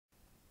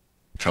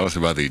Tell us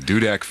about the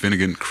Dudek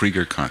Finnigan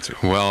Krueger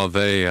concert. Well,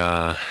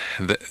 I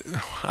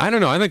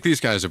don't know. I think these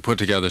guys have put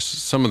together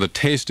some of the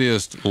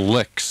tastiest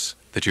licks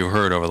that you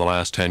heard over the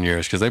last 10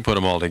 years, because they put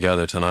them all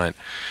together tonight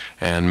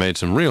and made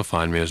some real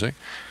fine music.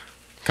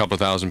 A couple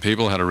of thousand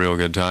people had a real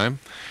good time.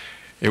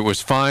 It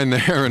was fine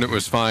there, and it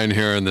was fine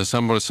here, and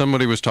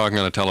somebody was talking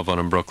on a telephone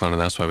in Brooklyn,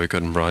 and that's why we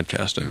couldn't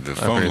broadcast it. The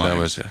phone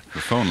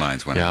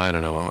lines went out. I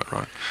don't know what went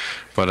wrong.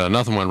 But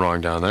nothing went wrong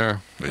down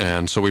there,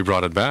 and so we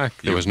brought it back.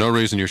 There was no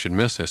reason you should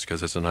miss this,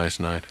 because it's a nice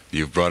night.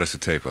 You've brought us a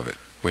tape of it.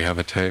 We have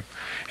a tape.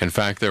 In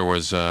fact, there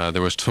was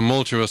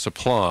tumultuous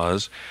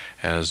applause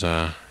as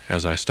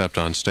I stepped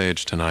on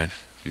stage tonight,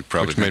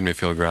 which made me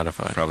feel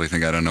gratified. Probably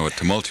think I don't know what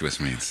tumultuous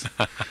means.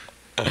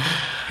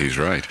 He's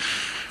right.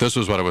 This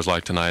was what it was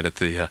like tonight at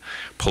the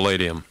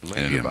Palladium.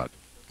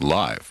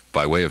 Live,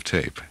 by way of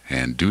tape.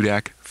 And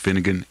Dudek,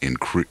 Finnigan,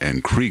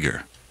 and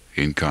Krueger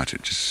in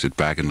concert. Just sit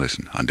back and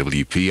listen on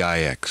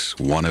WPIX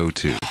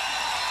 102. For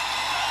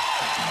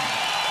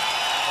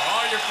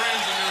all your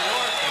friends in New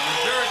York and New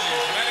Jersey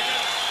and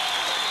Connecticut,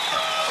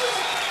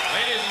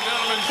 ladies and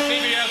gentlemen,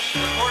 CBS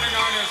recording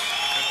artist,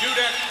 the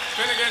Dudek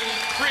Finnigan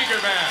Krueger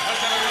Band. Let's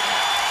have a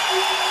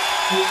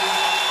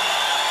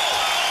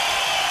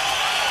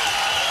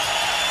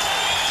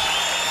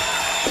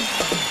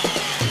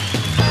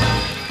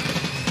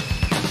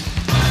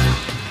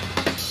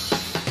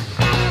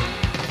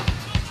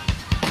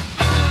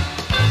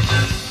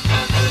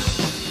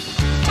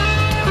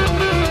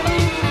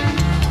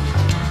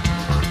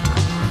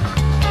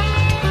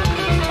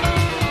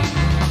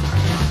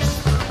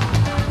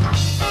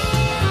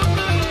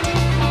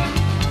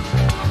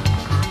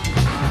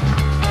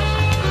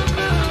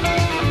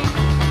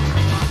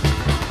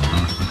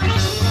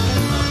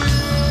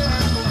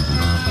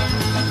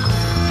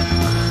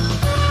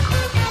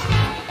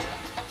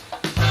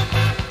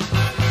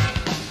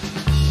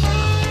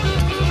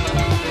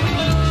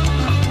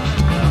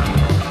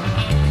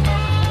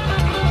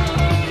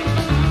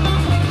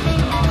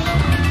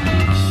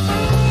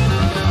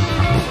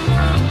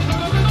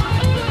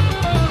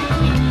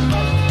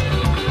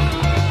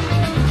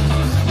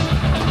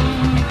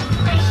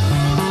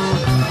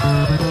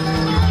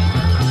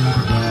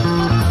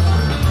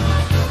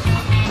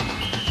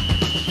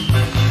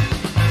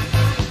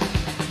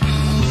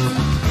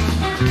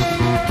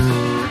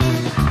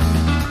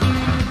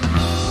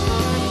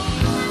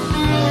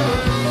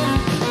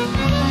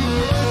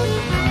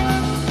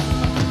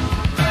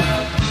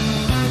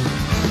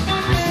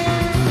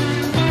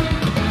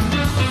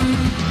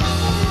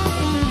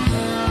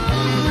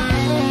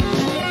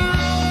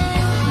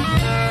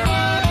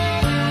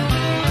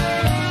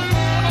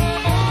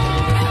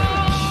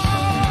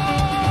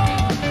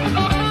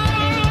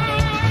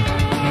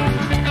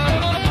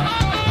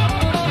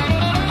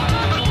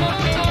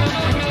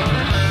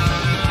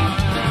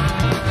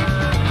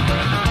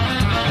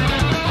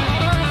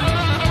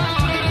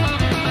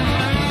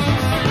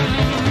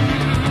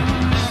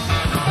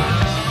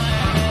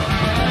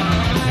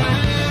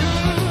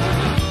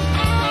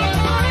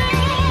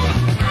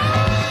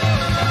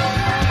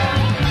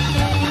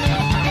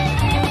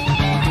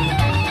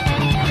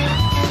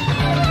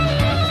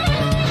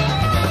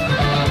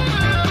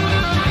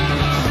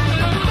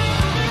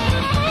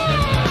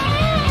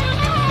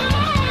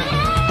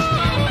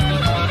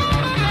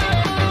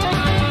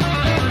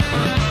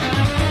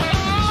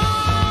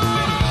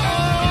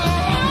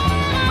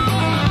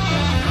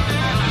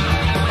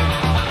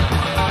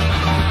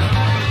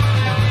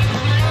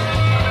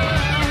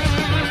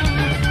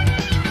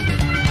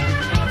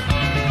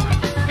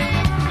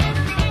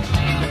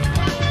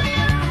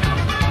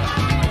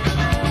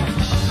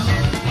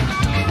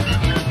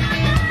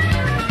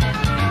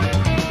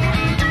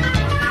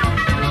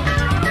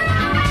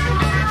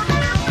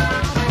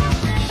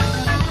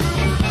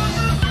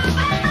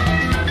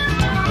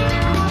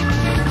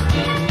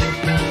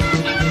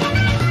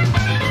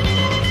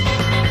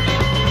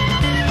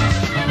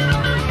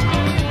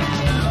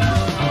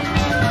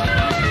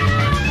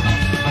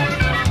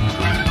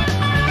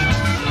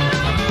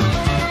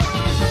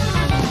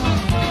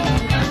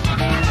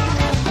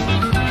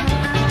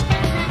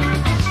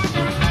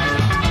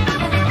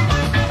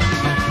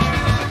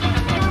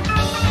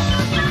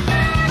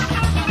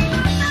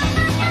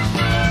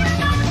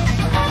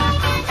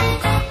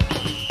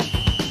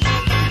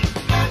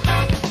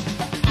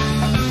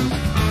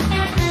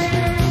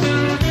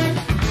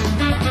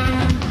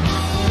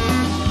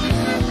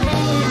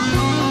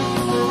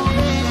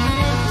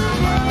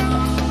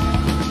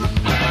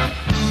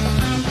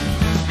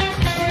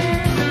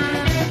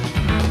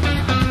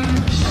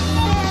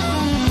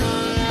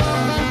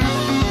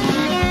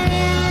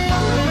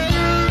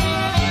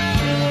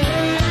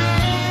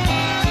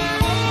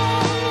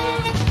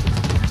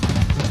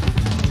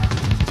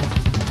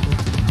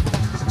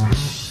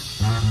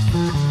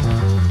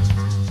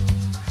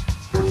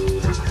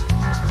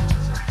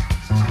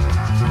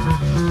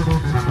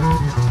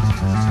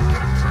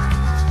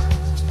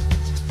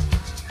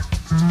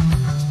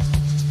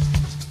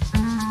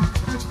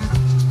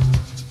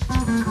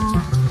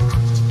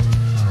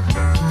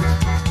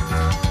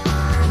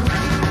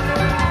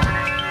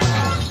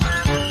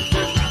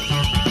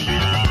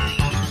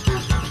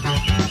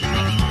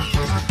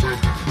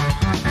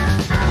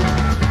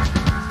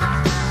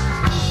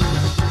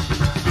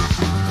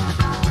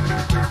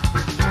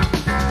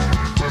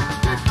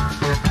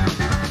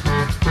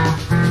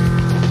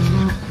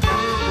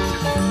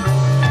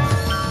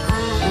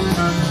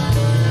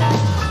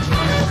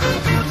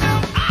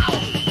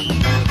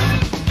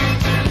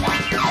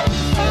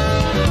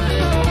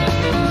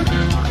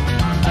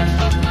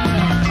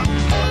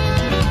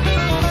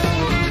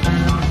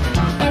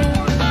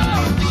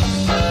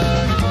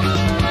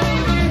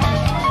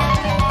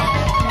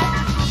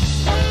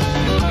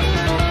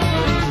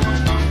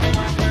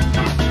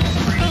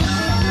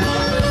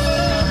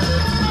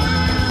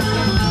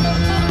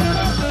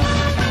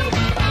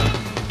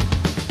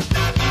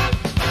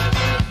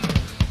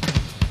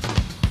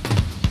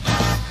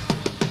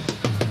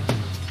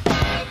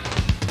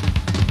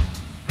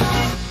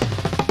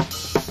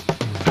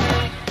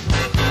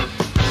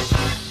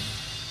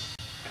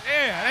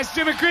That's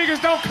Jimmy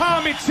Krieger's Don't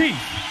Call Me Chief.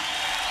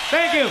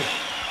 Thank you.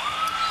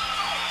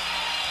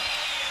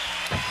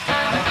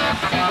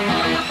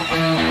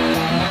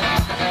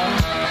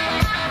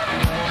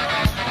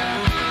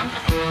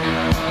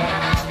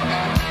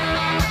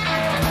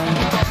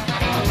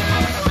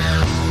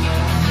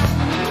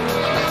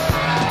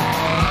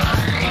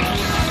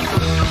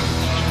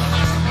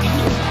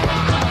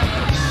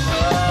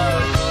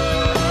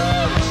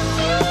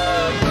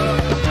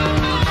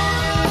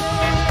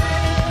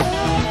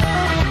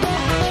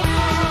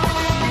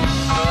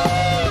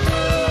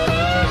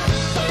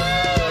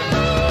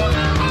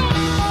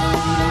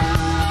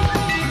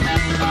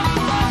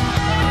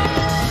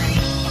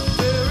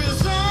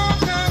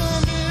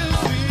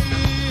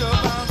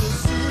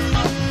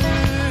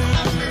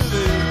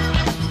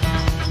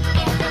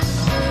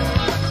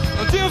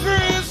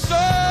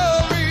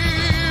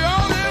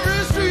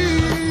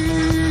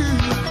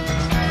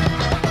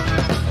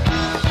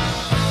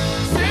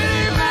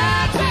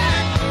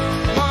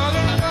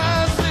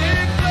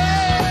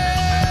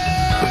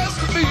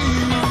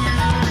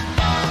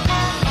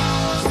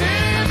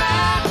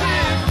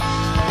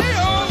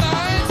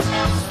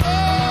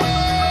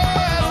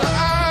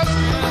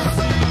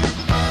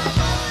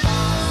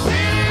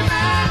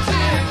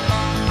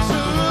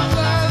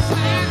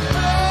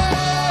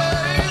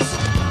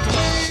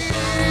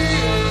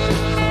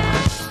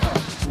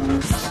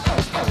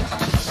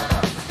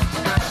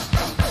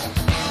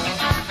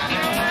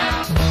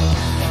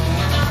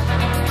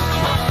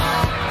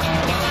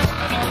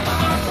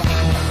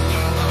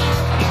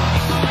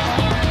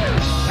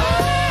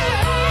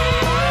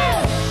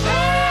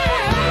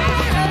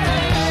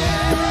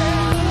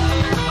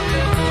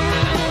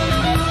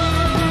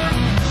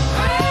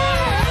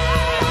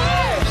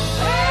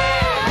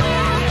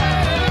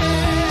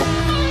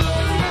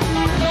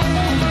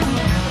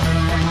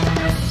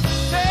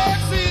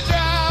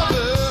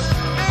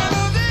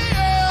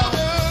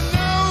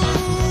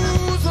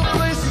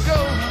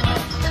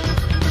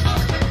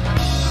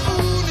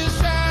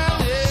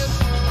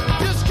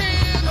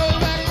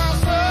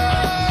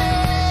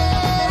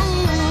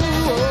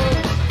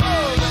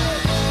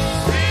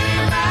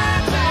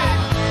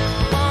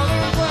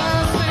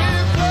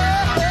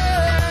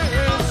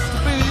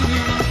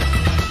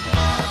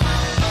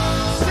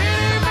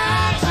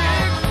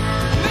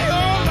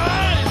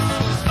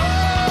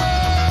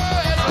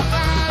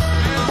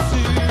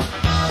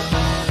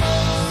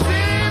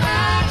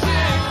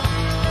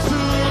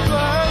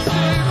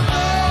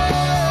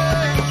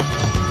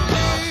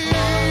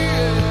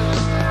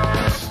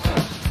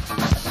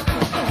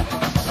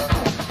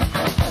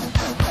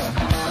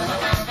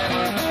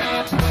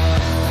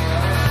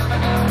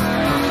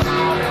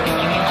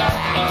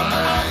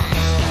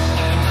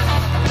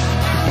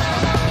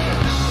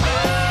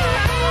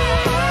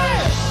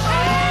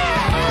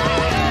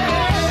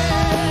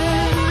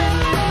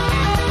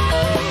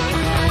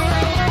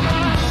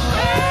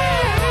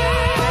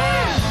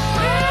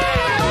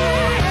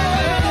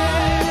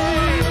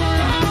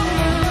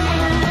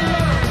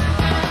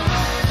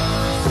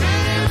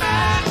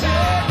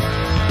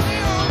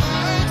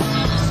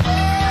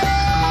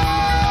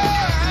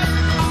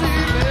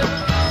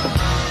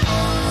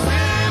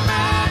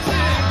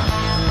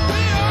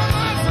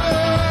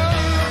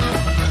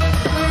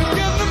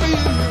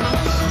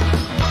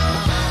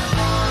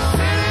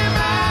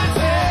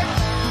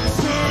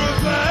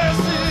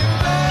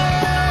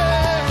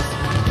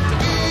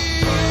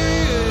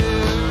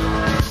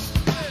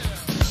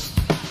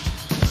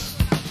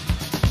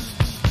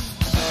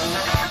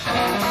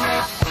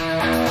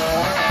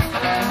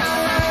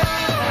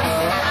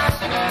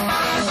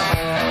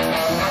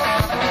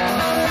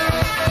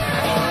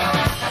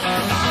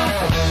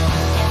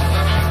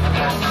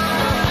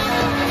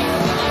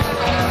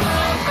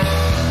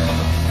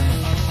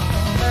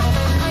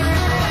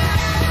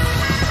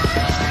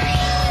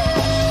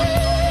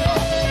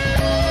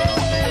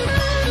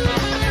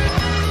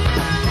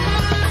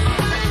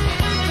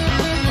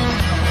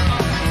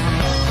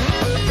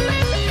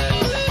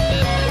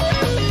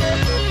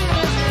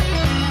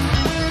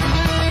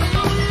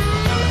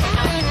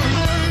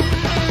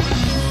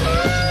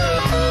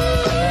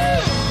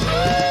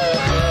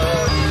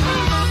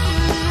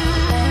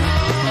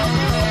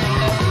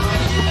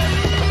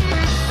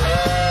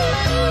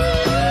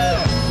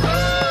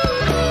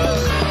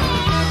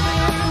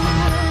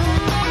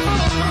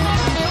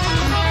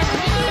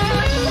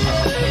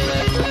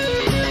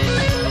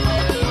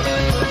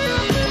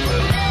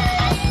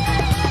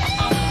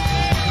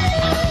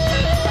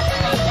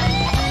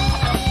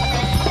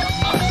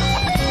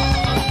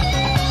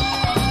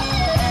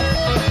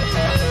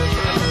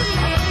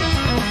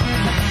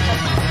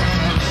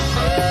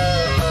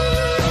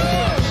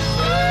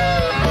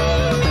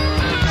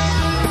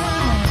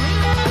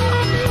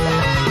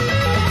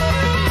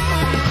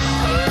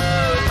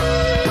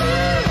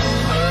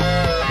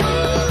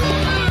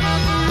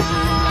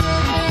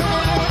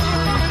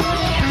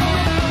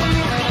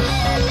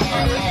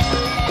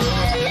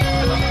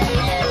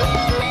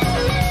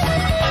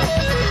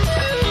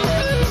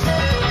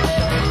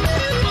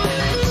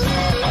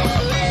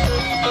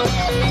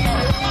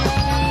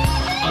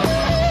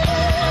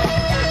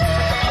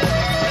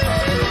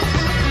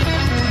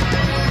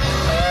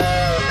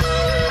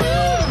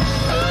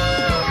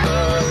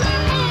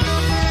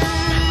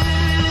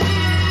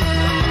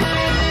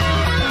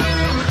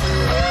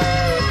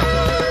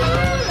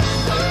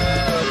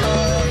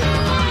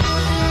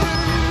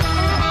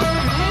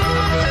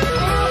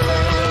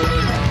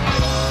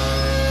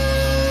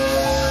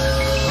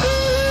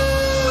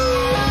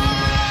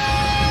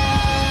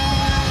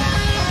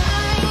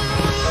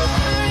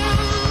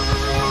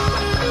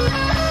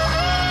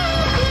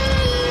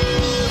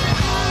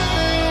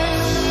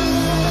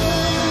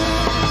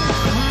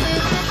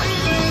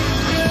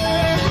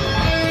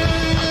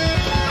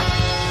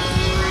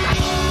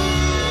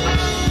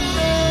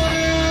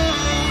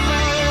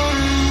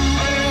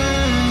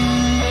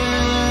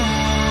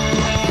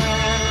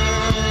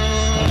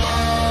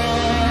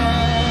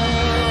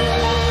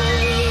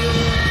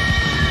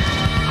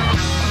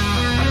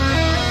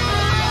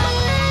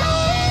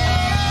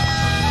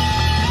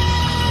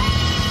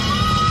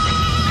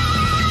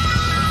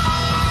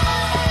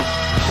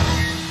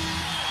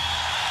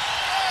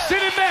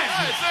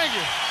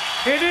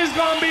 is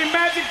gonna be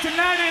magic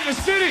tonight in the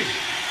city.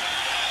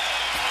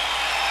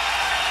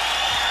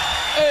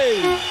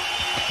 Hey.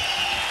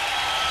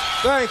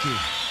 Thank you.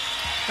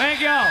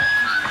 Thank y'all.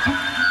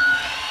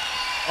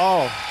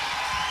 Oh.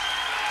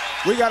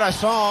 We got a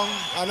song.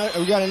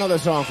 We got another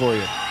song for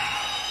you.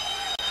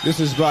 This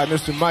is by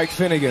Mr. Mike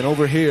Finnigan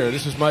over here.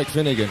 This is Mike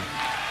Finnigan.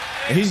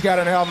 And he's got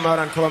an album out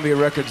on Columbia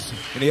Records,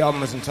 and the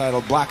album is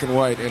entitled Black and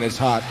White, and it's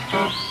hot.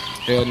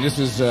 And this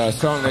is a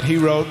song that he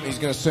wrote, and he's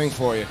going to sing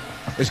for you.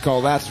 It's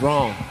called That's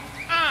Wrong.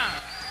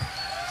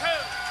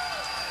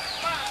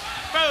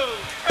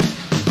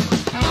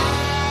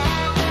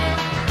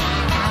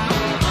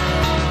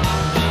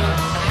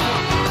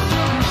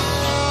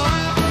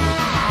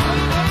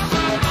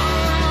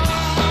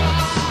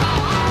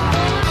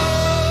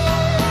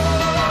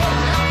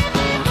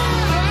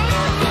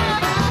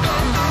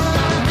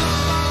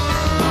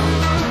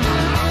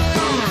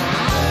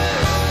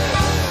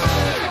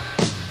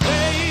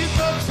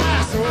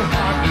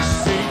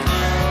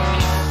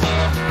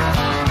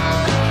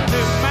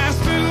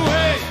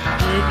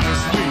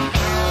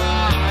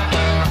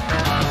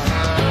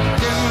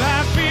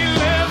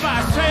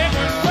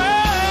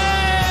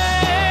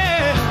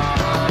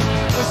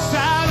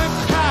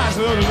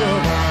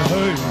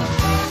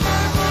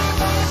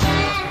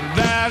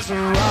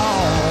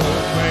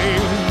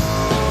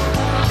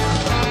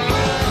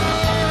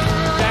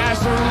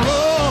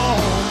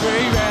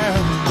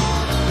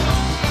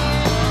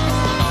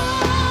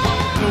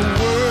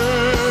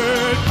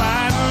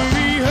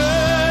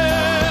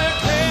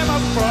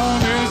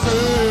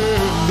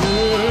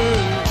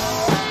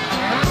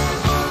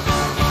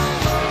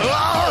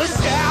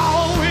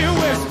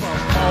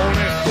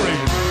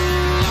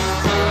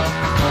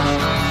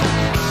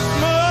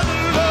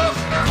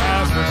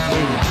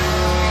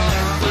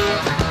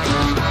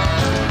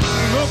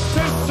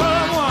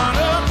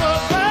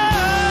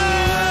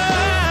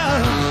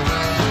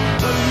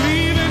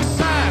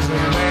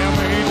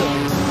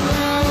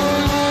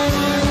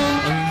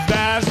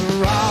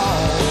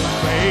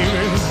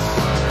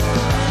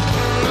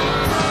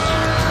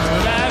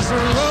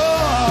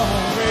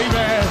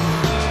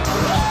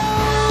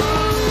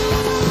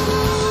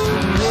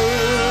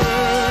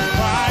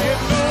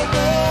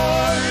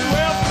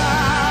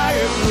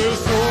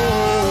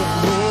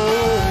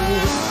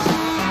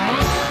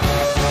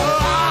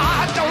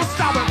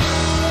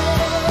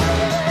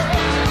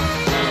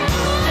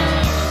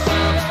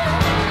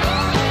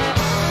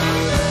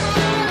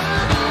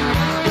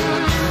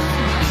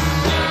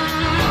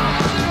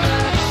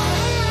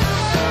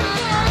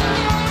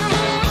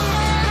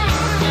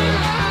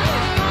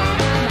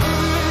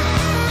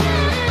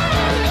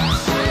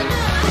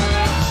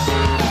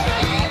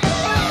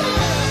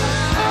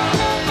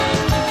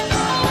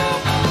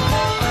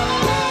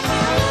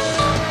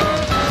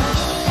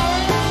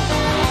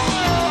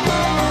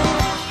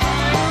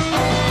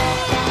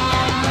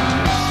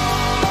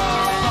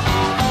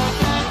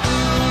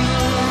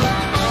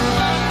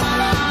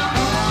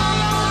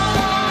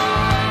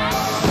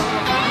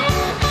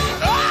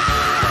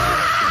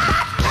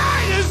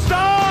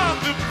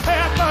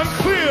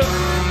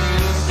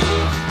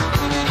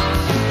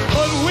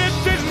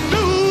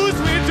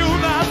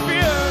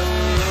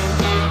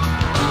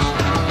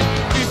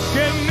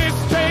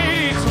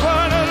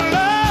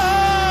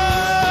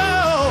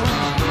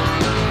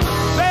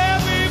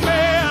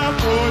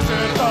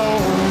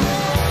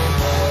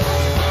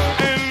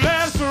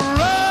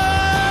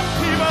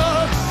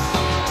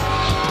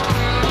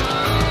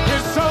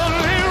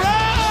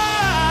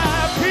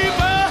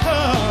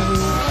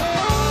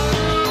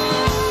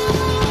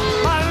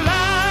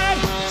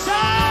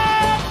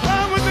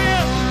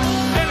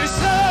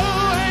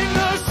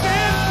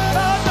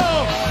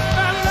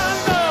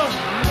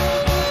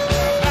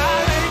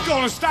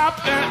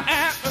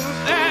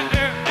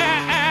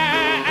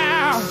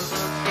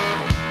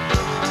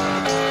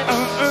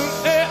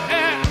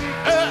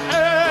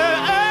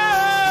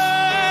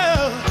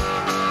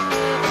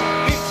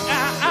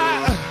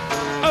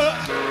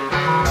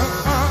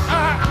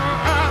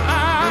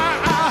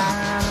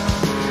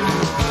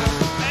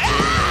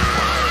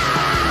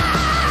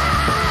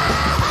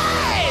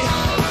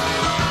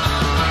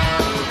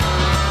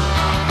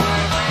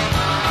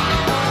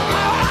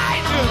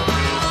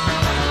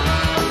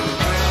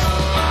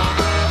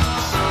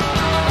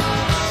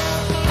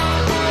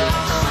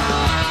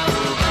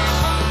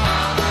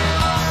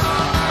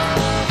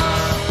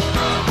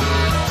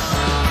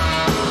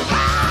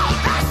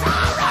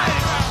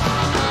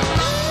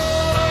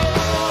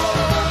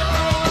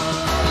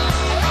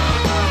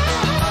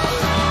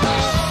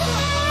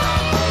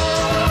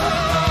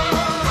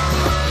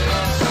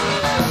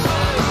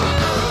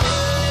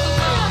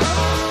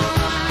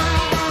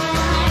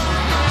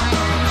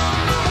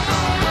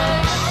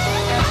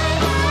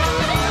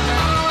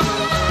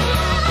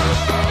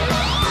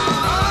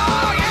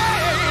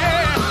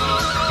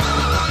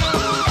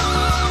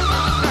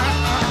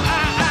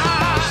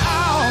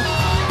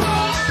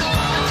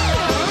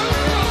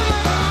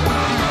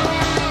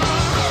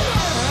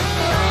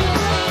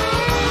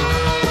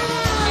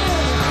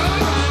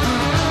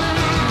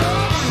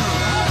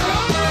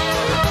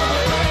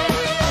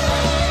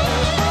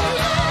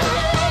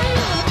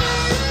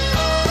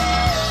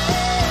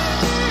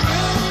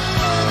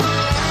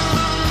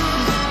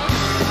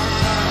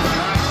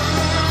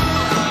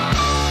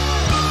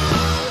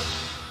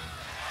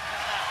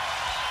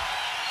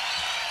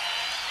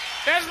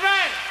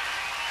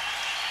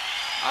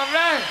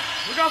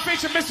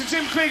 feature Mr.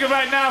 Jim Krueger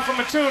right now from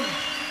a tune,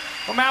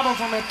 from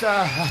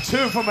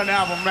an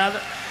album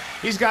rather.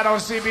 He's got on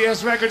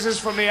CBS Records. This is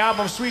from the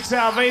album Sweet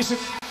Salvation.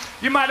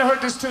 You might have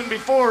heard this tune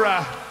before.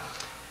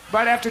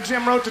 Right after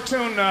Jim wrote the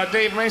tune,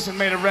 Dave Mason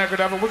made a record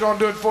of it. We're gonna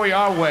do it for you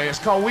our way. It's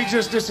called We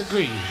Just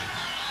Disagree.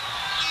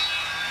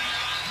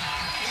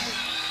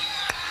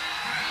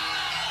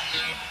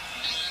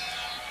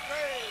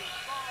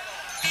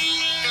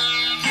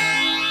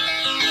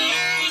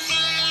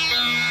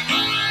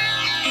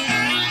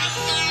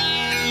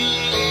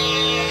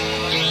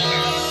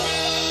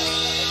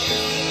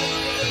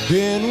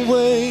 Been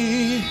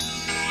away,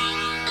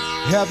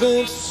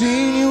 haven't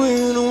seen you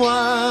in a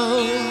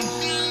while.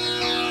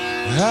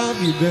 How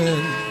have you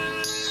been?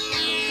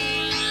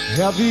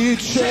 Have you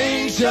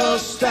changed your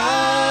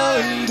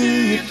style? And do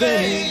you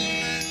think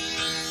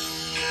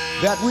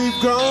that we've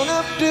grown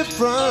up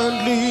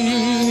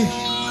differently?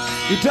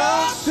 You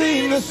don't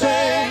seem the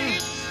same.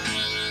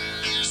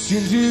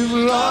 Seems you've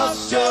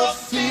lost your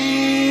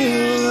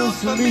feel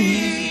for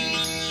me.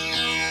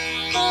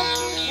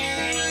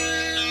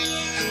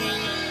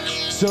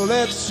 So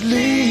let's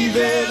leave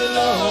it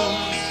alone,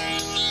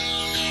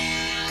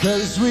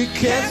 'cause we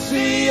can't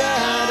see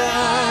eye to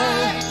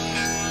eye.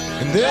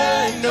 And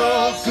there ain't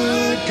no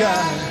good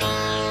guy,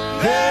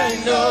 there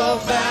ain't no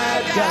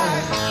bad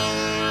guy.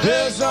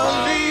 There's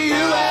only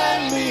you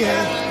and me,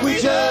 and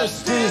we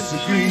just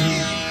disagree.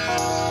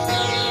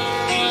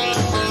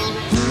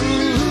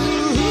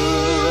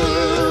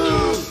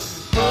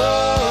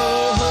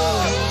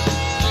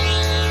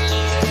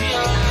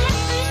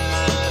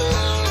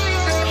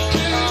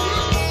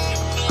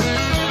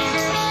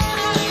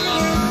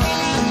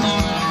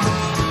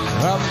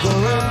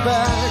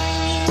 Back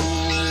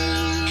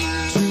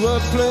to a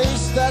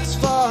place that's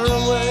far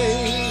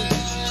away.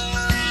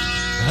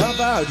 How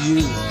about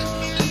you?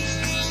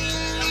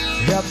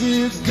 Have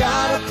you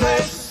got a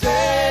place to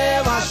stay?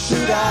 Why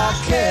should I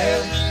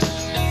care?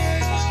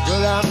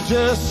 Well, I'm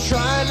just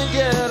trying to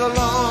get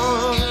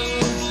along.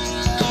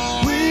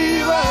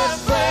 We were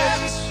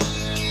friends,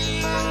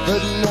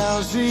 but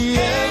now's the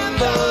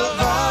end of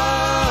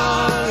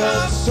our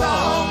love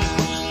song.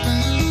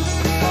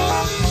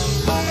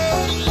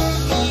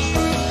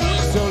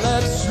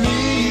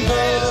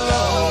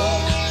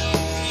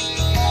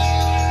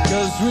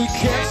 We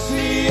can't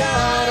see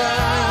eye to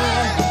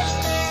eye.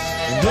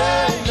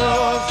 There ain't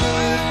no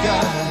good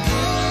guy,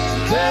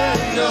 there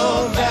ain't no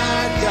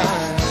bad guy.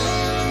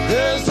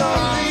 There's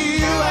only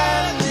you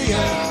and me,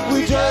 and we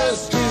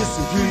just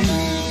disagree.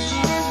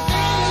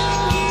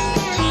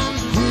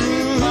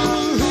 Ooh,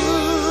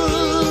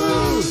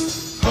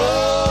 oh, oh.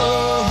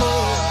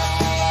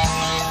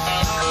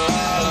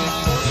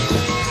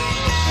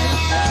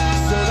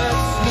 So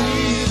let's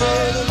leave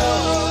it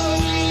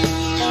alone,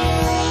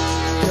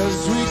 'cause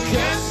we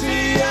can't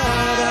see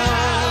eye to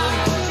eye.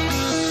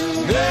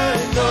 There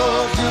ain't no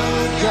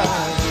good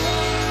guy,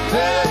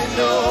 there ain't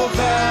no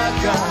bad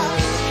guy.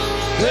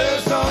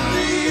 There's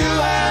only you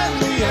and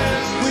me,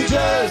 and we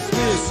just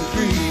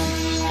disagree.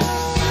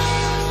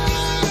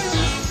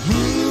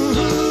 Ooh,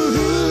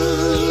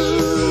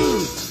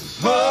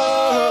 oh,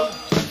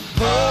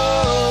 oh.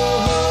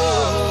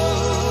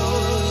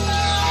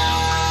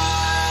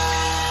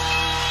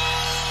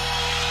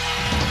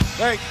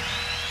 Thank you.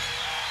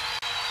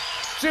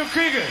 Jim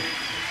Krueger.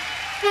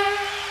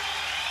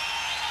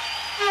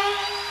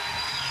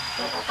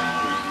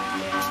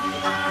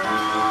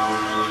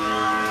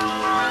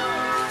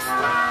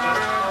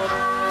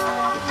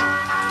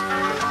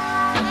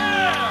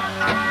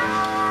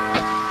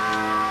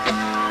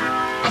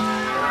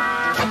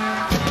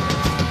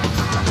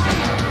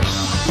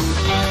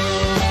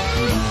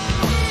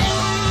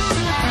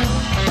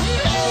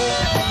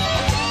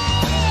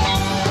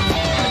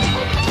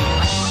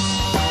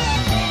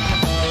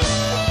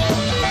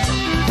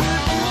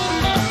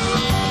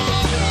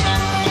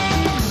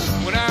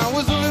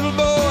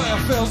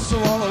 So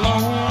all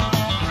alone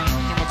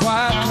from a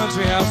quiet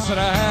country house that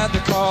I had to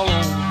call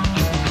home.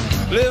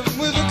 Living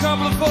with a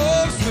couple of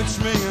folks, rich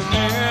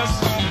millionaires,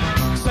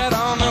 sat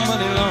on the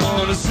money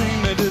lawn, it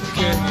seemed they didn't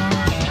care.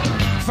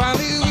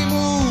 Finally we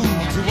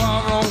moved to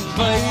our own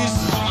place,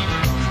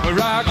 where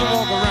I could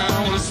walk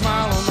around with a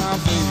smile on my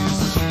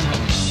face.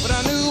 But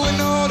I knew in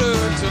order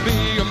to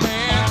be a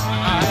man,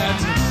 I had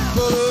to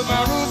put up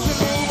my roots and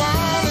move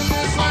on in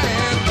this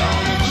land.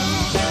 Gonna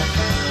move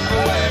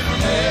away from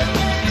here.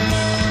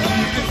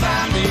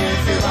 Find me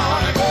if you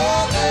wanna go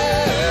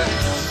there.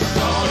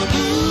 Gonna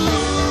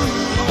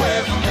move away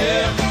from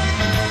here.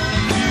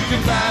 You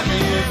can find me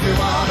if you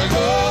wanna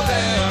go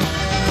there.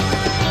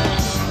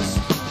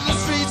 The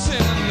streets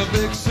in the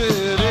big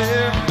city,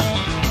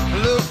 I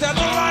looked at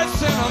the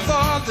lights and I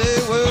thought they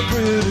were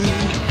pretty.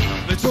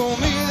 They told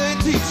me they'd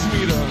teach me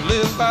to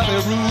live by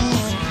their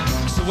rules,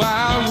 so I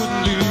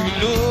wouldn't be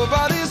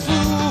nobody's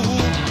fool.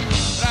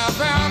 But I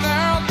found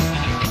out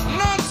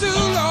not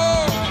too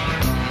long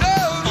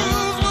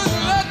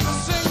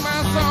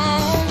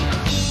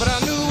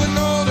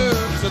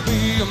to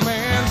be a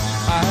man,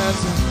 I had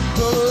to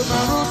put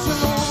my roots and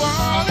move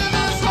on in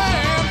this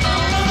land.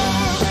 Gonna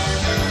move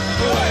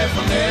away from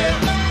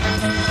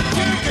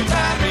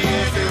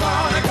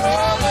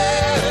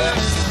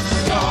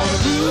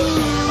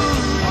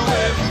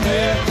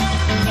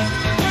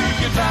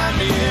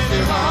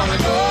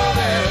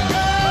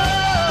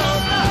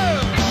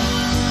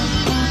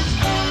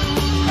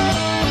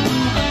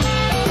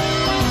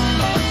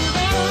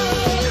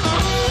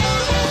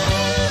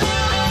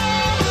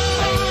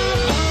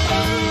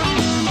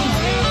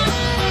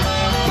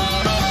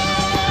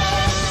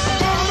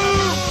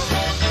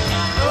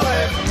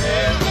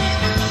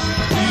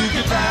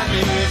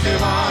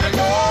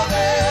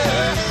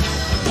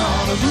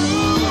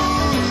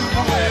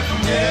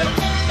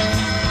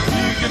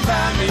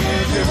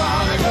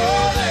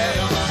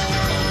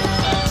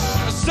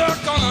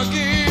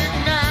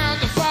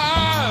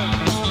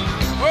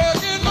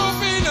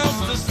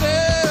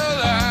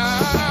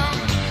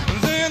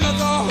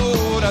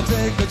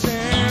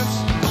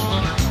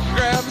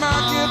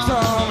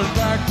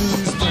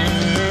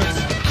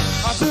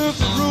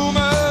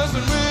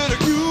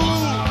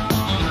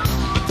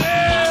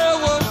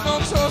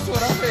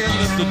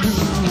used to do.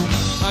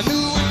 I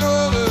knew in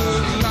order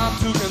not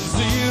to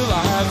conceal,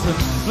 I had to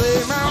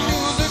play my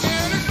music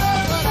in the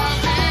club, but I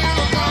feel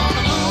I'm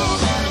gonna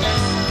move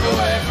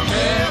away from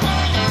here.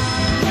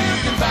 You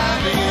can find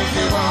me if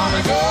you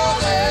wanna go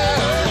there.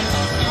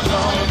 I'm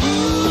gonna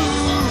move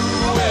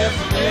away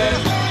from here.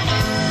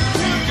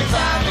 You can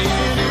find me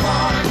if you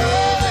wanna go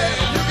there.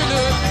 You can do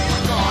it.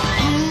 I'm gonna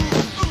move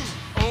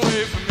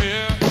away from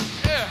here.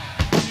 Yeah,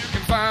 you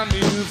can find me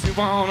if you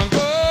wanna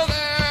go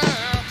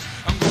there.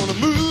 I'm gonna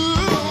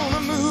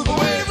move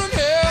away from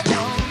here.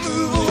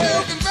 Move away.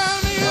 You can find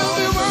me if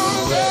you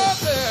wanna go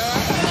there.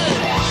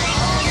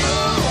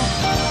 Move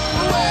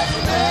away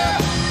from here.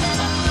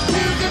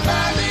 You can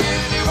find me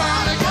if you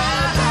wanna go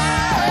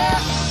there.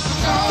 I'm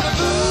gonna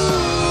move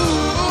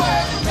away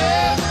from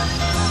here.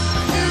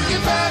 You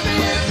can find me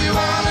if you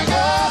wanna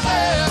go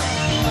there.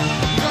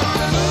 I'm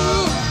gonna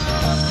move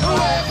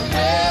away from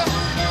here.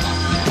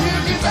 You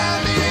can find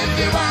me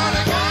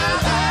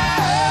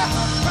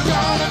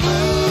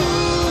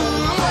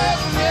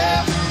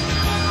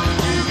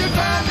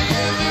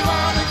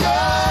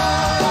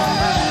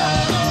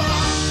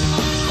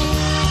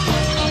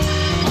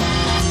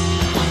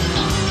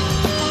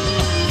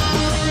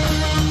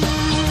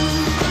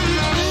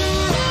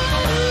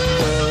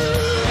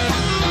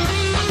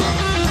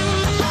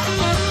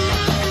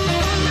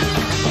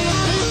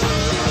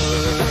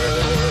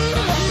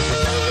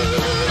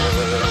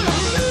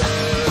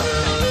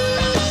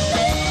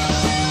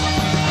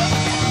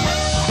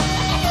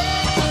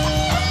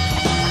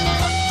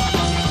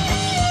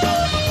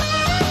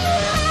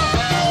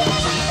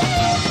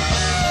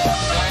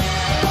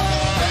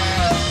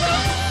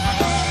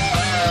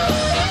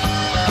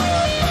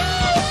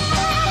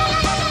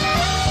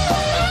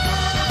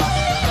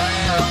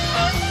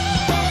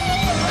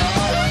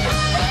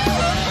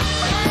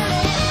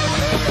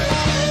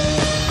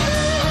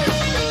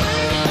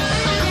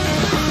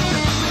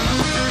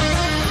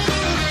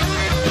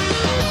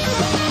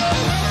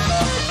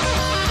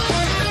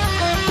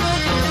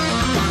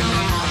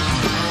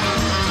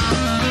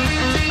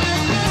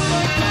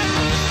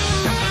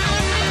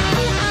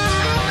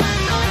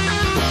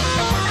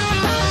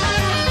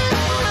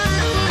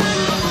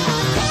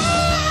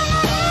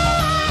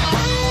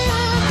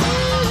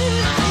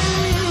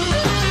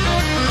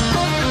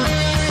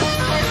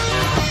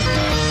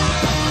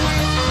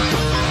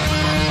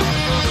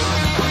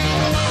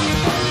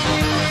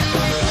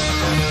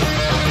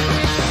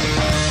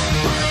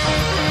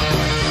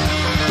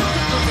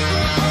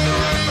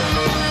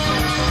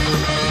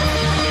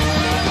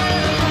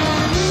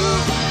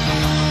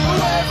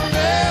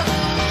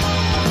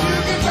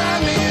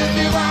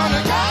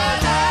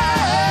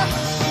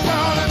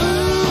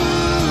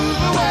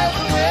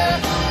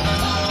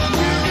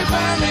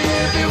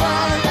if you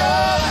wanna go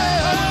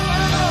there. I'm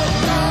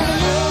gonna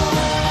move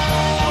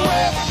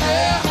away from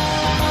here.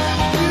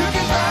 You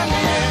can find me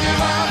if you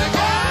wanna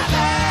go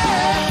there.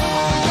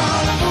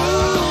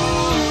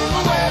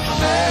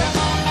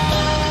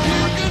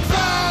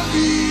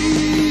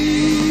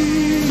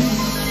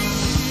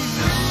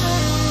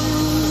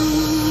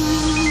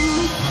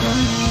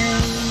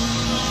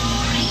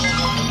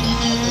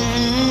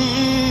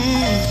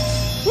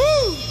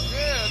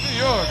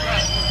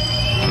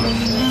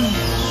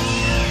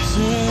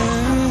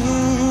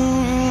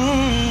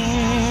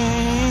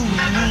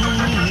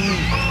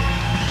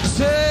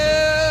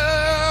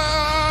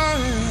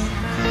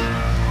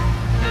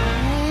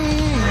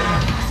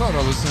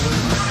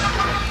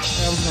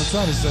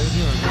 Try to say it.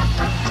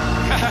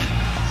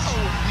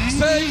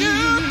 Say you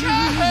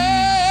can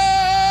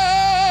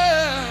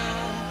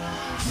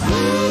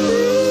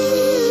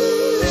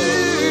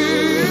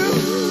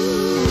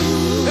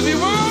if you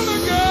wanna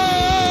go.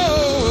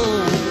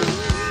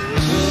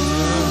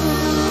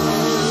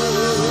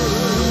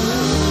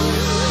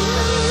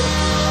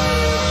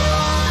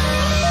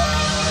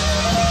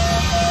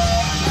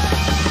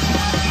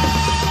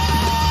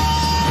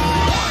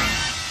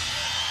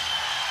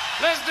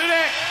 Let's do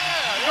that.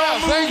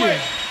 Thank you.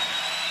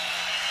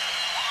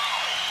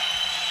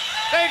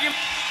 Thank you.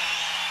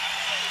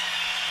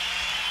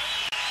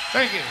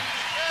 Thank you. Yeah,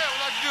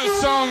 we'd like to do a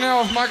song now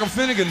off Michael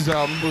Finnigan's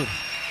album.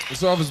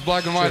 It's off his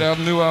Black and White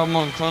album, new album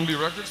on Columbia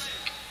Records.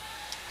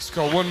 It's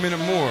called 1 Minute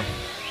More.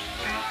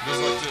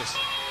 Just like this.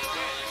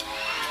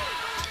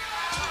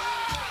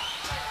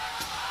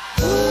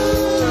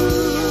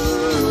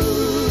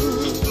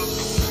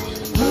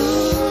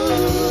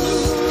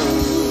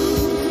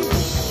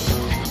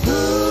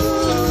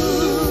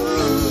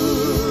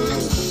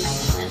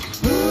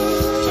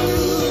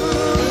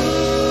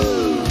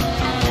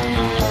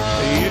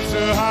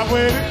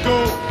 Way to go.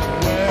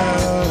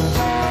 Well,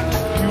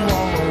 you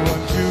wanna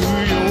run to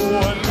your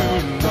new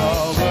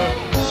lover.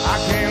 I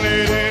can't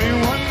let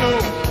anyone know.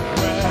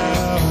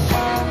 Well,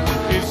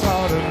 it's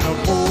hard enough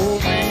for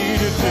me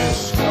to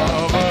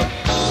discover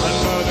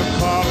another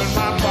car in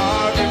my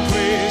parking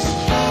place.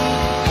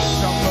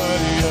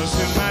 Somebody else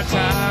in my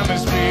time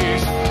and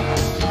space.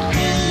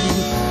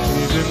 You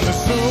live in the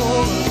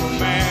soul of a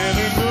man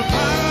in the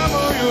palm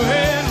of your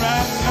head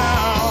right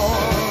now.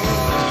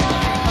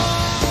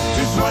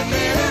 Just one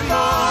day.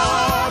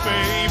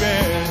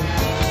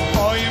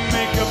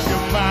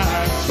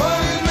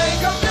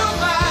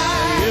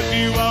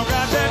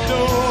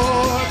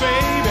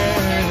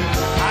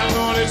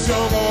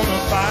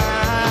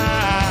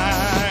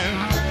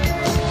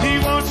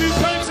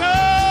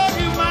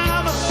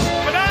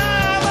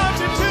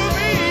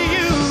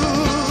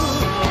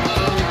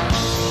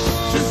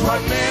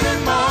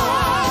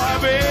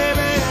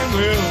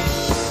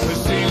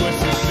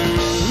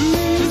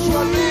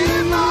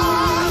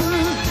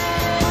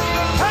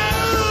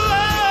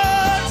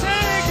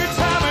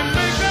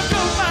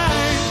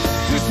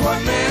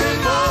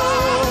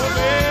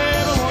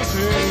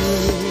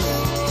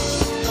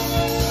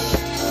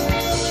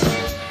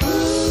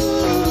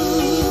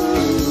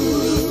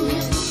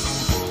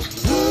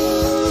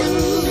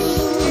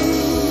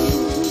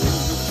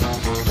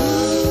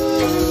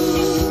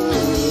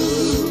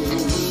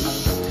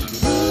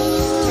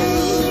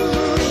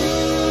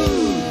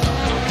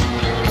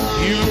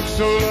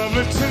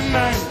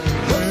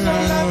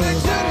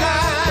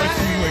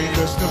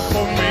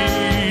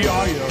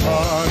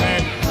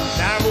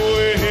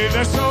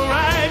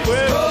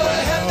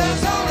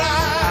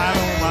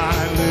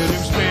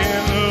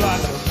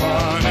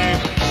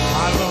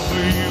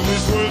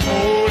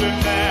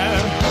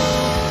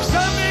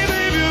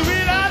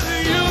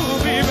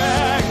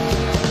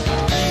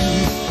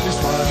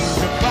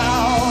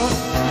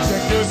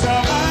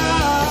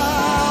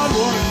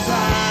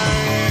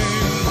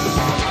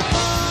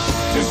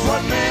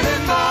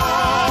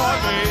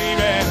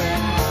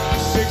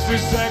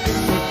 60 seconds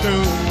would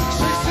do.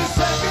 60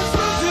 seconds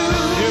would do.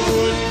 It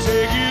wouldn't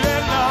take you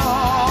that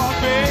long,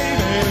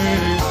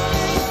 baby,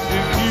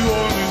 if you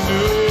only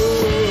knew.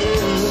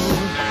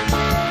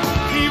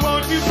 He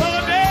wants you for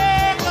a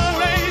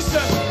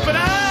declaration, but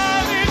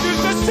I'm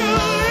interested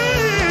too.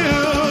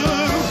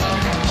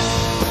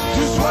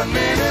 Just 1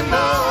 minute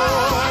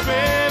more,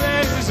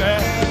 baby, is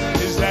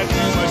that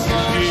too much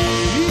for me?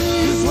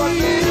 Just 1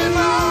 minute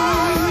more.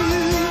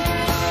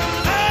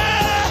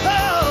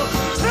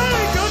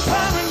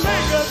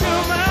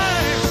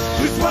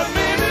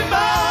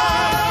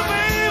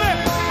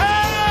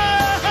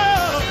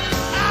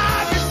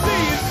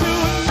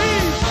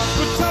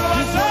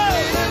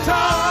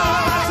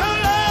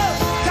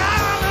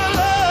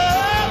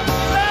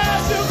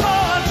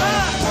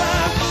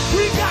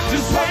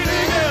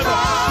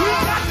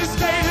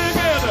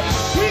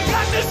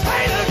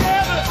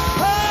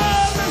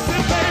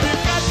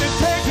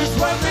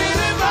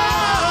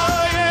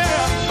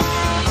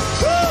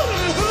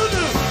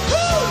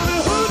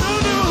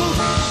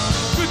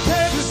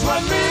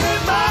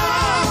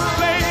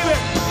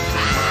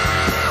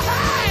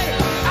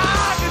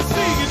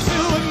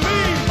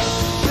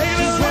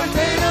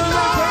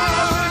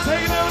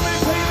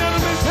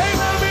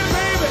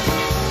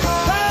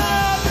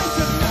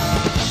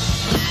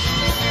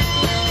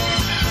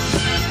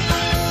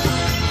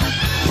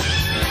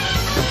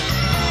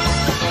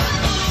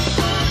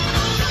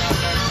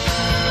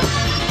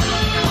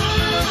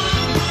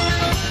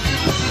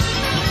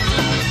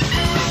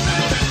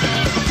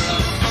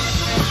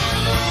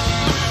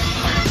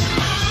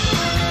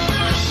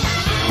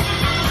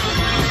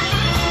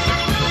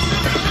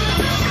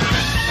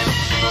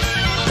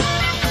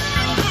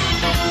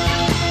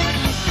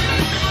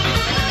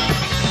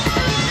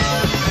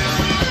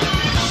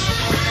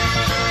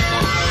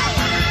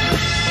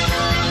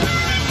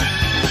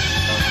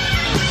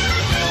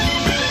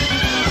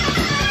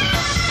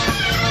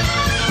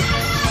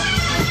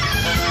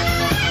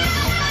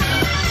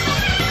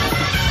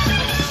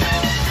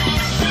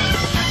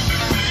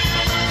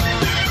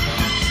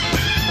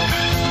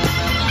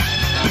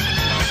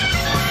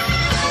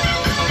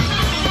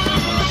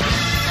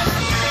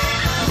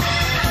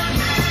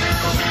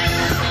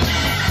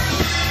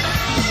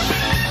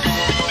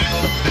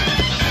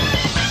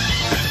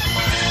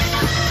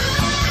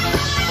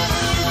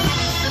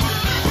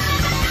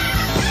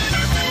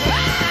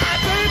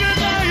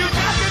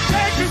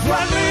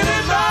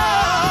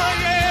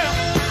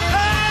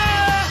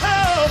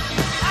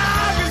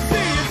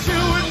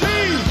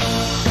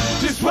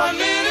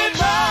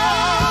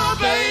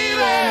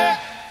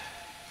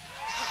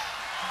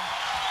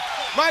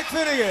 Mike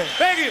Finnigan.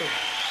 Thank you.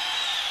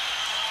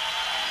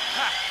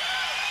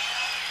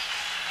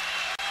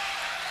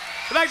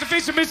 I'd like to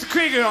feature Mr.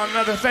 Krueger on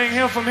another thing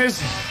here from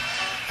his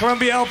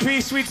Columbia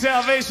LP, Sweet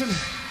Salvation.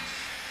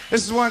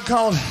 This is one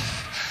called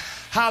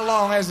How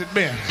Long Has It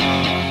Been?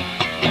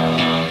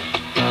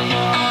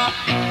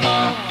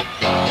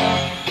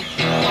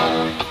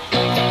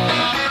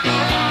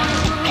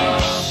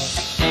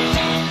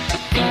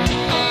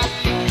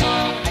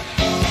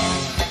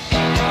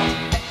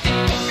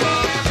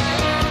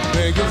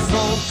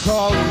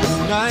 Call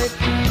tonight.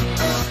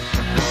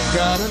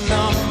 Got a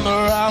number,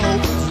 I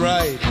hope it's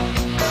right.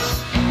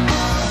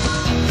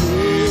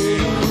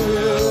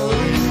 Will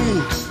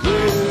you be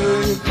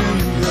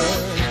there?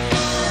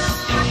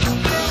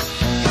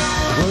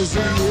 Was a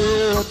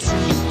year or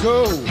two ago,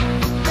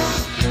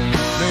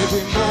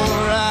 maybe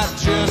more, I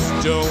just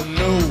don't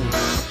know.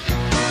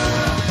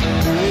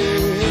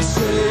 They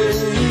say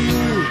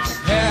you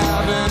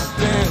haven't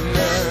been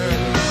there.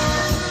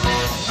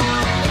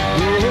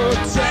 Oh,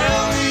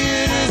 tell me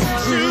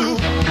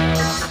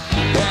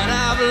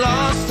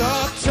lost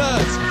all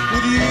touch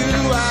with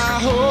you. I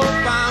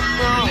hope I'm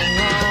wrong.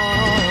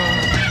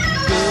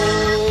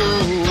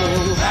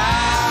 Oh,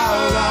 how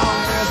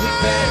long has it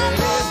been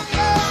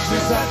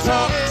since I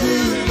talked to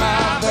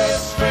my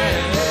best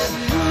friend?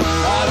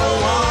 I don't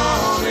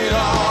want it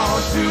all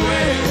to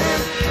end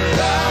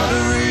without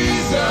a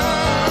reason.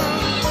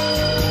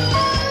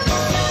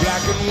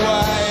 Black and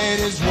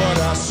white is what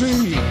I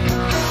see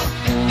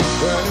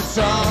when it's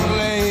all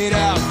laid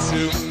out to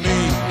me.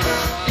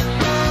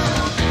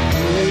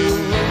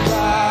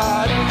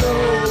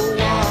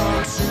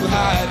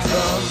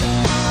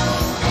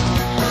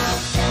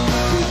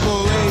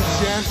 People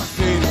age and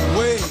fade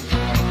away,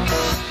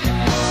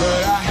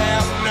 but I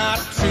have not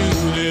to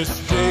this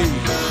day.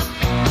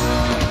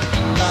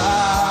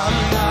 I'm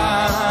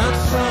not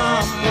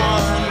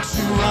someone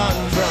to run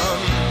from.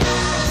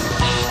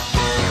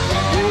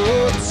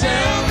 Oh,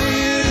 tell me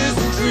it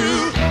isn't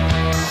true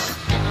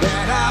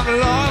that I've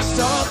lost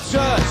all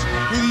touch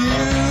with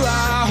you. I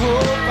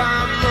hope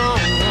I'm wrong.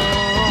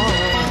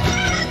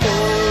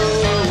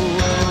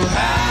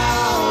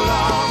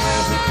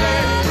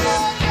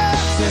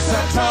 I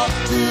talk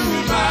to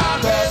my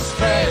best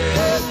friend.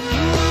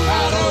 I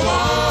don't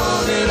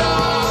want it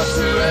all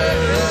to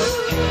end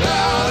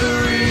without a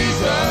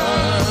reason.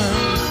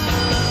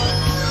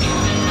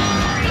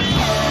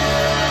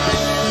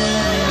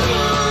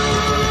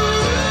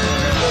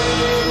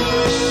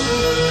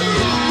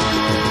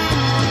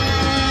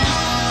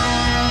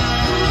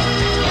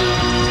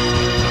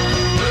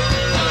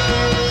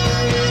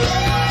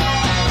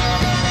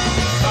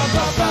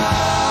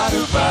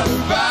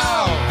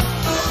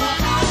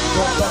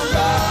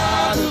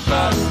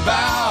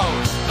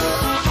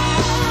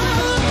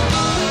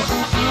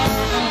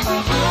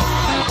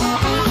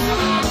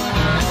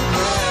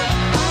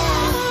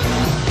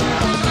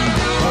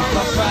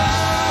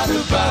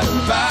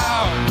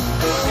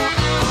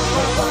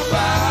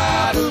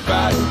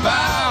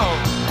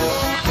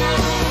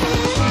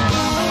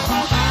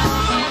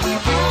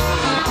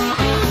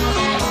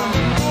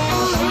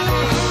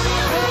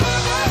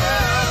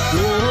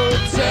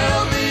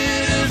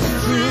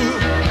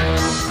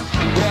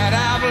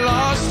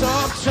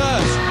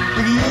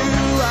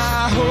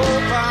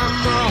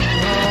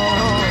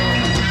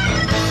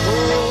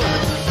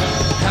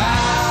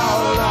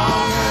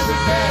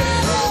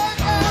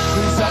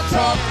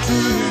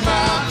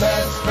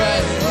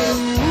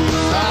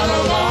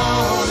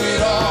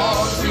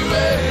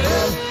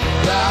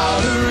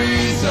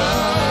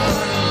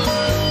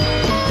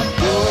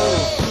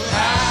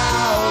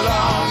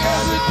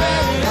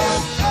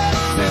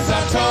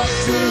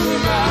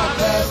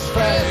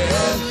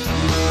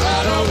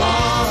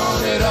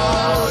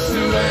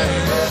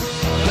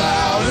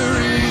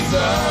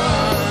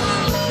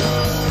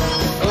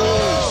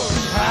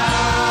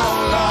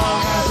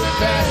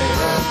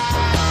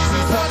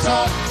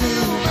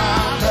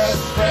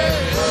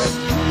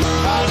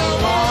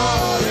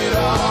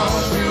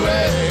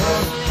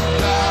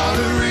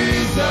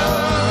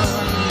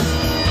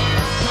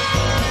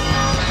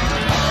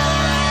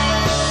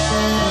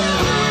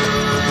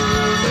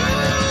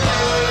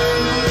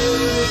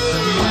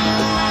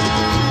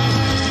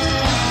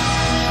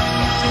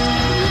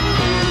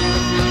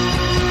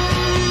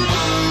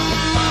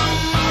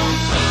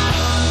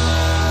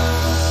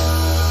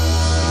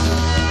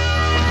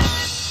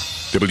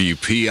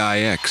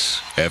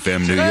 WPIX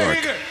FM New Hey, York.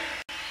 Meeker.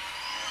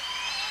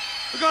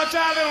 We're going to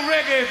try a little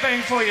reggae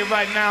thing for you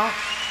right now.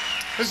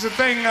 This is a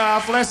thing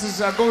off Les's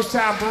Ghost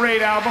Town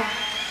Parade album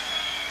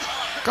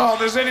called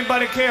Does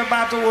Anybody Care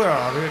About the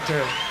World? Here it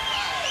is.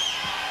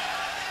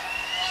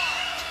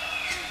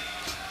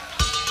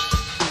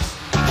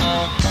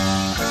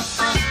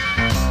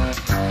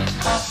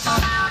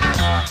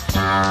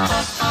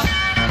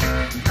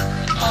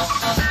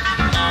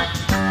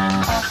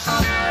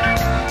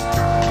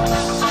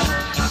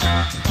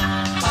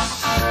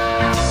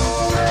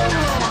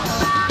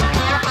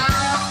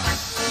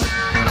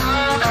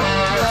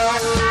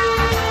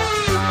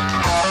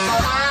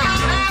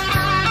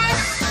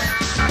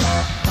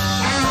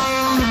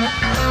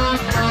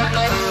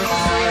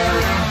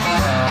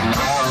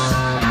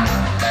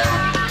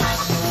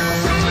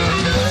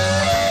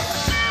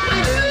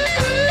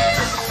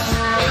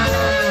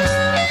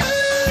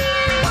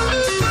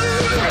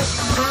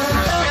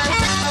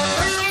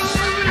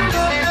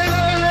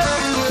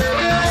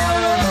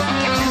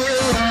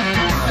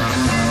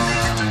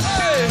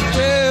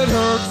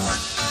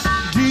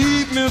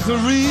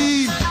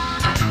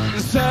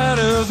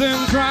 Sadder than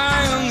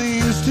crying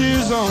these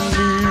tears on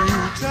me.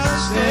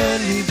 Does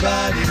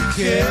anybody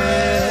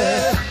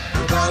care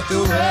about the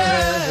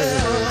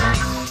world?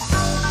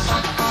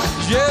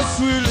 Yes,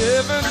 we're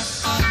living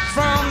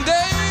from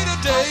day to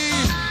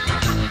day.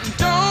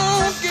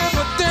 Don't give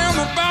a damn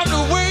about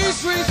the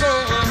ways we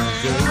go.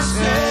 Does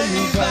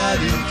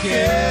anybody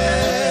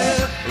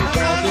care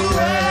about the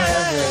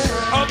world?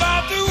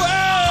 About the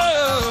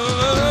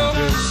world.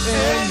 Does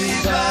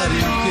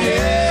anybody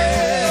care?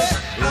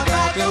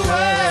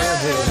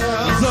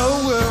 The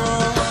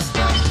world.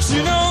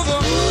 You know the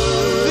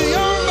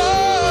young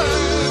boy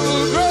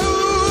will grow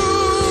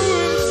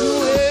into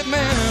a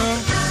man.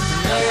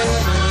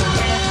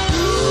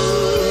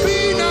 Be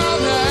not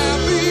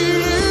happy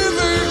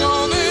living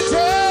on the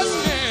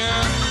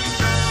trusting.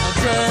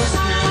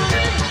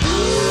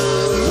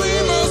 We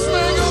must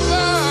make a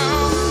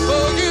vow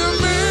for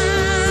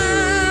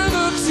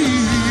humanity.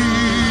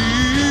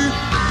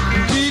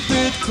 Keep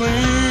it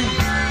clean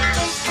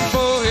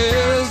for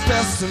his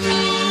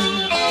destiny.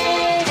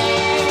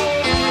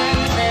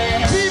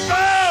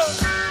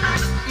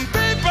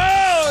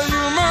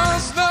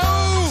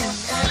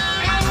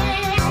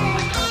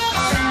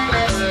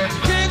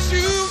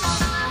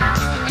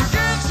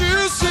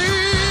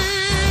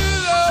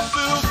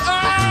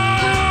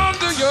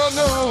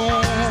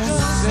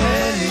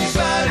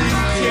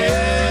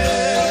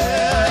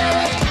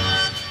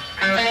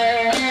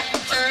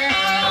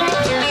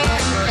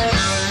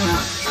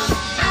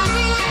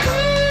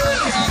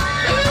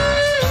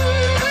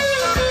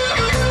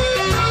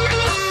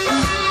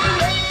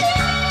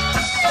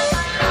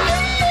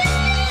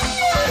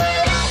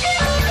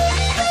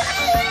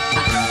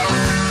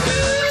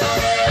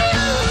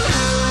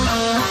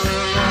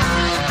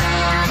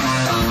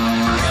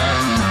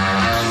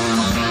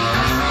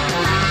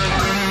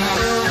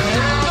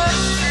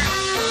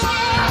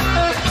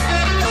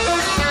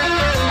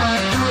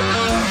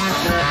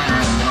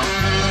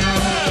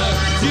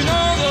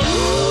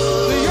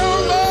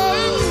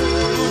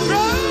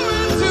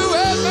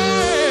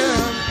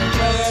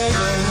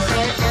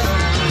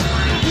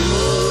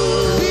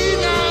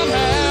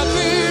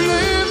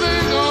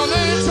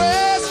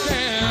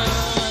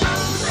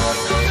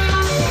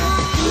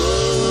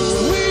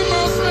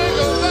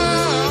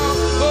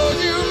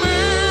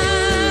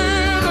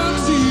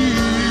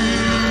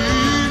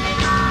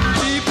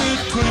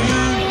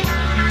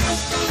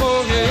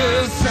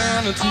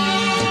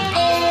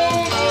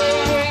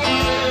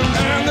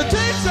 And the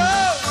teacher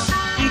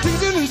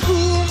teaching in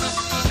school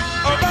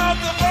about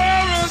the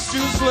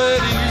parachute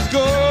ladies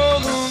go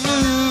the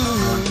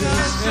moon.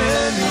 Does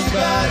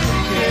anybody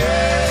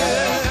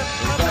care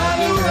about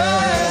the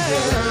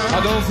world? I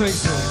don't think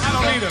so. I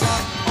don't either.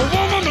 A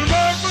woman to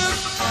work with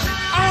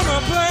on a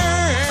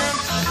plane,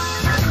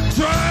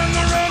 trying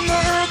to run the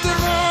earth and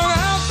run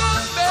out the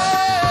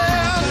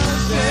bed.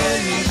 Does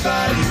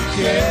anybody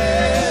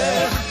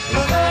care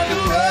about the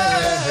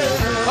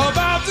world?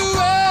 About the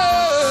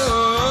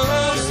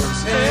world.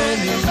 Does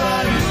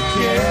anybody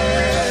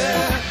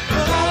care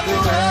about the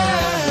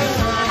world?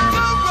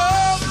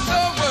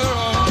 The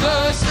world.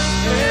 Does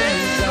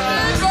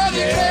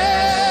anybody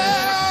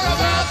care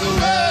about the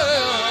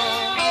world?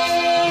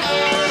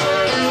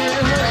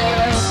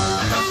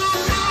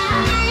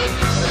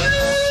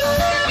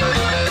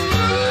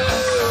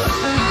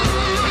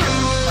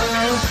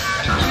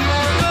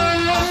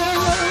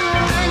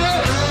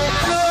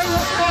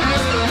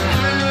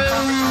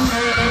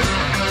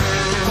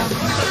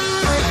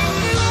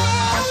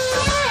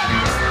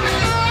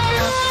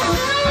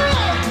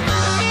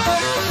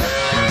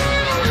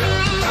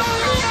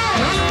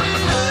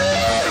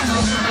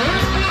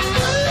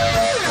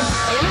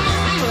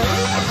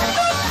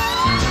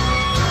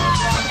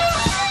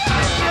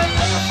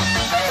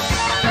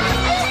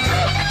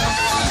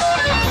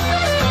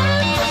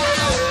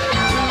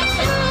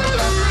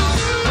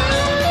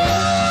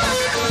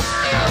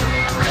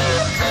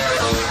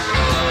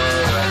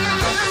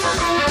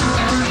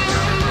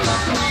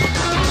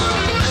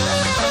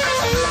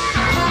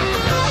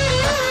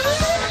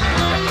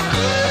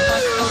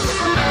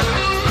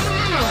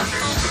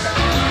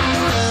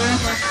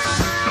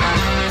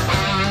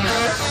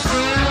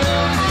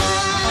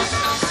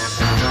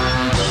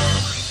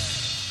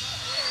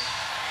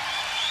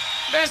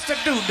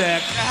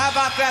 Dudek. How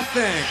about that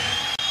thing?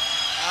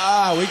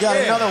 Ah, we got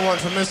another one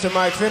from Mr.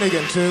 Mike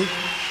Finnigan, too.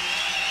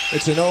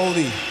 It's an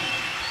oldie.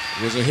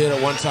 It was a hit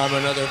at one time or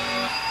another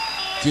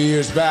a few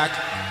years back.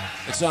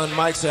 It's on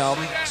Mike's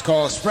album. It's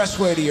called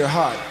Expressway to Your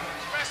Heart.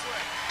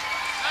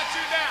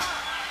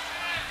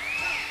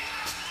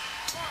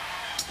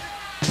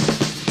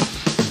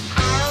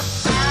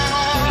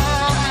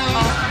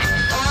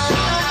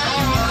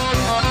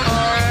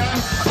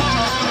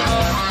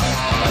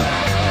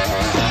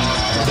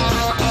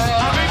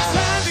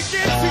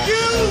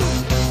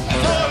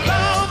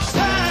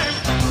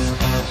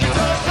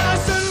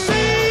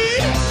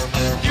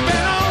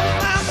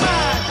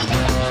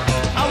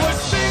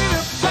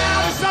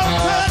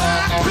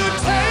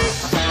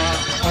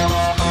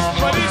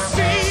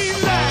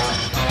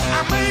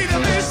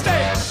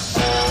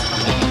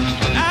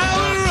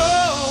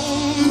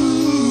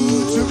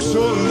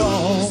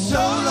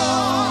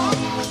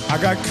 I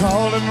got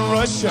called in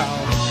rush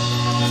hour.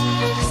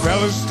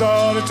 Fellas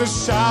started to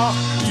shout,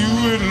 you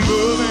with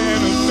love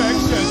and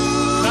affection.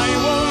 Now you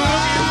won't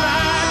look in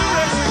my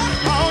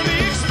direction. On the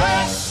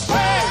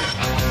expressway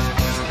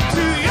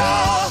to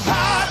your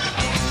heart.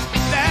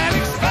 That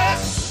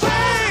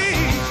expressway,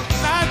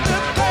 not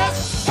the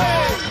best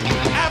way.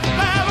 At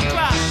 5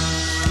 o'clock.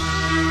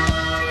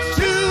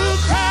 Too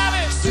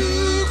crowded,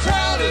 too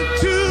crowded,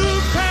 too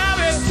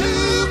crowded,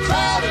 too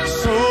crowded,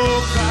 so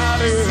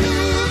crowded.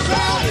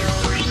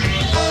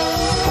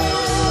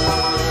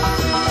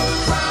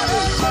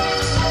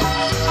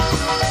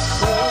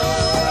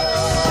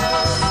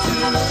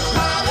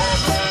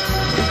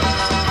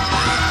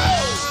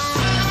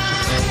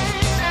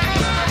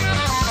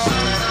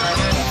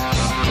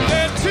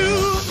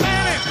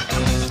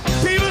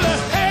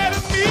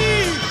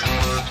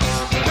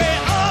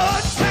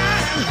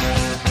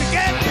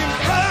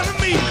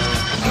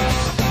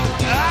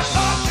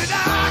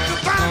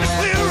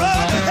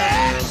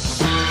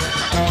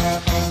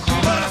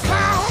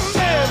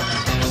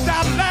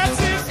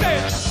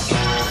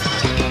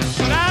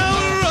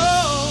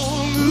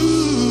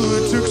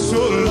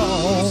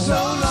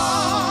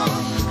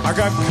 I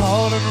got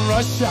caught in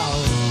rush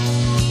hour.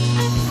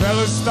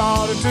 Fellas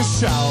started to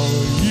shower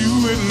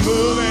you with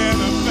love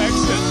and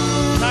affection.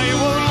 Now you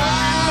won't look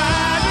in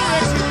my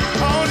direction.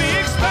 On the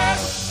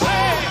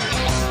expressway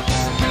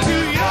to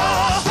your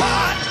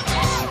heart.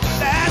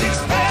 That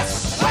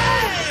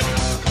expressway,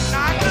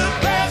 not the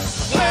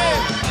best way.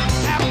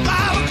 At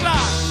 5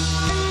 o'clock,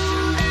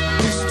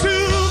 it's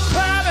too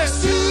crowded,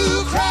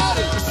 too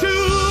crowded,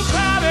 too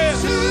crowded,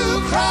 too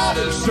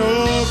crowded, so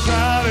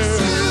crowded.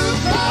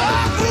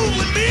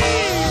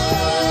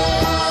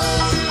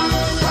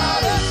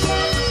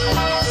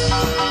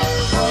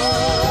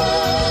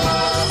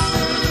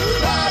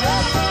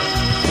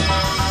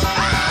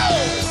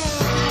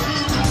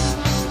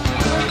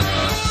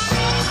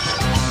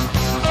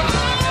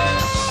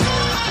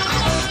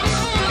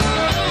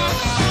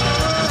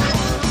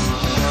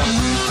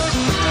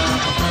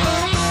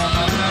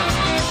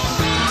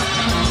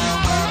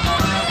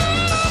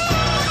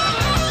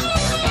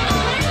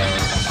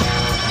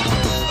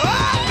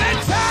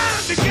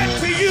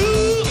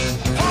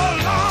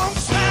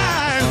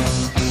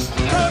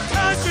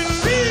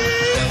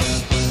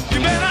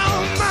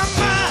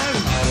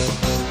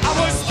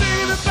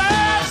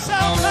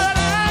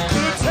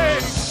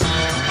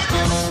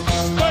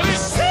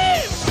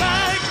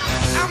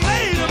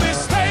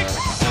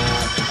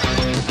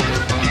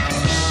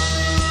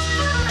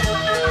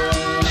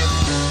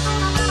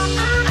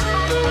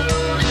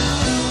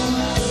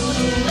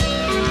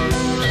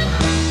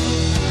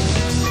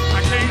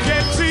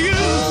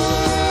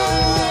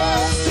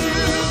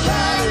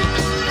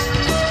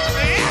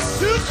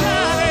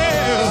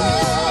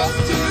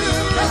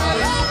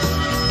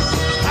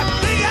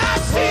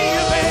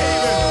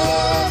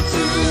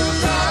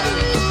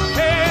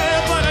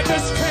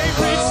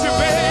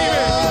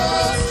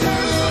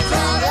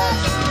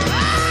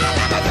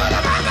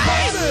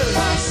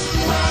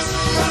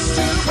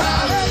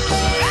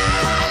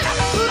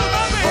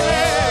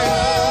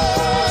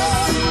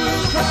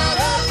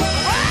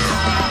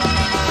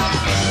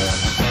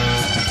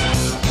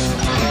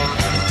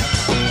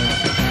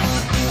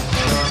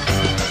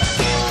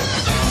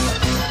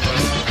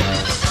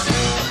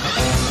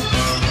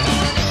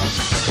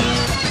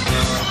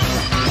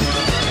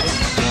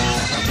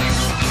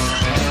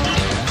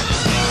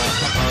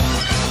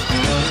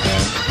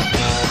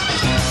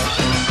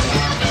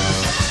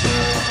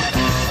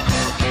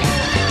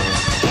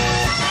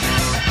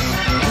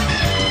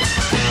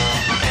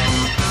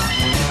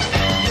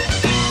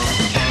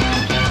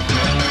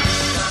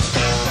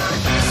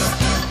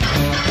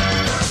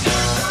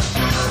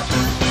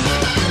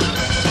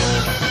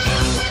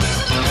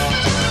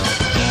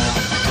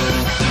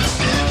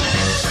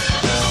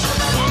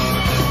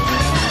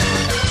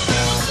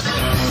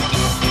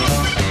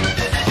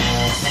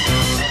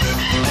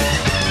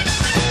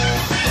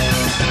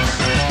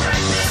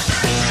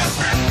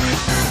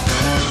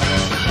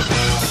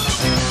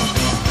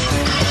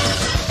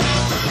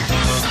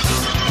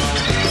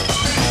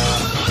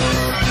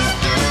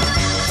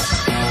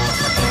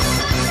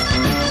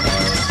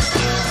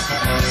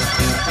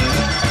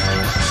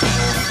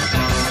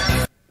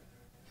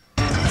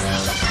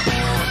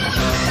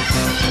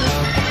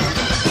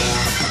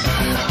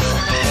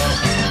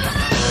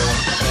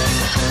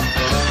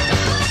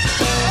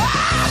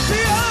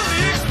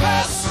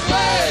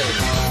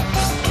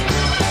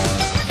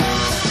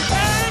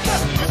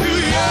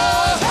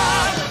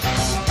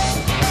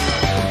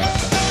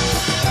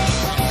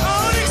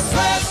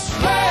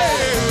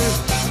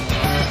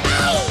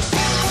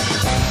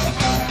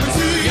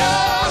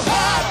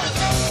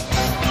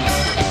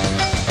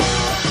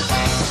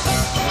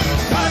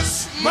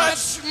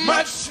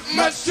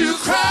 much too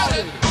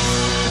crowded.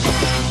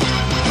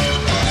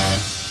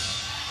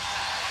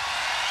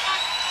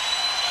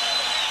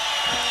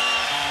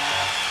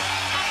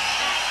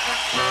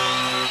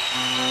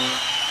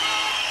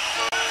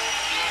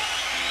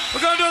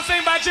 We're gonna do a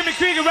thing by Jimmy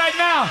Krueger right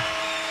now.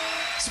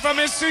 It's from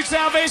his Sweet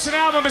Salvation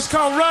album. It's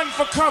called Run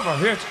for Cover.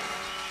 Here.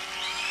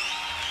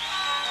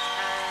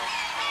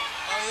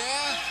 Oh,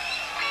 yeah?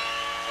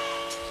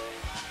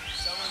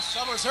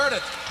 Someone's heard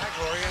it. Hi,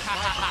 Gloria.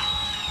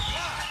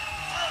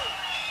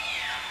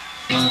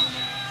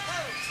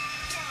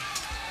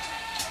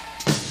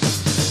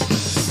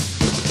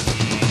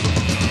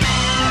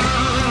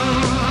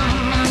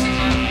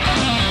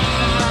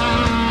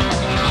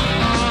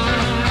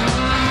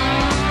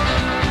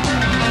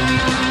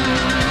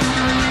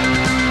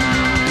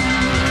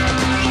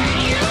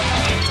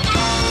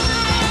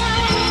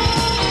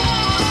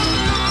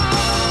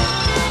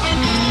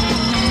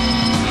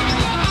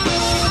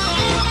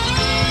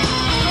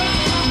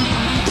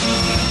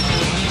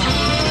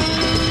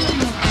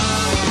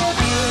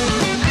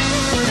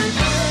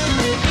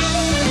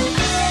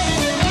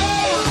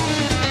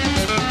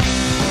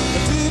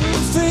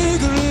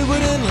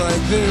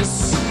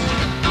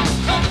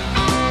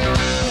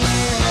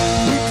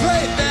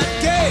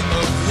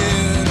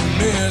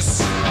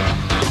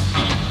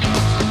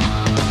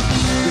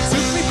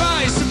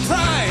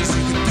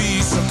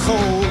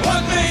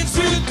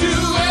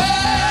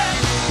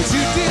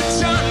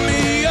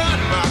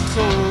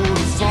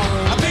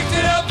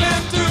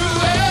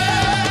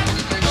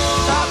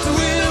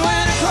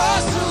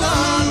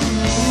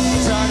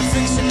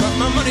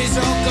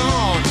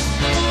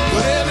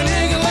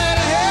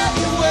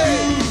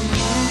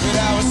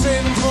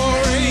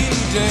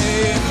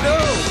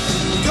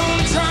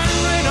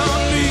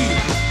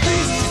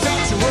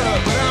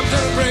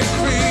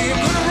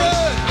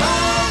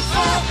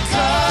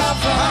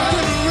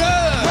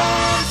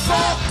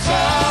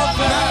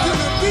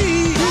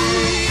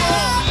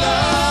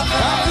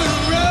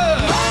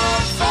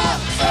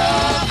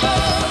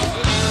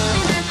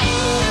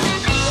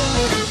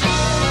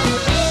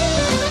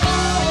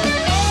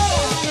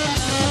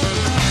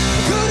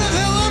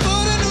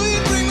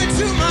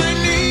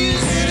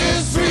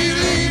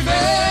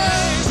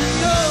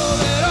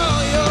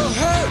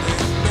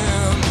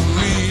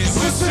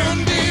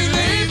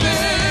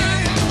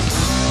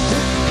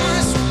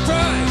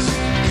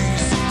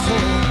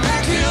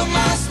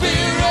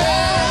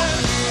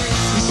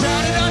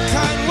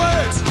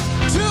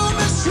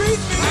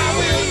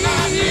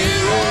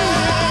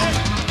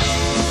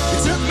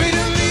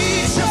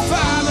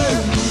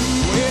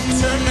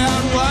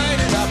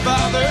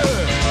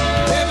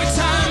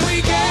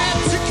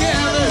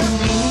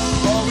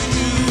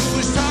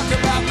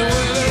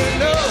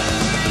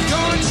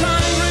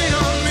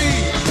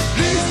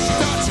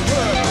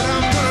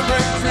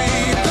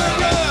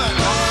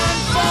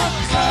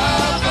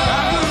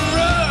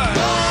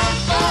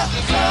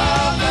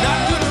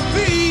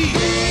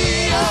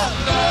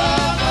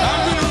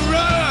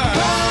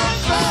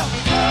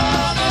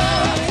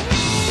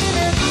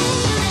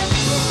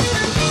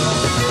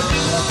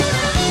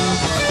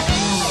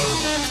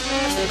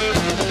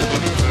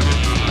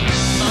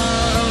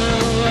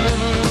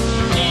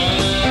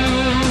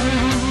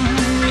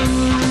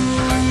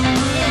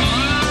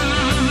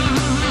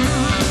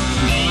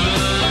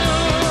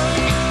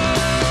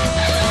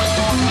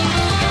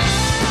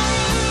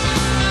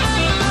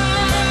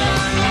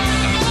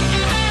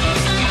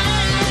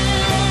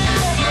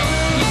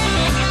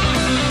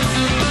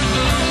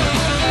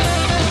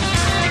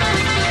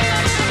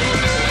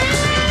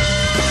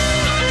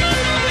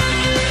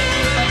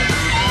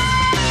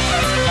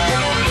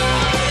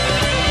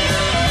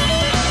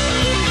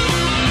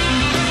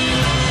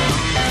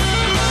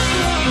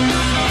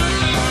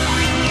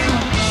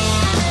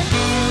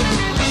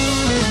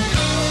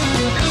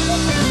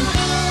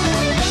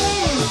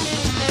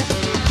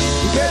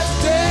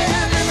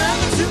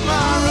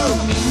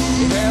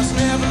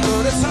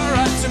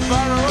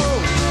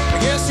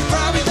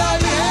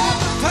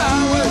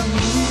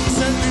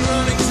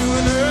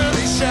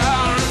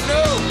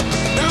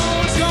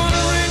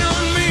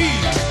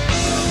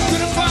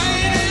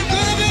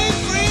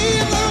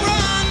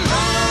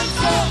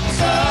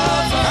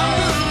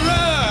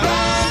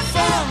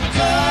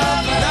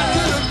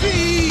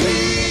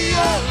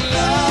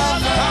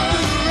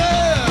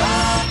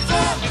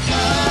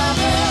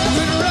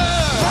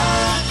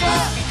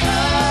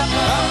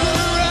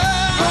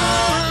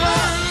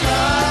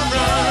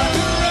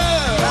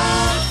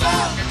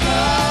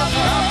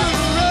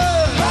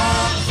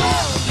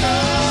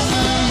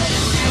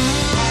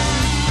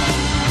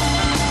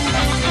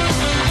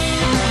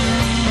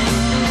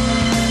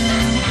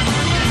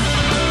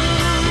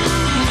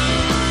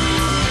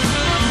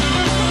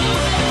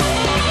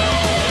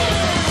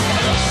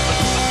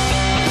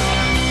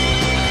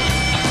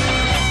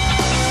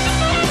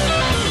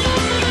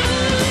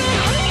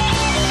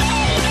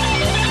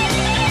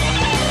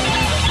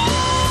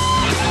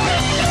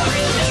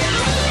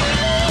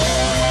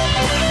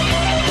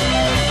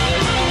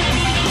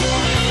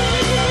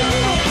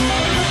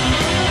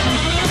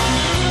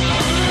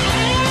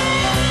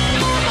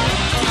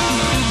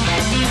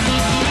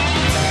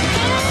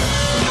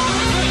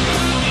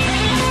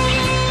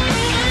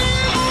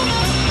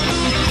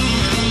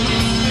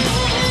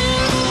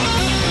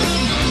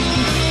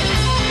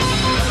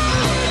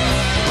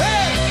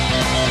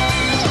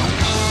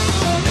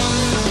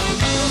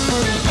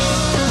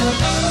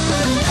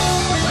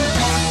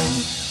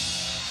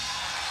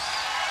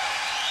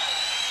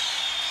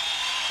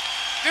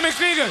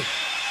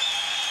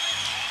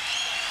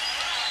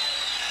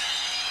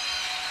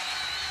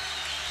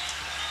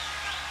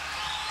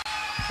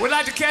 We'd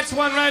like to catch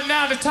one right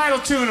now, the title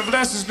tune of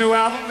Les's new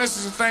album. This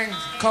is a thing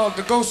called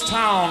the Ghost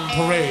Town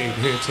Parade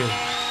here too.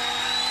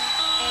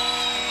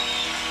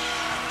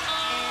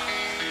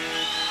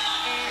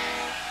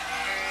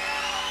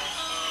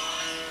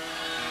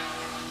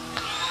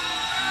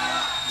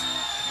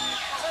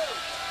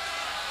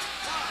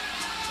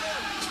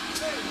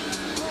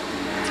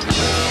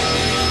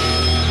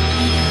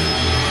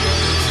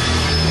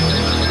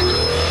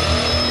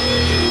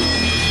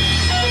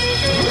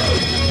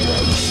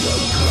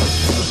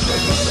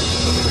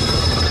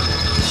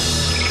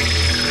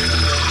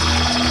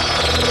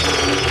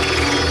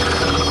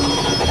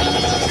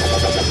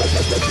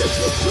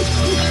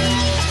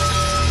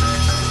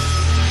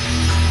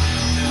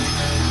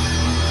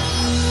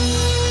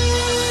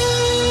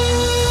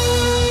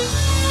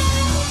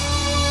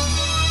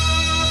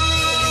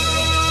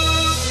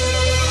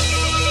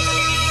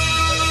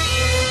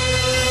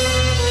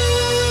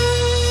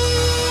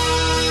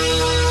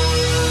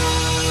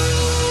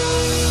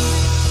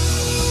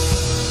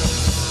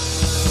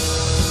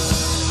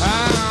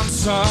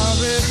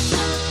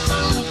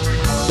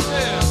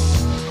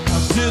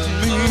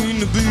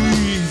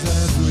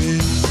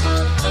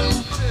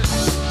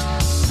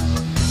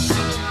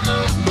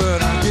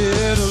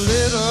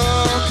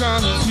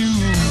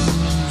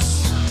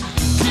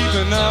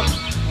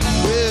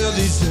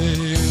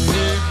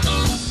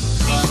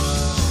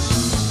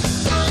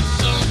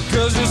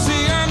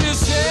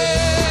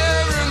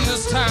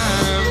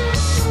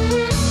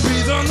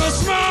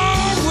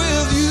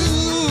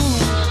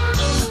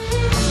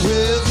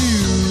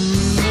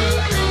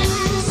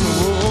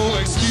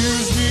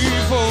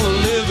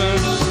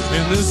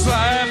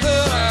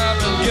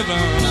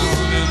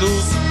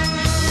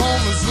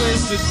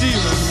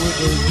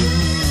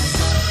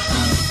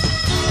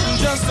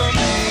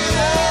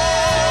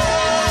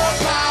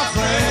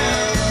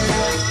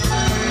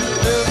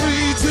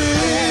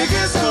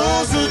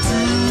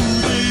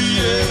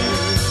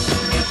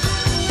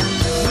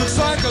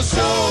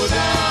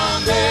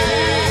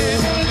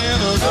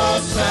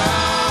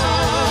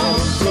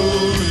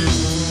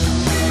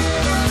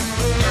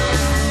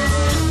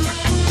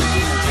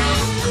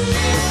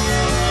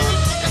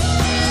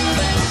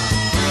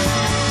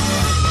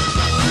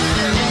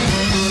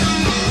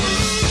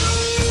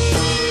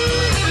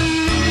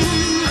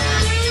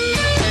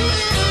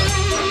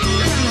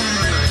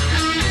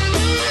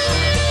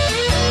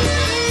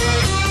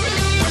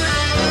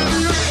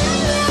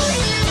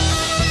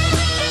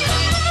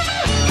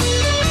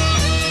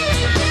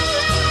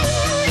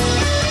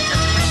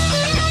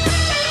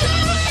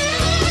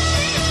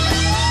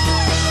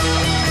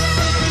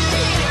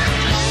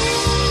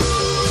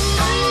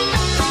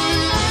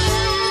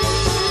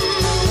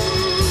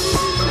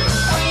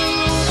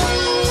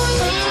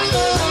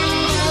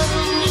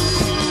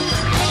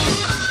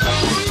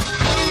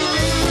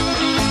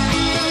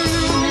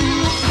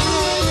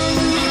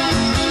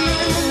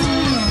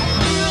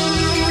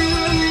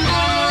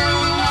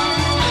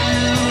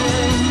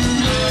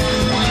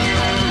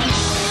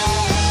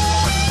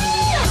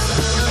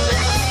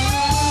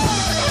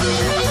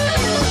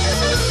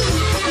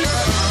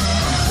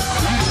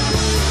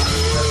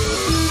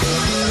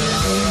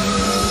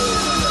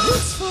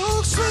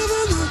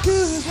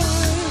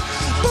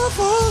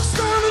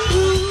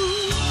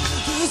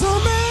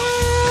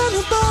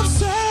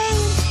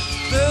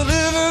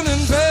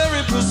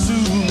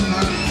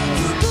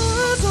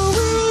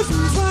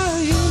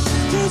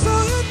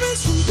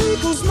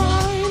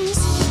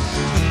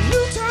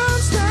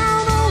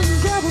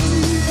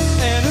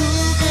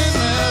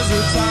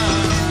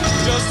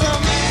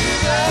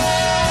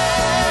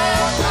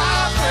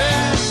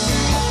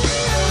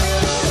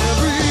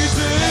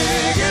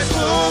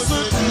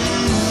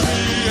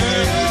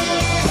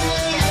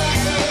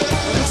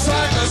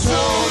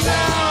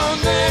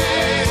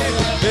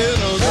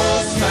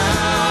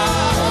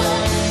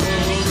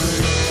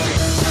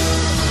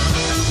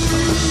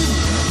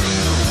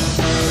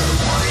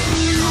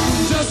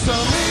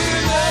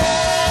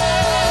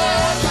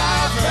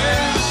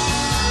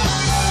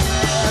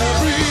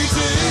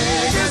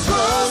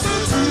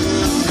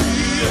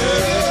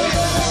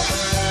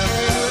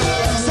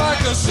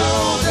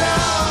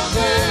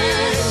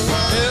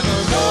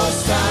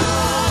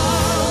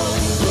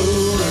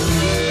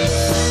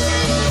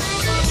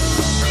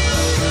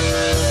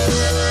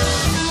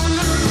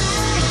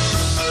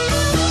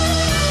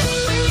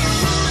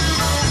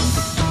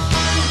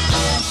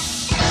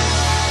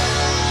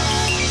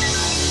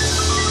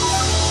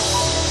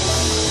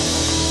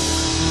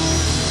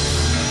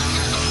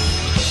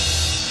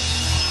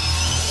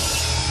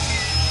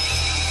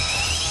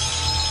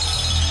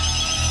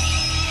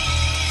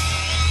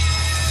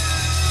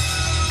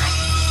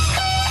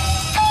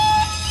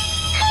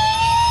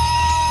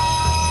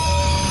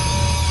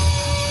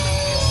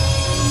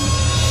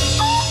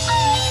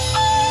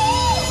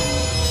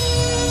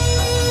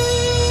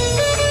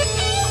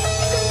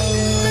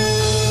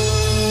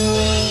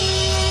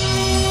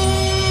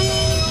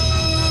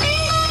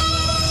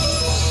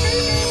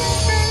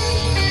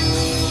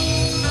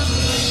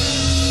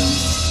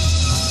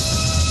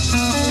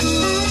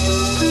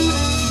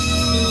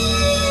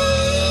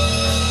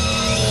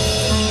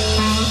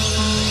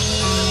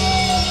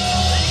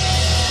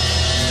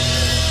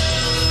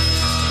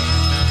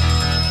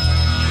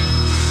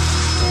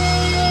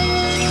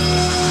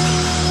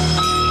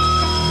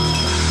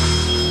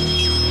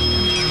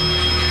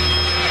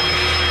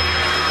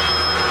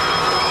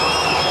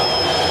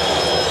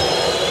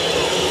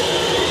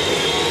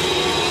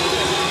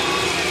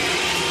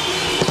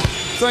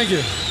 Thank you.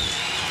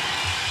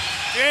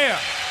 Yeah.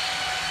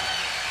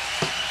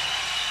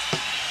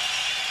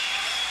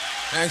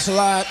 Thanks a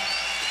lot.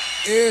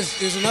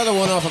 Here's another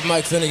one off of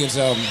Mike Finnigan's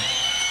album.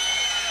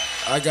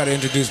 I got to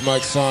introduce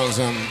Mike's songs.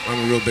 I'm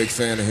a real big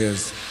fan of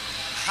his.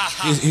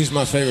 He's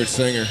my favorite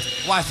singer.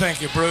 Why,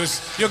 thank you, Bruce.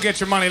 You'll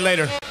get your money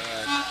later.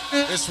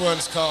 This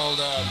one's called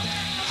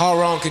How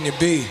Wrong Can You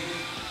Be?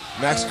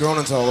 Max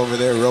Gronenthal over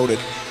there wrote it.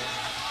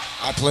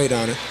 I played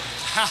on it.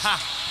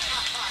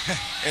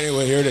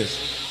 Anyway, here it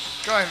is.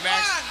 Go ahead,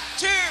 Max.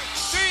 1, 2,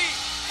 3,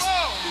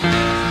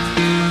 4.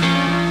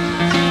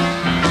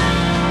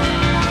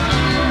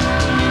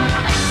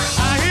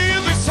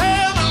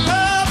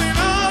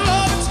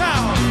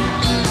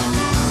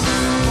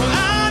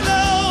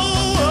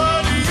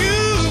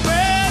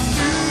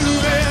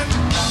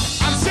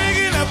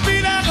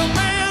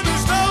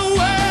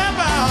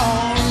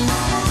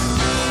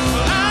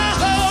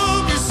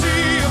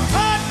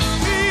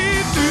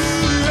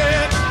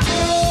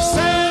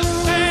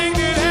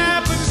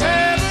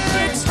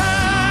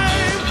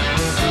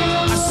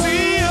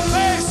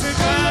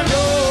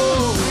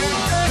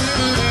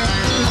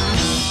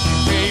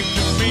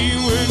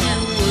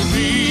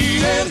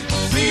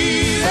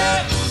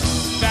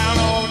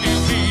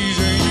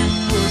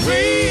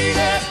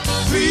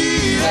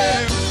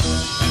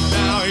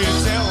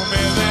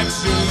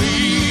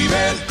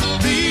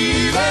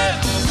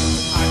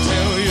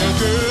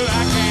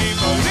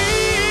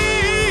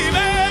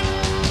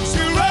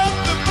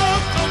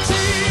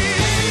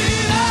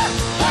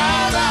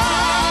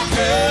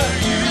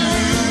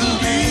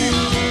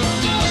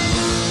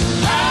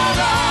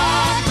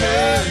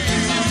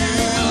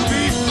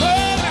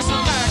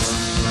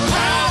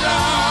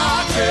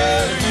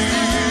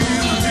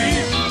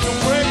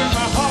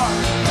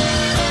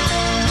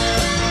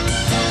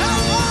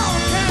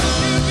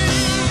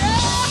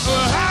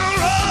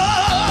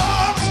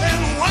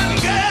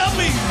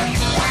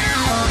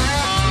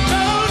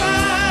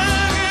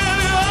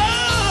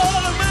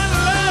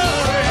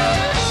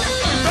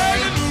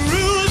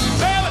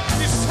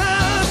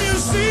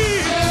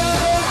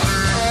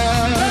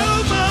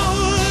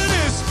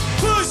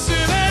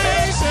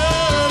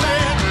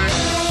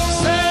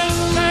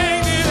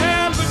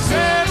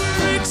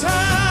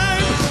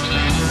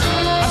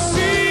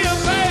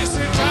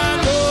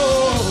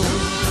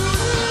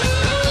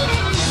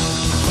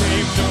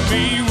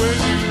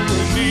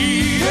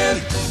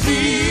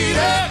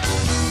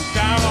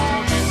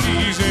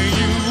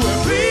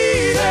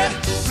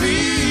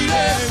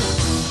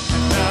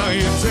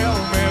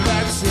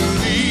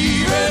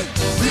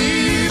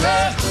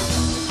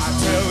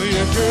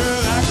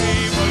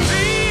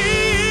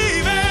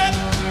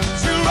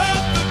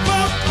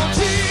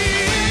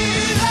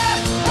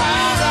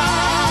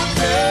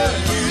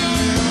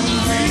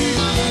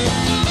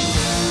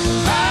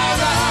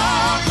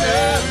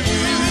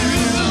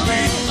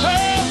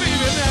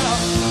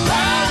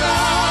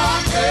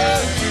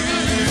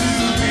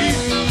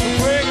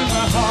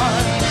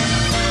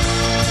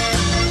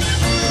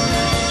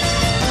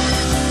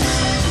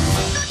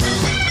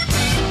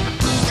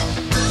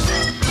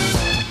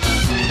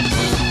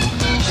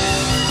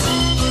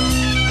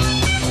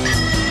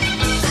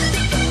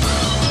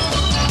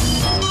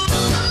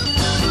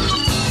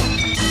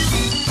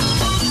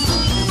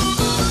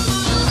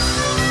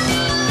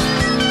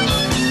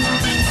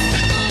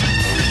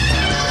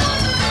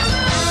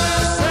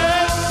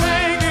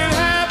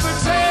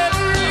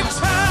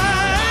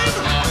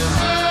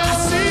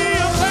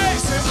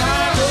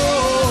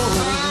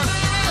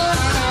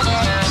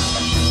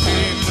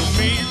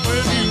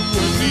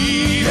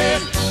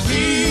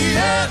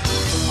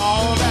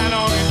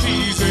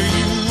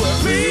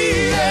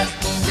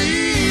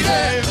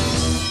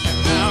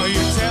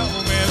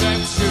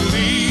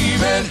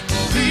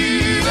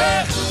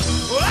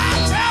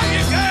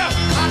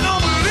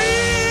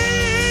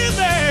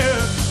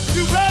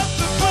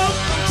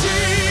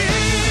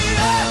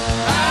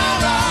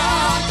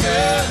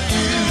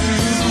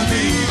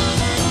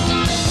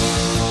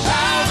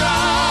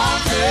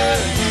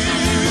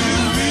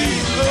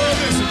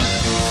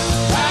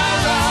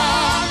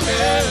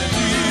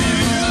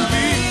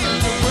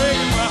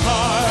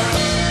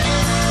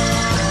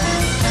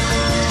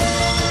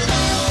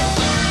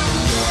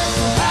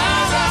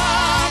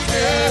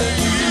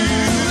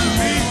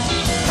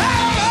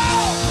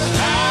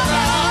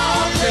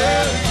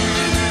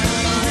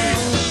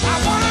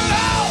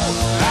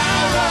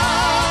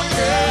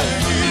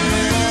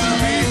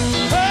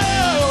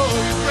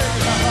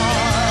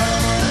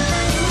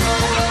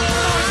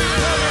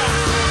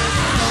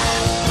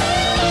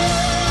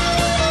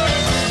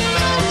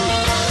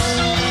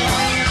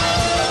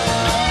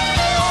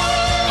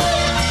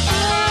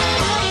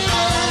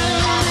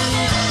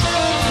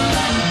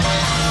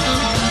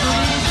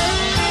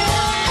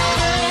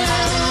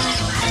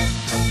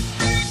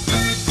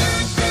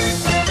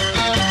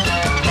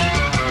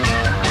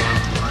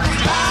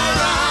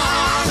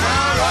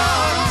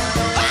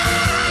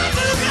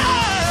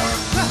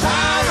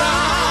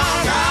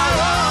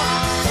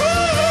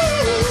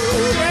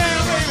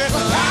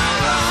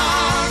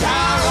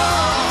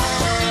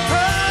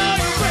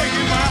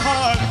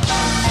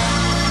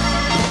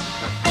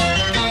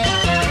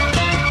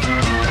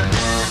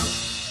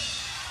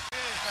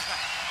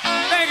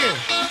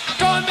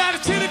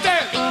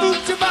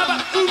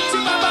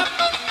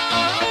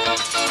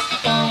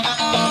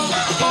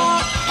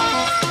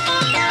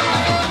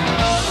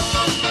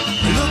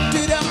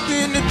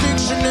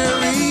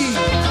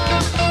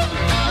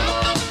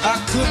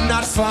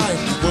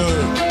 find the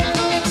word.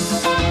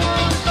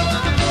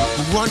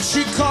 Once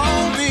she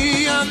called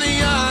me on the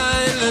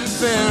island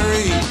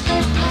ferry.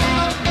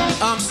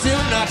 I'm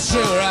still not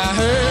sure I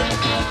heard.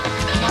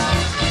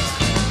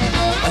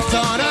 I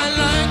thought I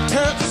liked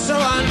her, so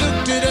I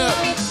looked it up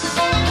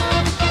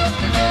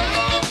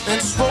and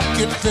spoke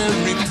it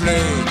very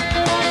plain.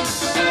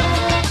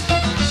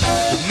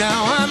 But now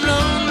I'm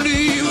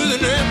lonely with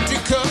an empty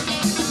cup.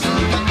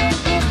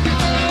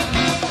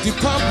 The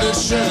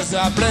publishers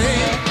I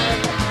blame.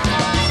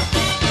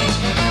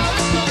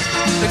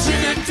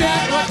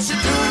 Trinidad, what you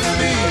doing to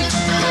me?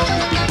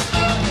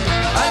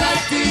 I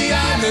like the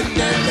island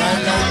and I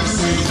like the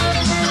sea.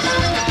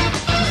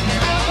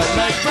 I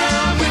like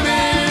brown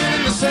women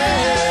in the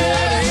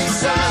setting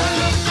sun.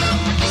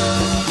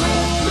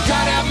 But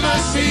God have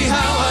mercy,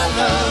 how I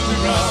love you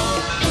wrong.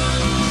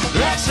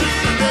 That's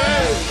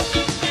Trinidad.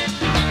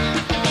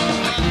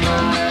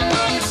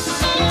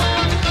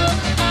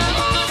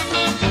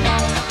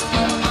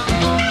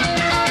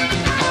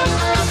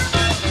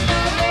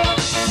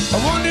 I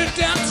wandered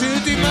down to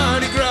the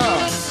Mardi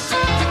Gras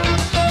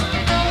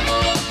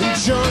and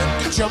joined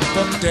the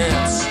jump-up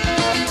dance.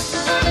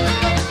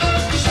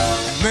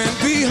 Man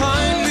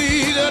behind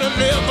me that I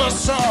never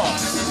saw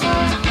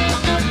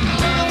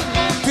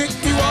picked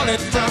the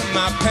wallet from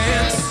my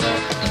pants.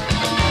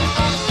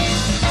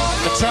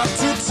 I tried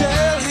to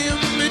tell him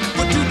it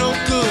would do no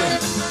good.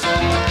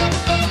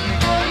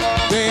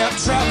 They are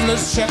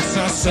traveler's checks,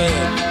 I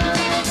said.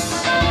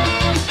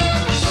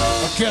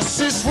 I guess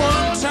this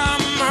one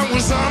time I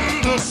was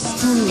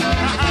understood.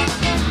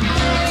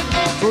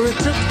 For it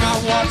took my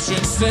watch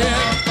instead.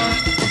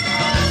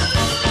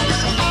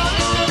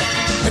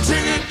 And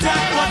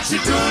Trinidad, what you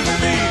doing to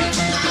me?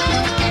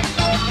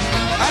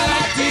 I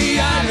like the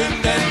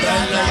island and I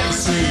like the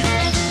sea.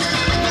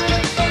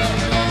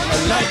 I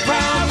like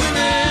brown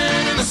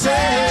women in the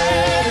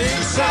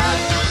setting sun.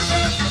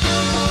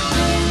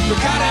 But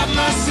God have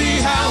mercy,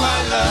 how I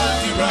love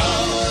you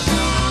wrong.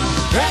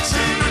 That's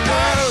Trinidad.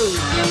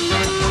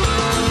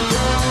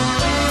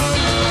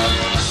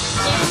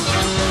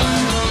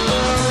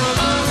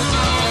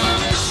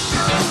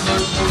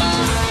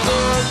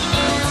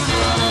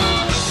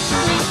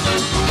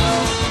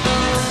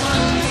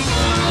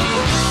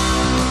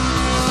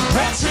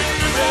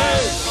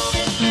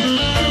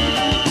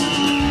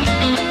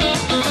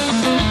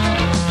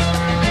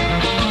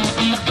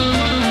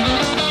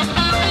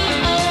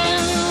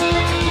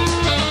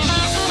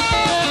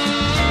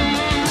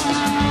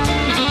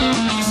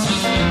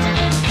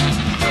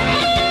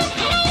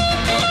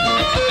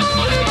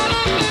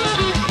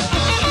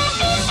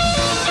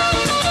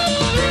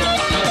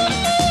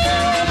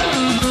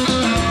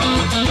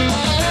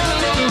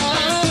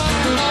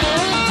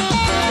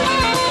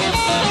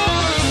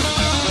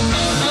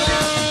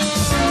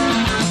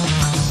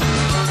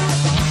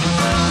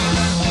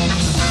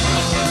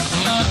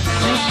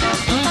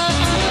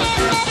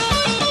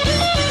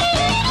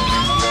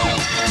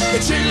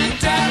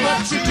 Trinidad,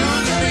 what you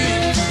doing to me?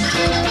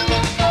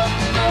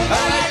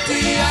 I like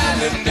the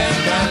island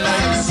and I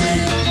like the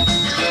sea.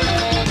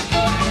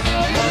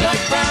 I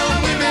like brown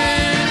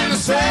women in the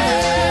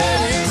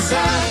setting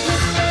sun.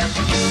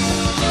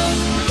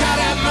 God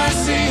have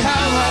mercy,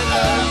 how I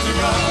love you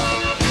wrong.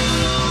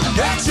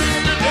 That's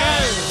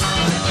Trinidad.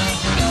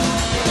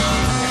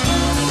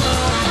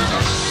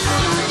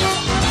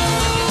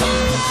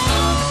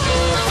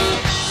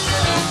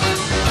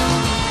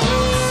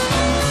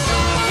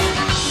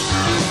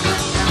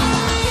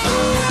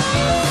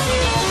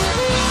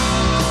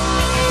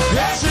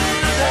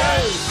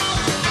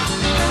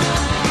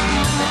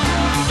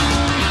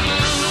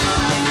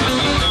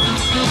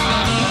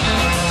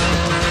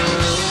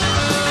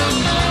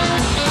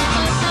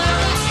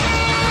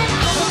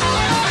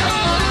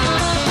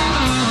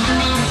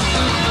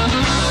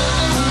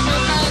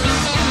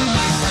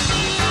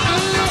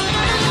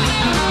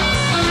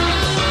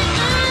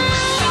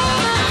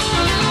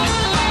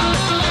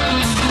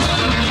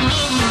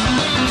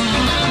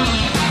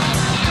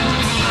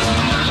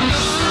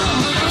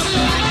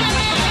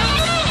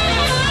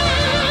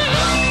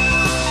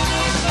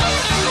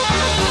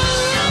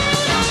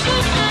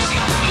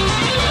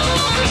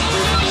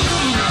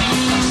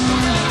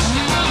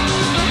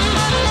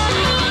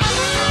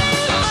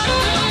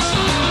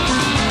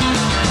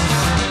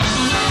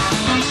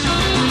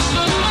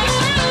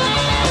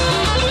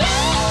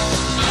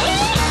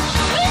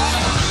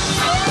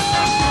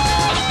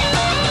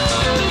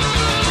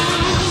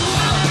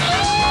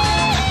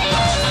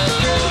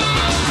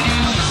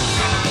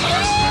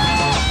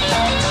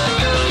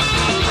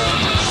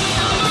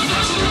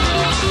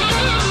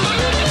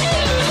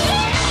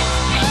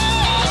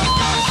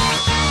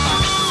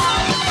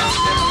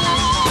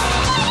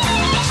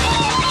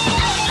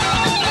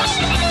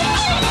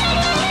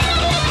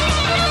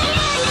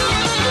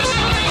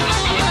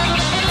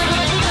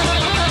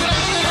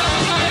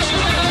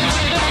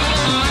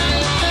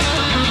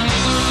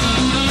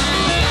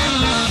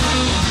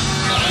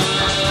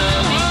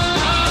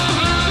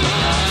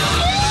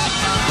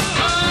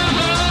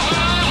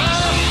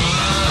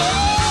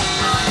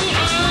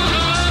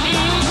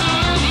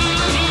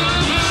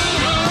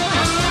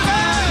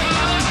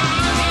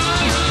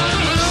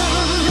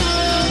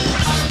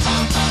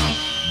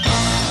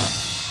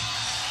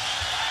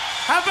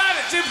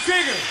 Tim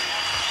Krueger.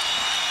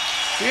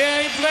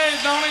 Yeah, he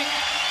plays, don't he?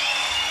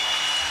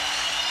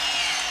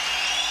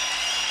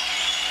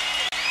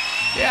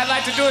 Yeah, I'd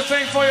like to do a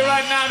thing for you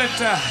right now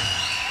that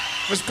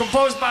was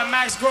composed by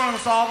Max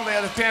Gronenthal, the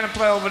other piano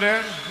player over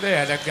there.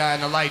 There, that guy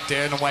in the light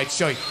there in the white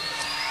shirt.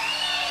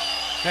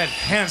 That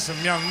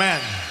handsome young man.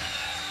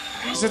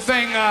 It's a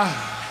thing,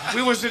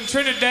 we was in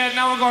Trinidad,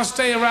 now we're gonna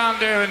stay around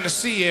there in the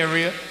sea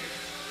area,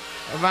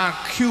 around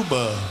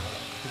Cuba.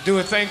 We do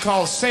a thing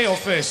called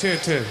Sailfish here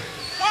too.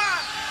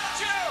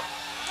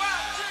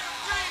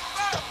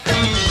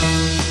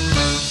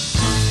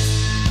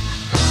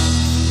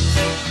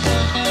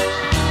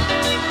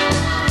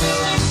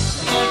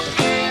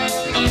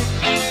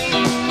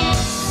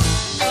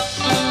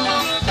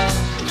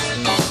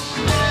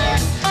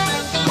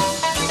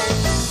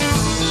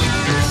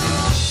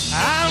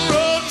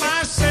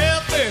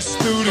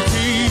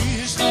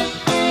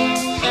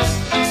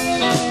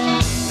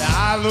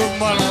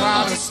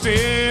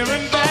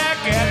 Staring back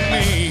at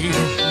me.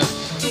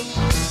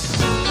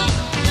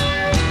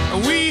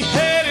 We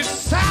headed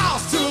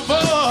south to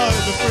avoid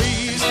the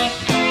freeze.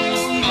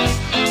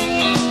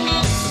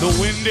 The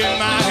wind in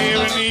my hair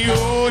and the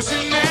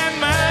ocean and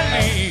my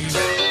knees.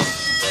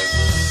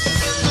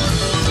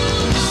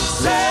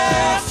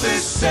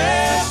 Selfish,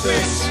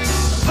 selfish,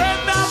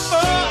 friend of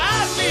all,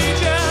 I need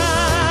ya.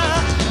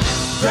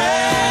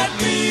 Grant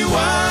me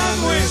one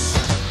wish,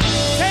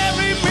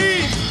 carry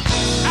me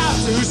out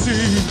to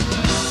sea.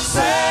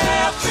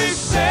 Selfish,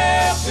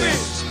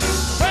 selfish,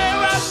 where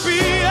I be,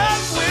 I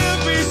will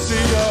be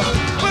seen.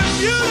 But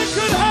you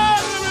could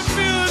hardly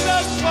refuse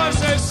us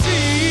once at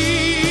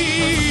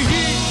sea.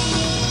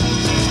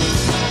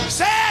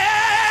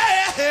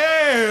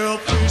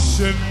 Selfish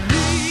and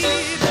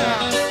me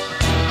now.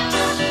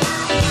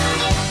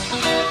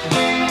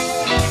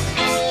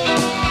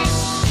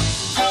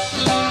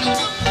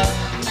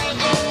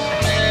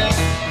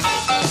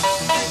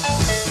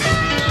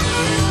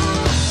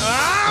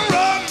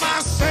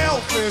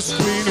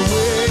 Clean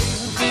away,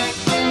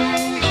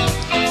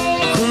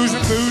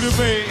 cruising through the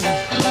bay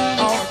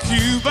on a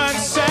Cuban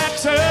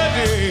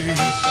Saturday.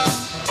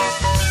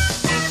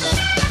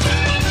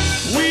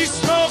 We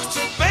smoked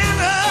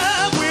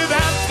Havana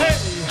without pay.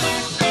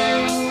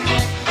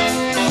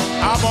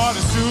 I bought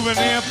a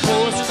souvenir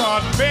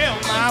postcard,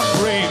 bailed my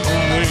brain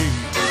away.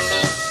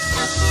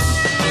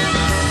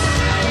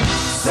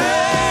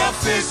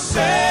 Selfish,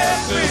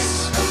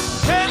 selfish,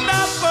 and I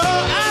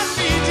thought I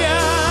need ya.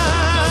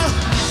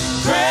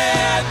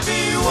 Grant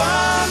me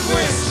one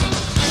wish,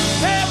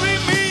 carry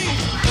me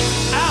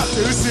out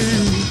to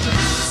sea.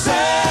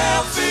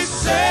 Selfish,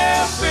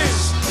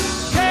 selfish,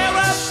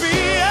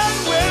 Caribbean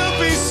will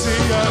be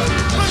seen.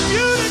 But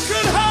you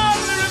could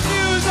hardly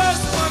refuse us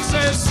once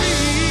at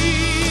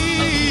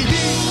sea.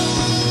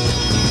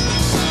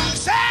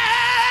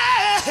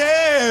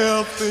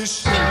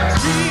 Selfish, me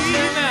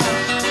now.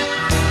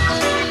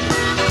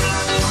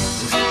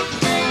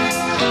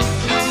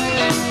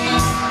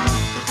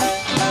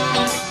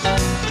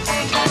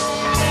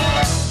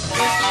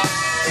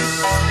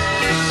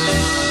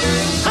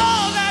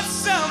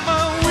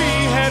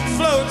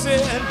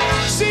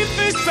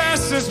 Sailfish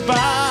passed us by.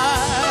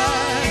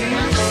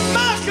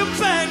 My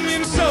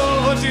companion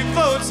so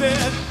devoted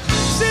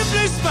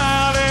simply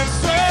smiled and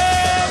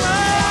swam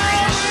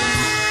away.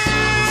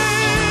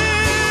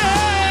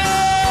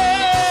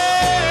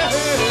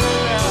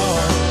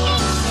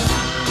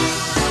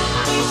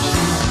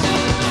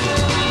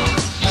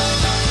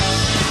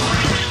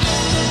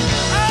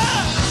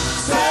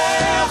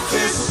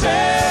 Selfish,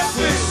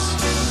 selfish,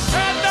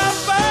 and I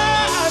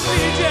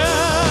need ya.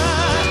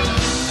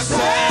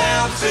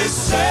 Selfish,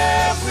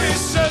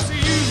 selfish, just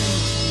you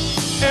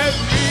and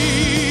me,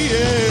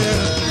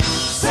 yeah.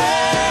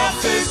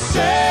 Selfish,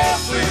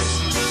 selfish,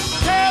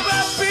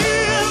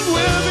 Caribbean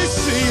will be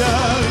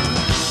seeing.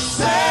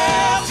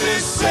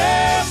 Selfish,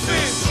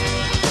 selfish,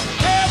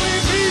 carry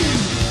me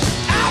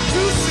out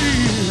to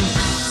sea.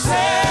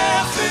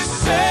 Selfish,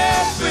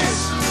 selfish,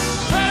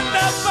 and I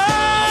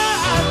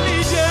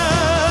need ya.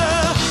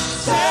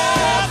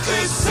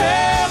 Selfish,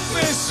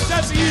 selfish,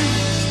 just you,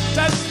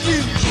 just you,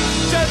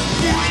 just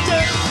you, just you.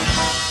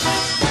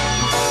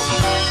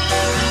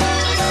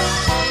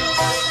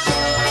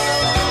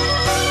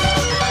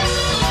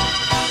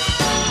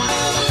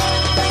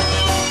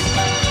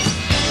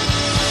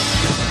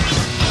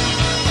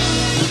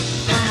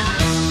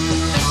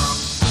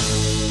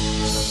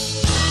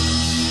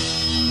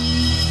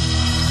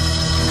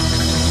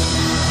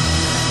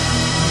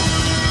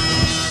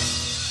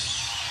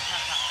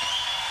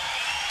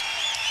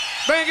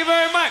 Thank you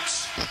very much.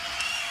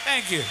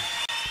 Thank you.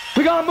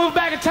 We're gonna move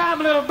back in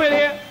time a little bit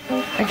here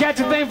and catch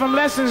a thing from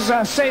Lester's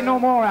Say No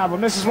More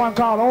album. This is one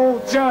called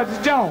Old Judge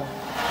Jones.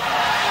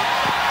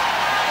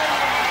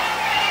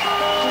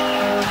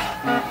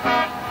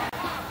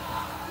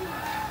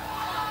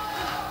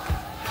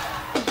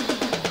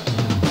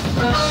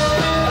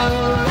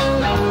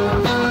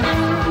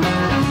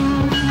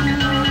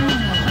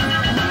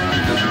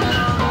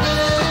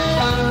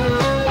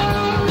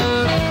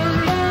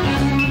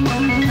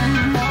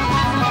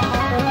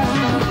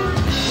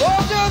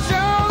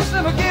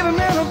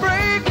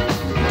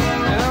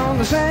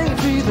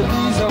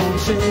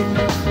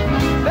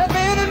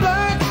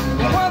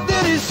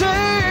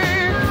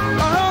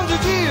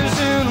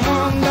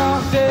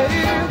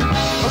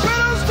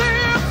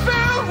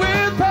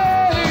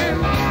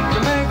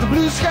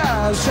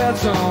 bad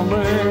song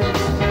ring.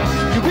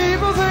 You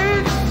people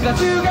think that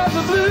you got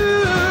the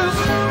blues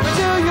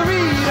until you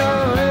read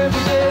our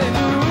everyday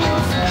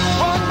news.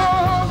 One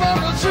more from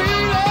the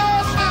tree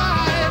last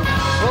night.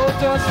 Oh,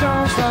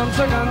 touchdown, son,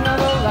 took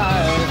another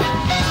life.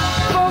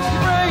 Folks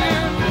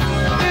praying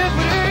it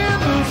would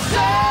end as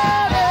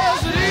sad as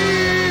it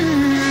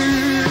is.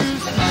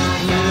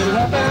 It'll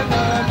happen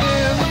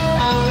again.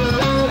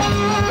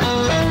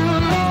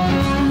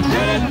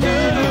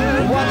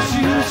 What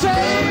you say?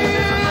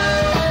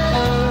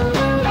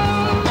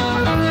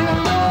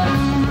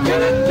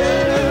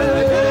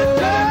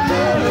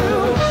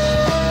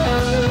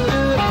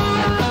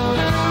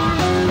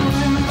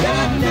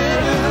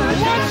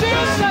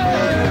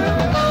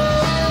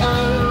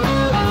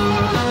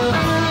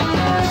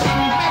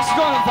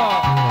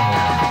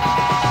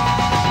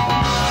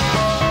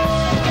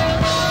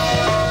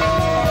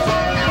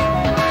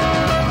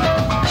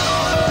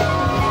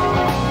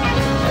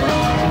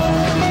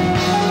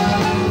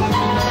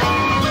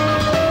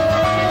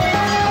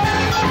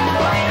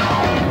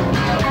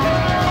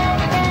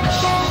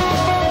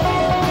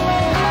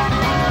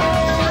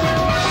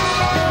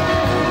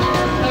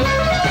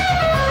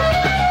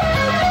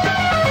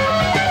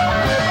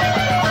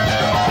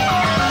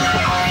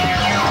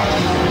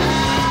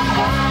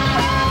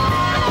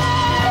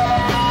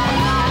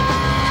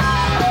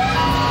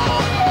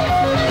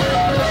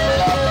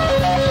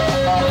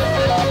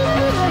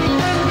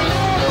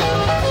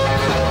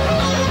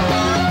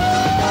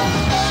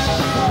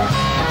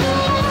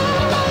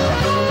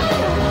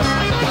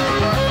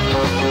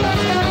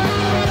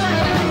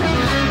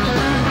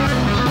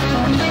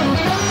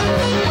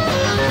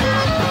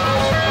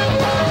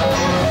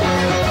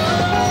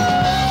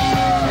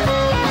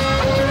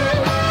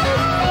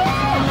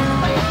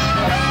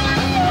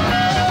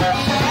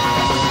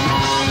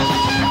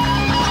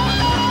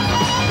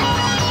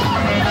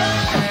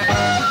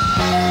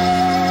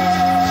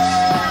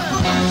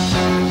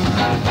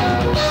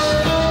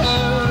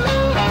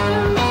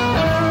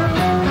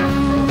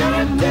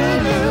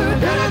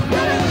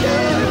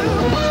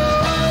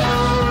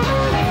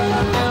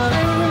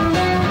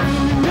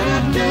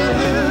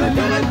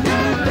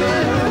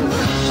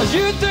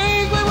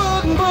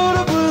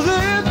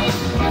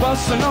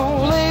 An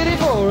old lady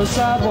for a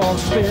sidewalk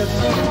spit.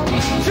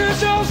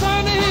 Church on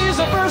Sundays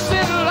are first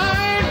in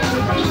line.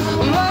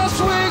 Last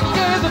week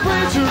gave the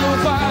preacher a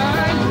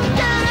fine.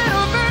 Get in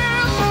a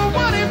man for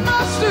what he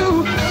must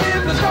do.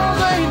 If the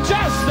cause ain't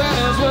just, then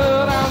is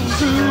what I'm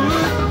to.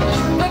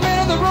 The man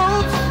on the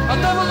roads, a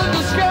devil in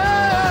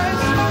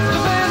disguise. The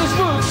man whose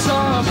books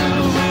are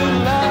filled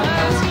with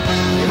lies.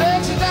 He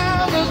lets you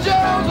down the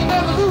Jones and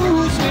never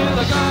lose.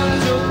 With a gun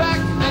at your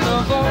back and a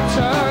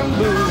long-term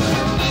blues.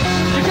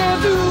 You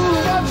can't do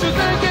what you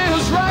think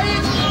is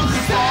right,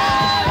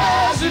 sad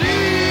as it is.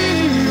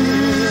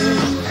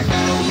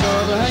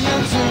 Another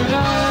hanging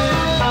tonight.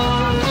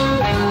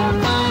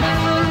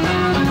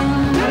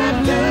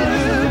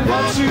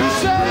 What you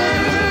say?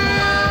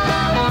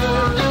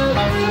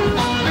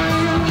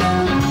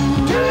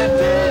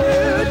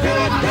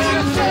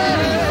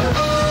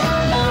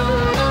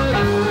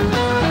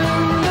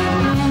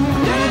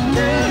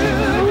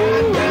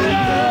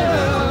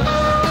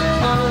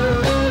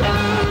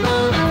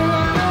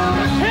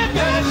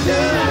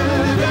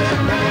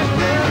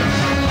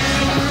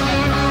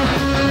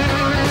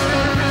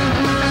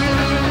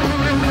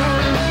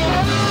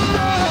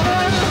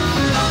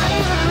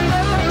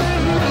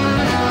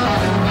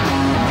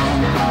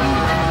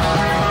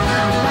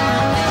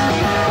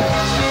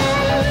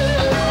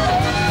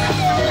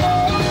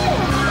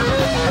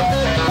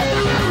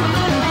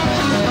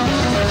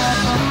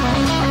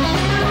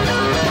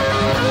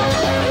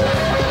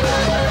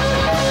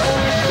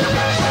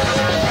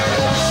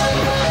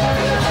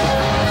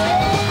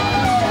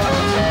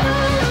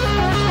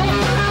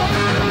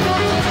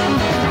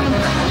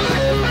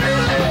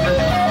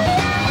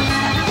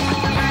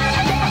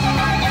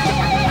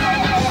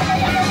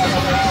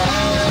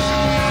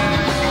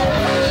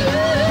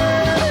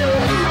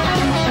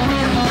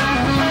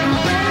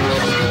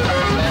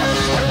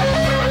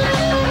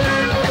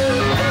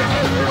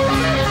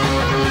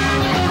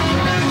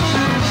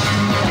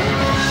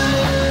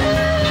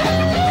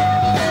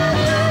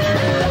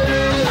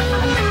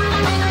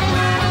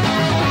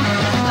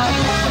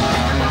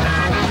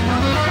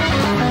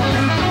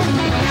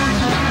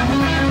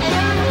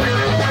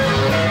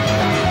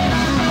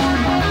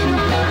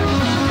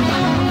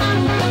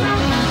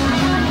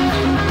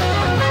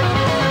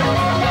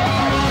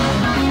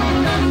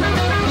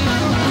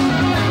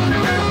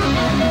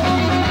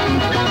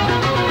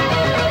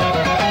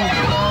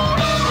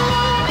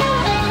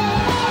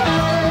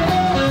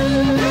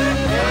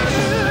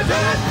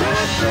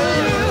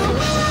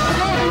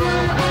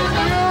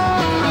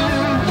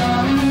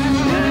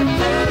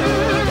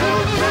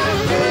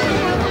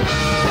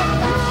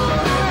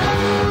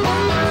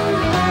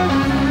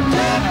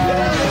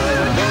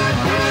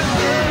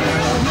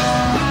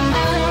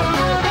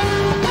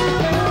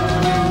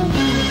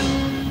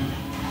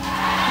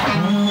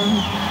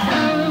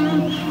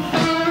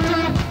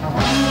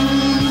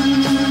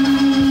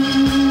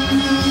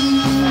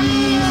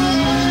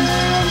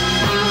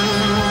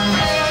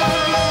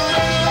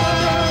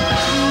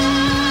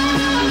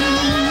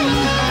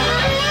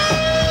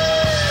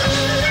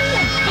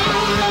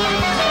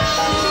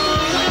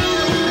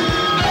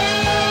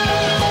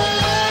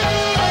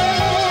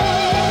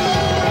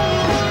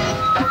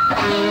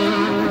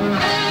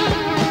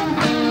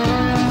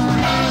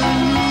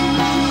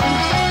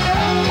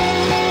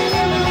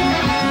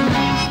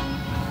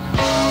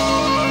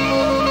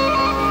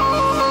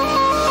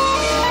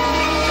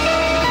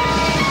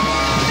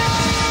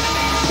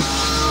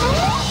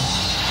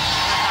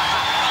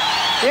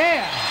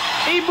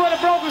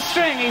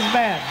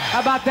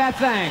 How about that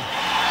thing?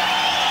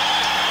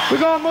 We're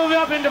going to move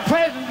up into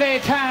present day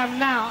time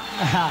now.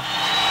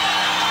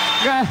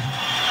 Gonna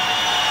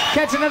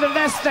catch another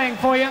less thing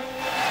for you.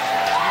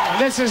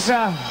 This is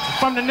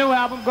from the new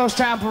album, Ghost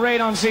Town Parade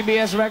on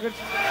CBS Records.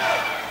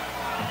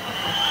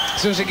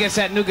 As soon as it gets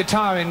that new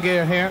guitar in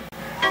gear here.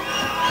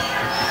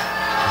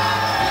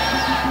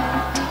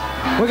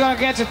 We're going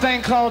to get a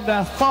thing called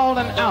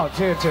Falling Out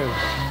here too.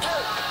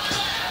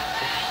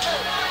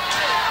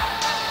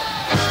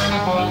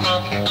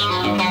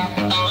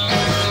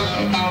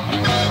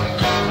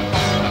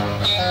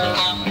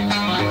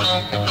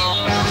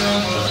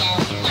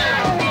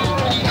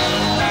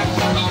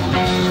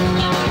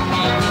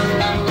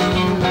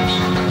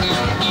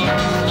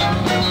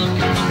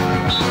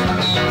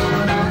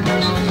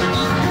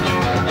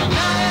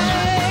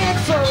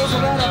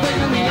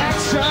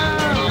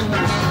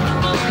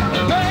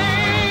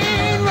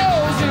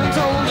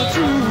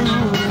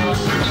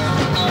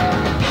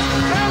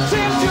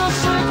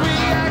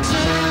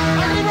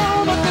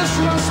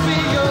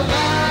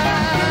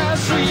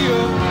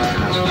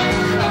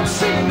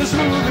 This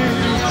movie,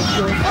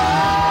 falling,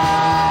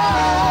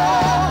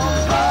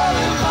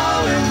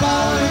 falling,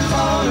 falling,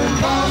 falling,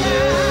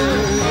 falling,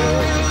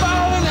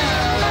 falling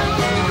out.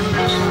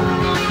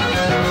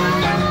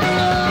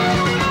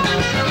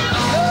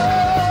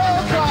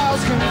 Oh,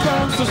 cause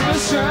confirmed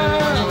suspicion.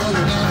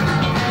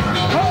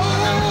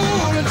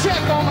 Hold a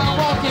check on my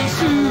walking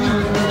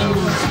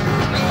shoes.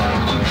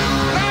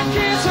 I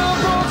can't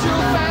approach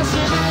your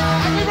fashion.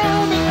 I can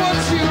roll me what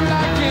you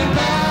like in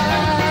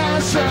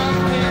passion.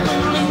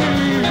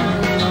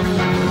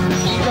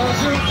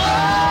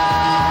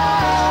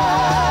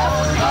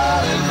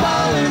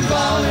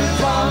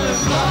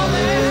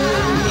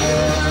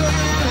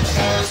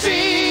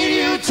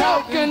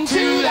 Talking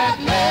to that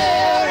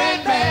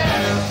married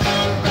man,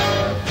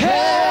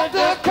 had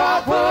the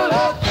car pull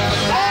up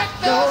like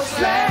those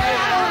flags.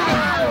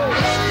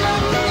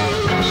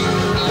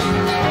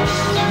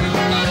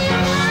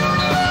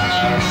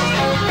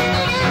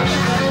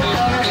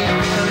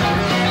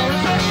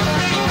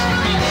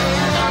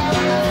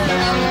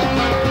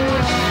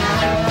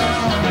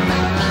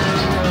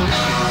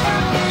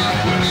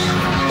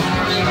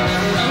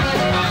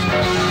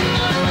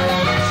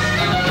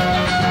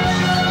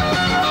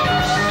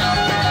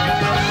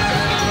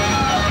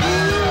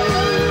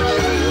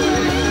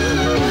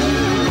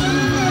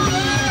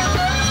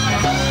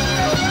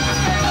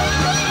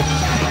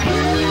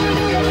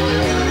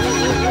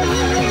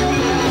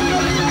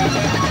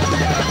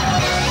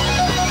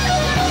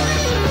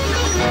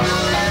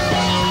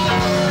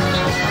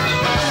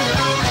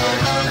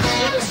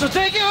 So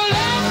take your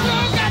last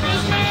look at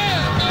this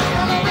man.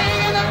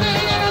 I'm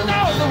thinking of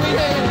all that we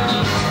had.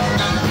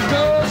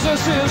 'Cause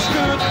this is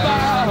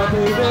goodbye,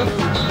 baby.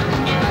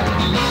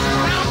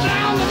 I'm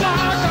down the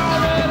block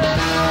already.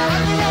 I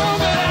can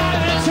roam it out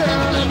and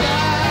turn it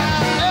back.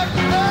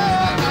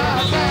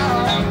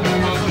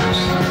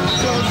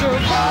 So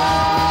you're falling,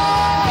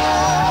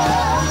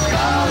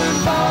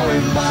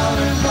 falling,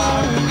 falling,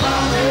 falling,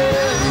 falling.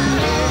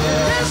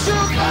 Yes,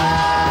 you're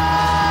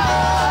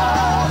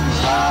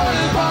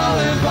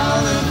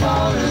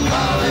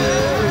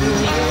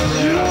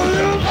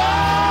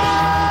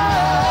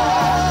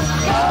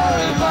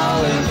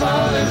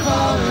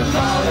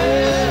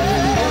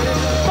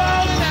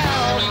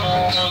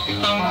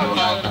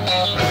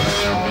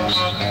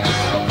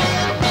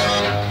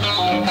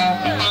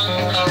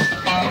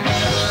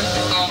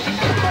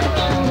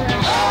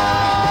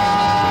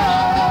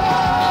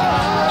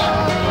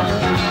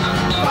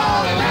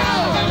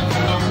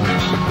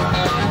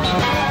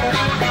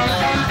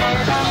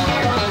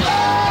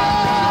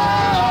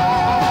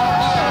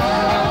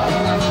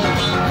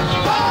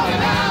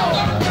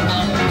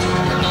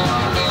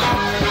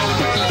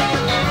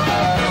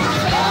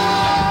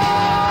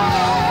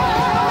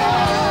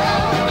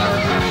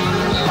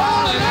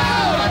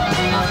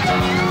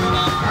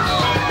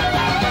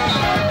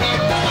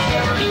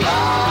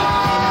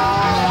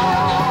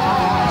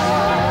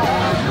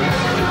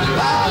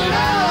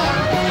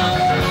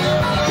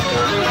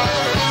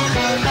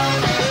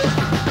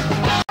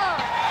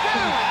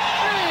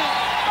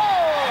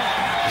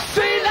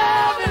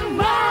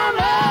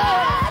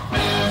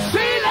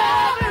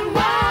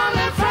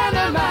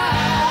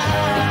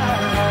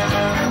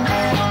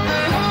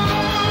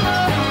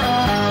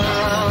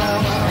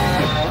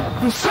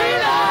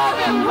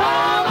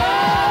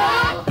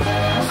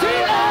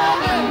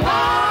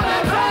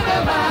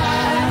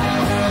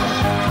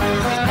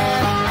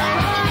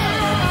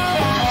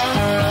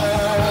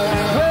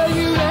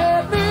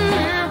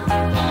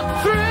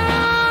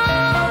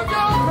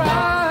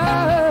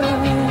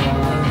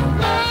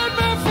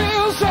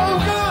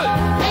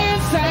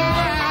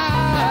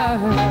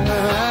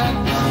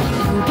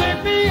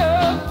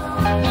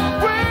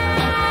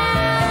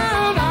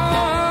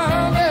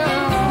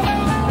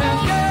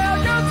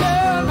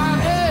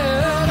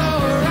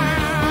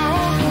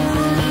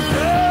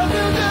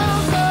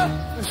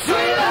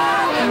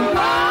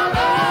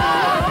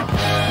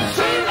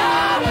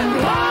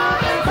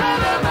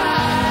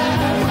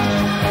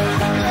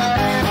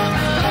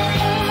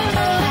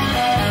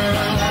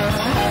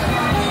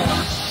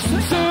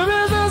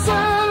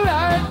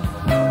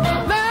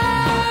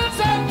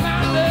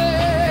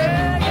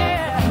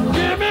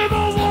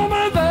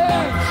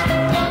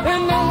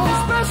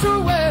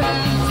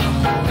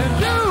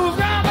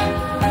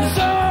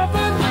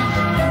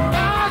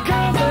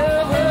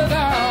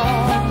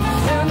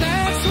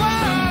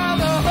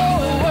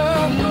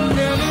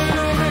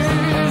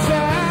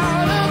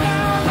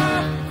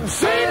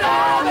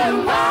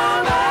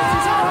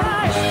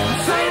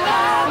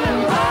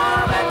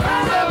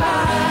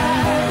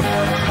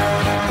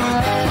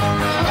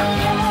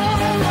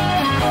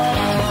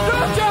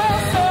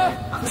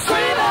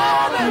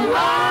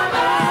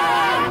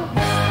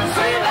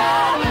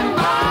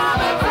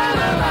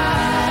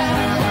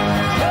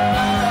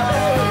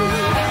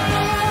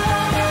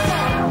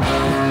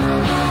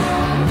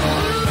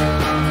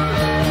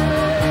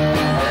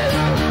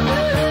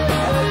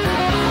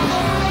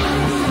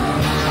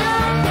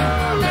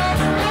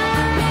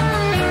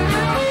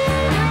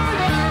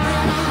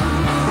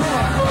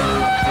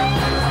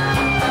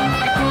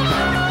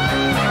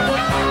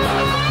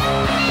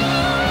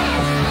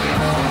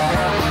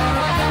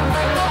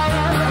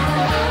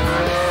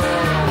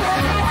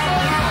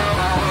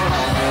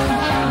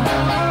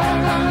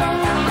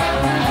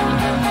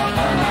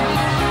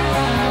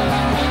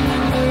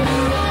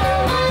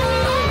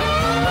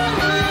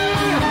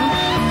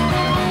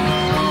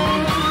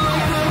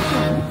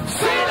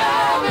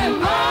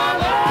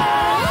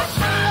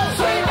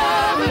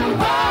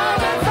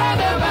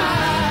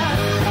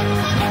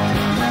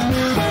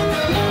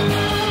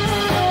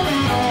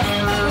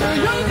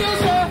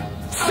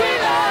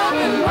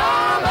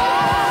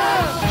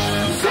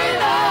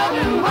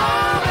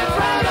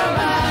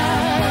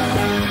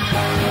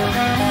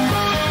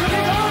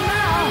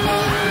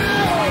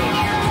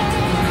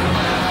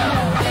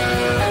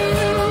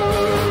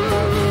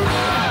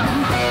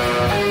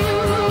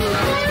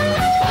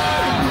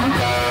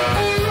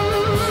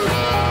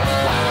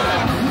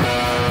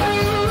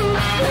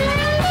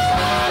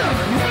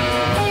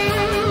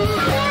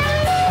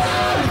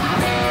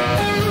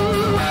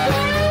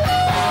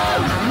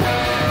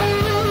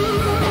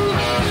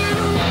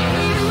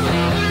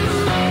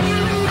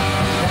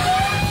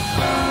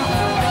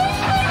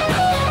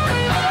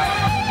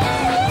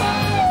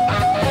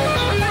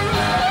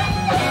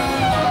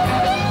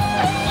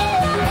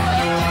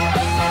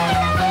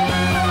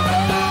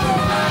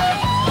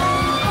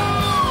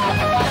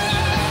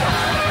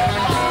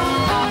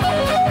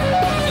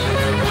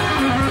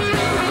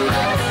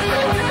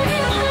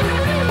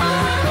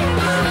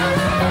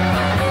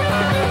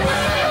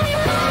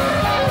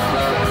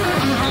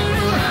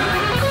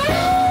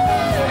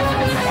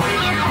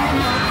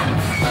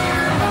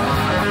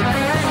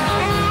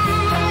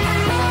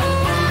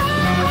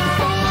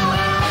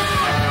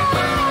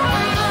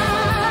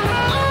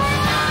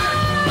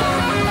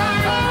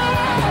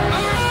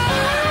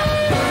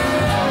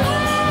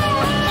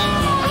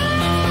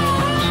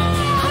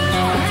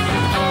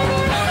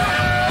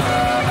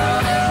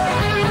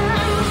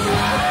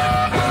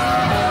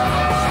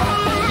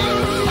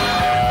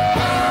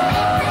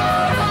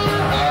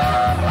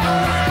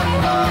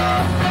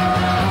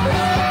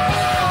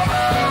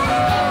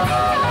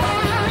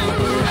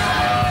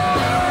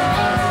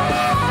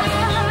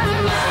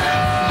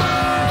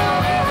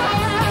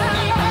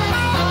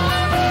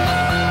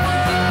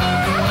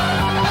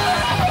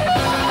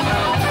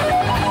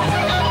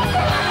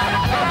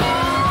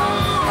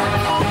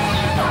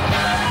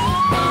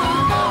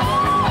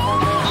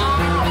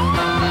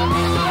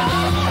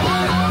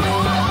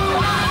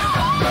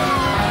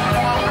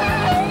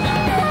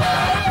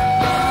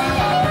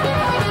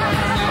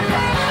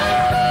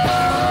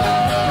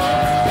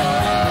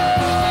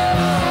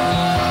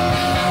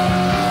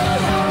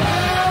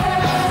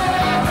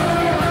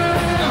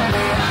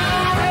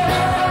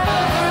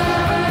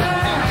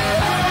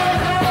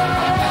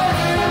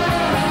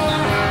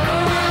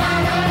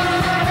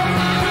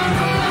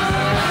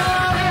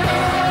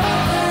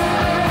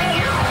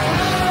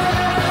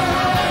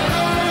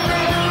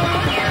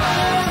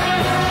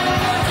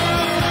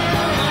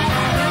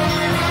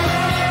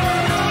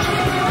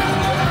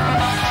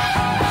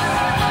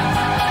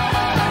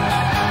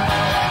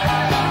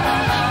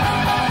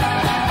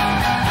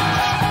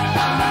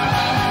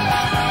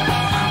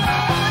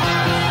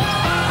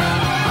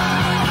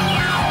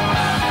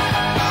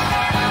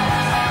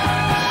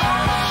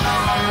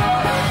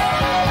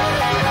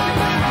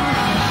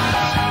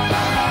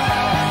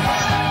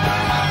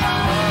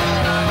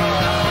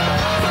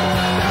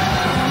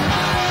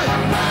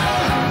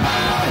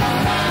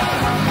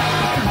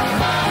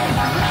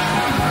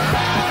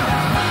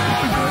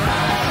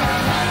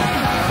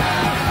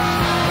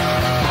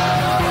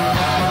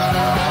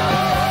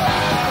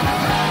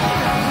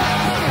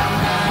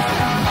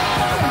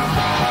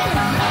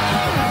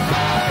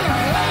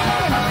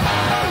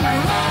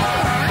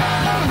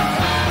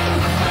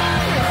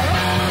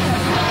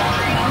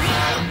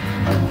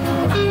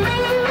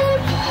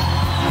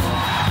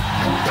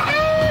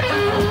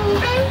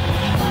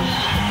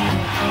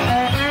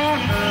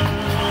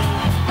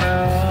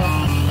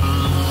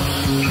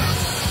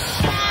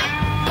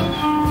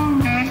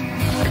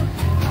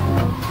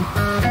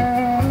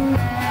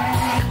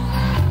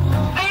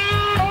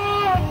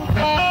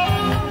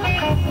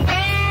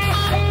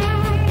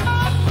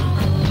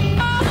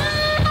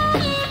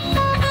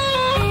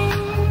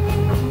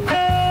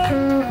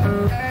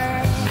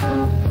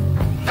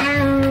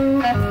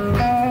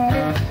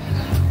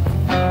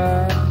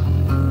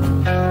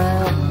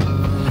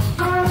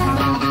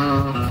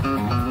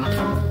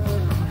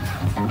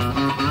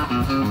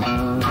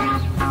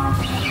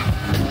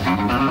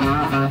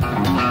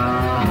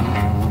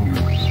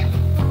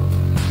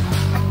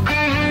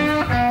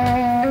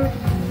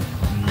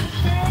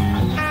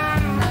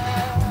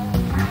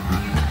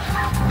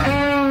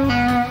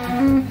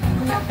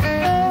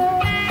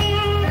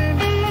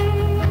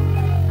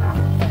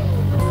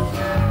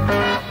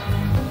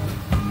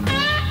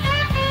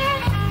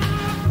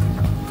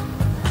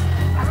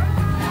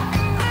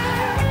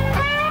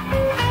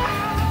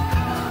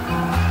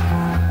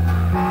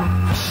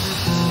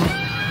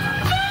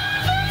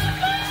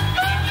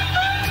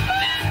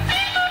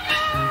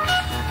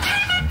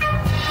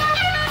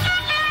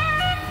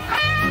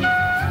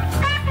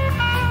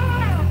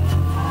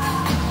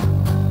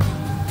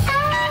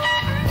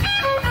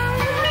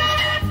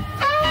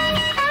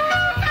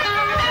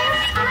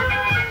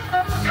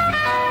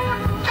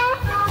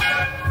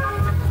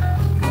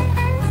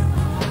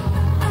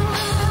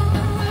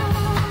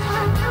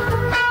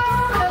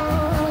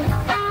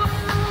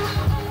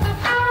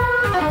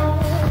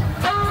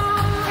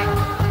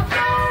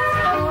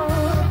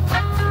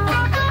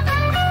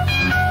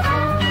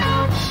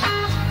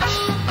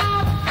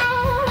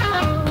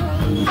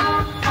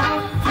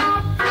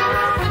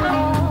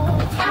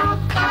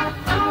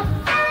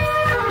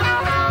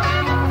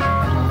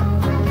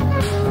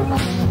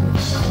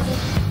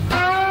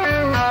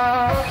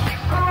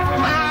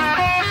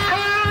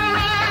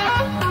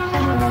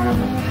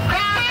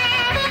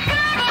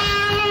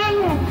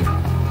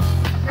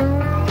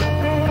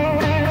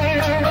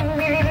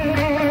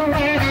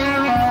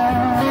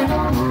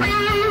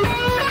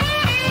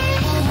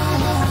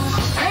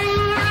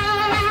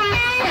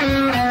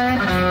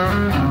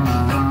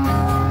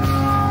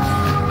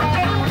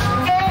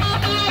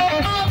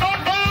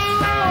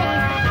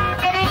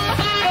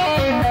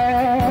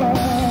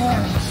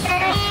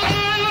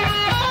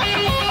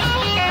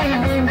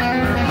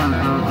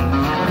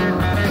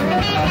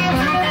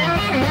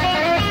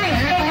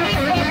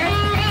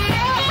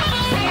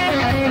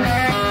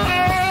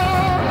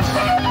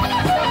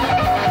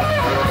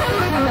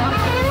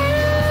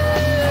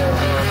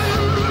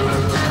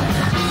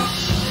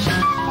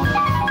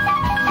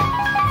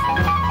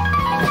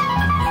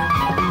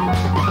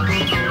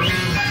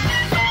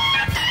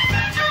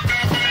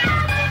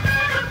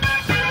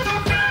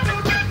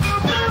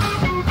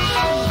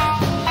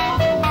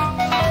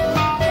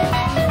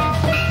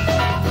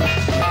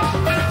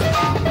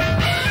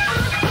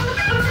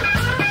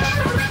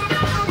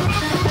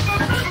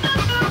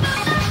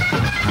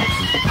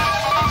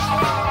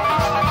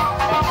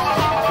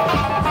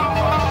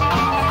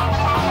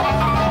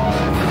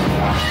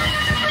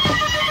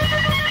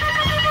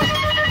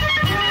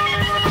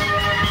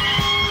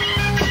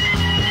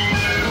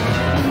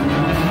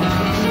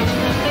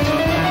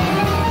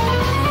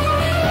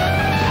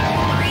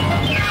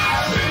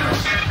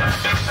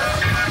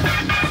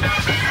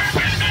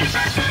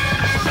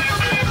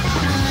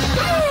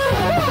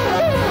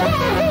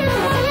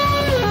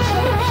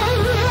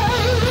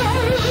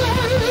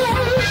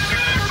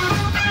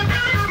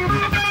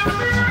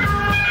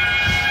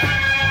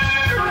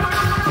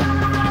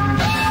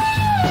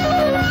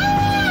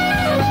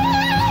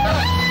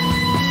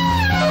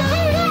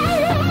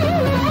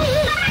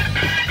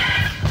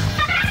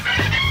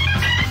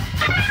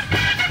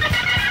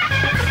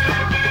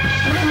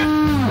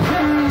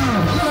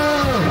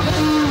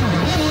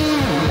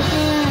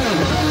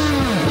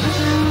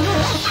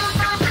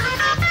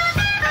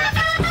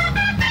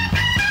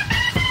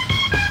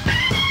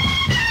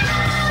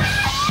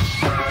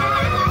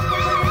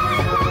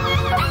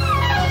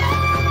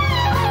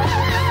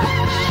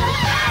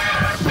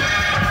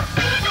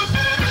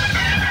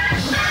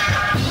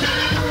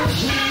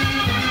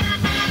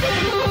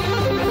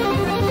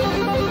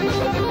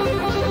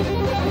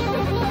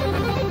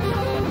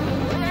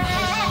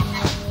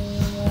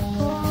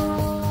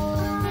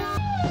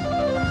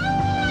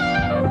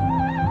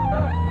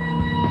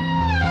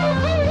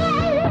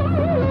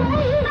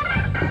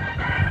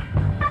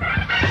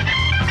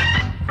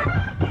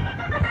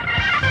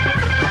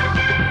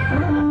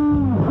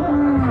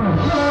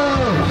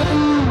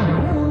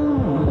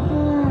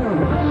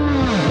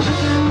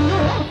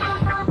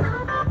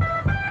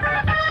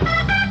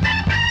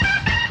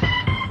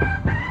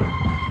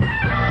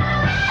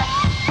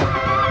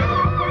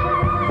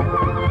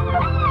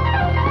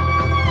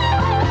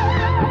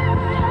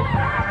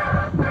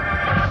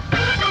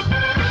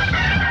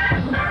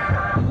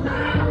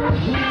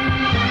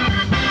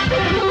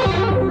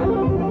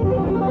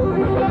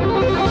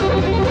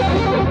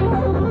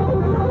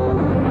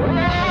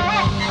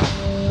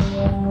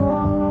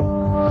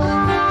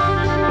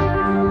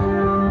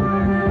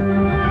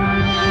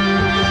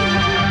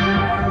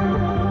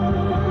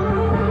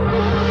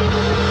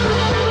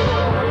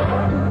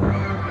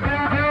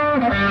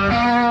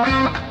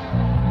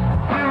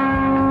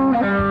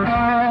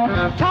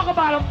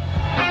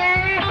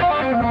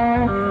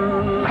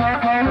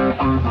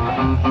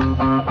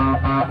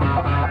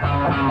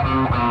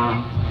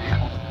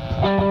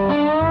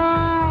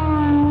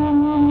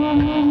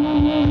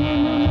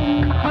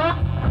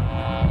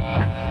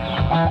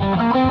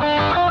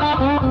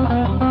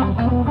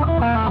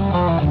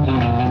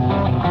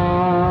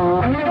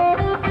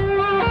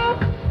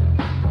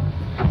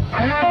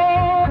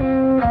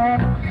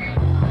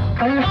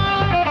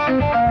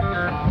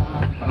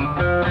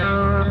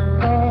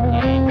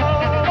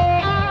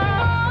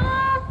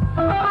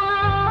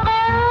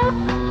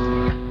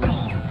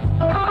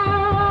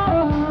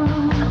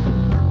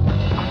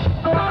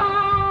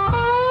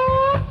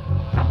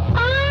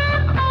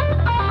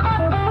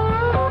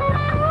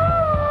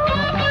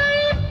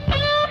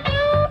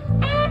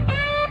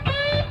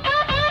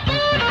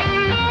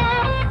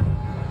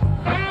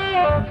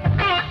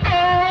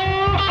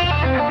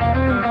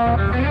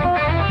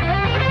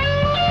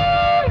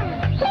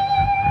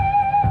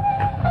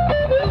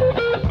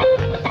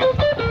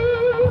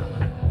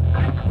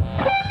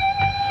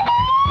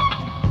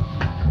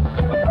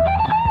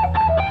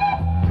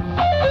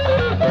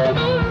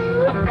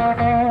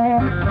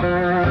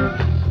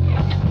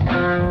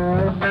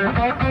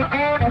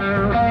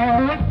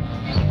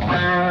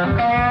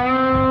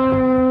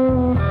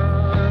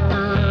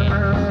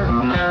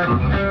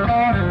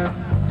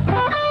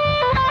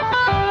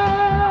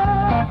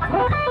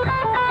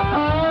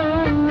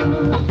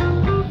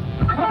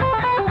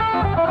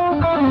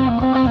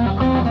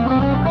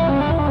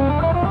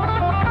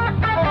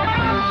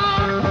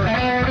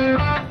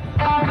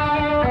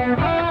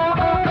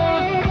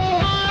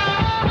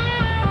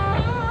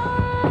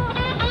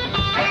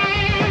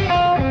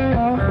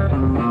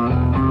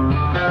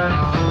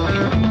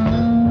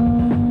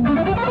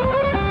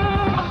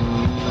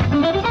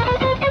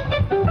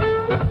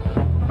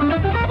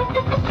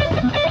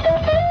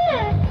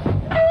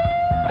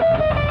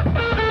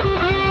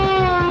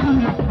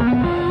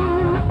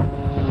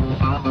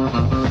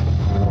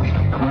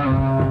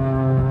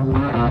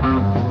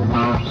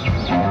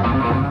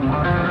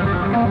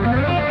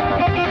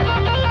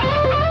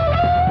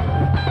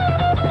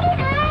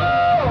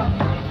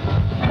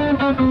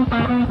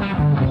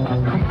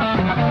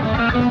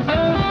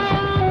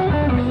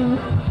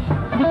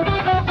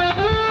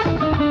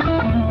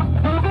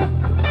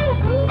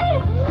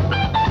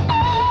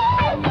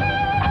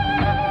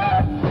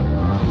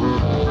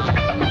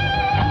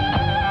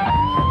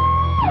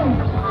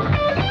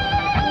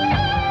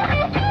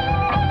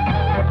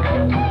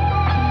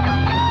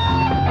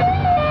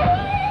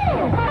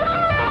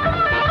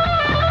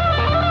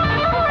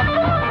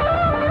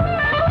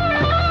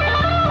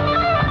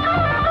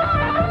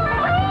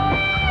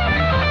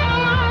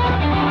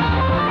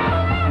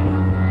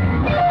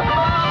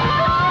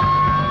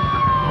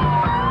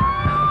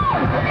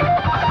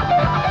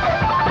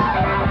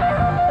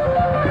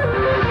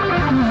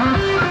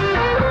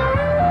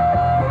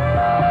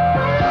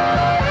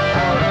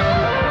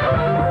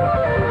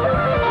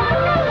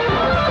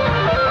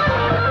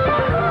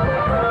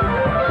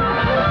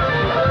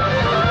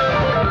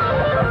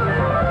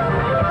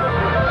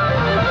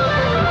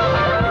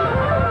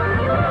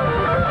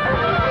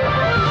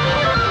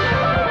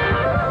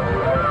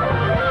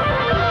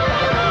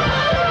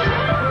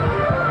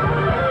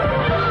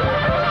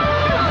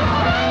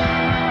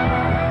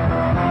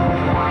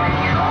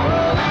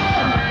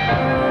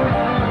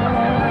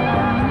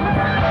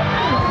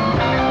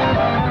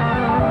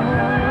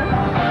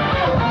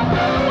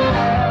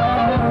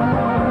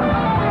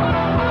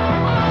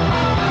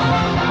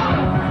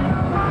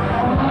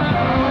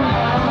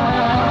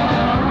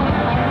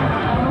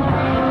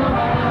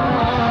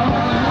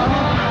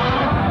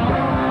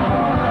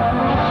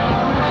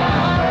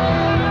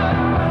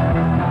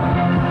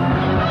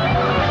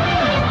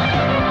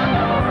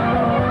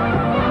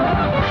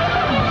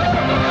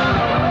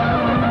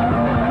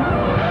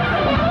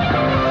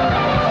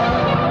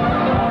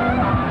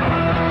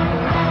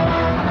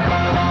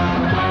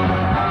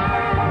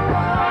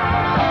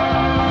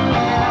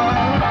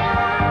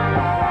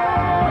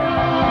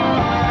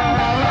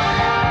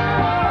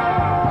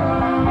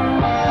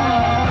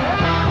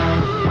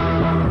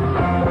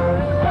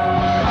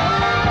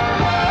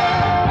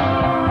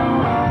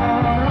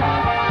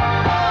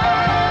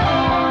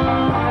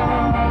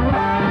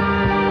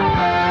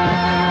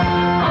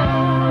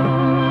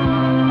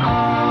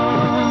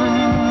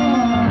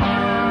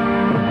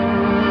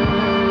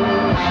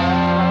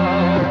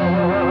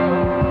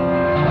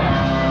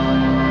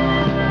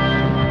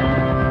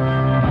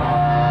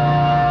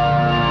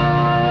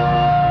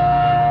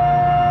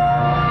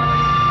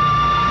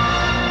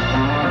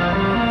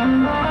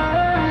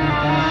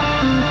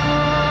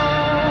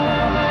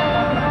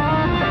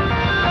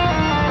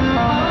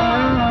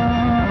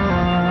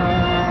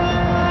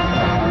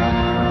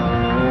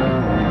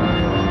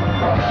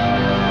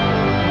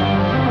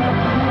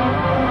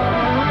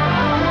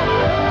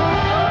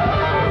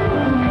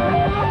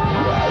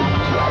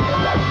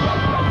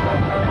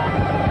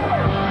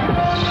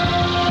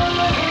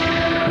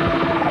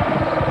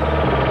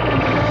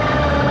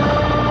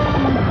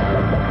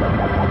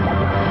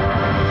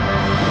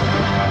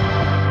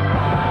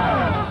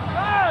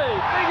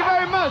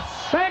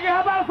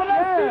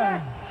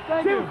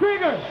Thank Tim you.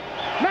 Krueger,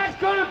 Max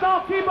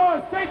Gronenthal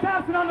Keyboards, Trey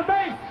Thompson on the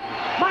bass,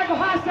 Michael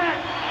Hossack,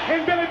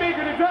 and Billy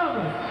Meeker, the drummer.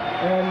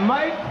 And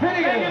Mike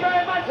Finnigan. Thank you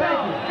very much, Thank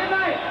y'all. you. Good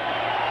night.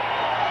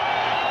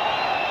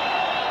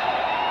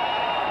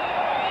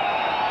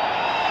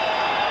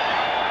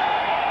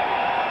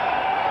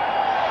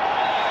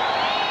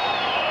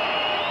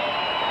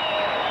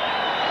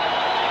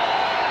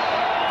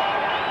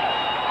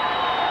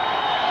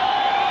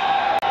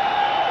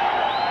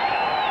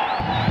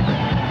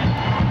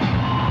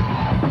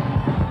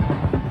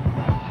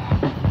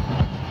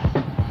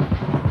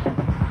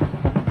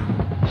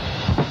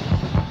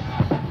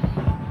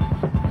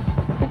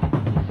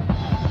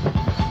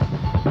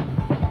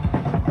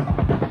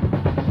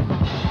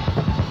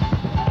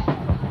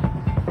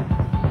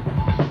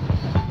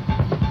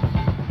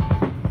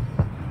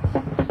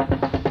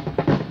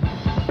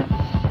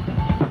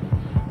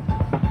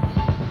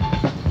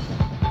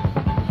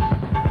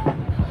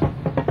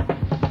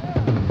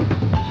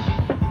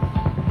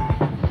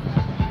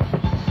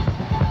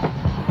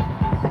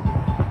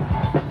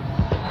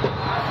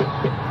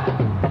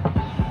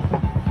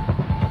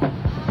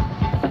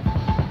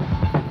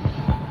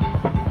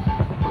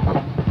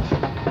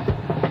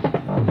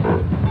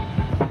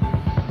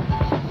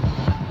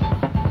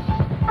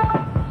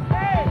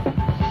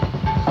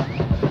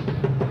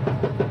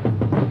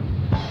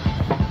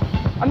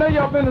 I know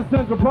y'all been to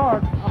Central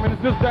Park. I mean,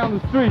 it's just down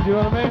the street, you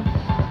know what I mean?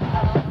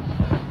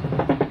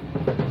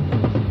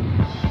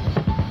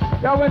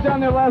 Y'all went down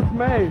there last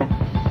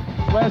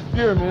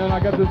year, man. I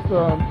got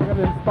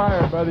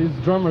inspired by these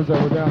drummers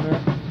that were down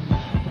there.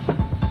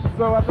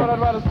 So I thought I'd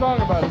write a song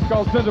about it. It's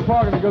called Central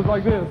Park, and it goes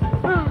like this. 1,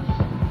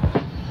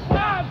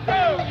 2,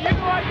 you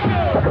know what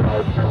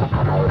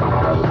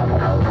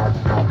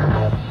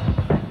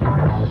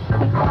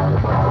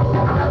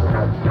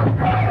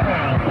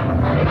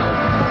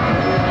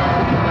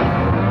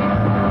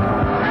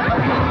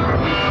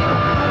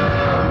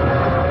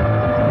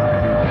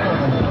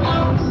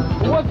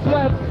What's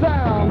that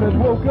sound that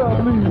woke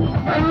up me?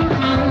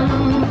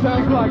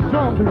 Sounds like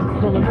drum beats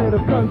from a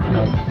native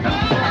country.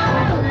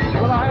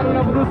 Well, I had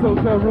enough of this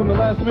hotel room to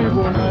last me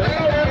for a night.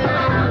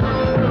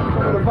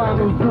 I'm gonna find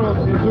those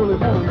drums these early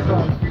morning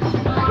songs.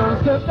 Gonna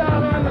step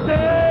out in the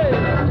day,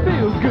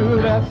 feels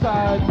good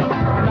outside.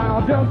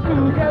 Now just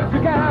to get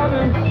you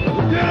counting,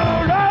 you know,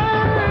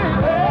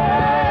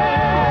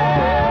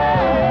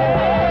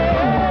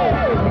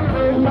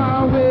 make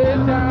my way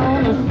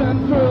down to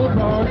Central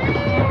Park.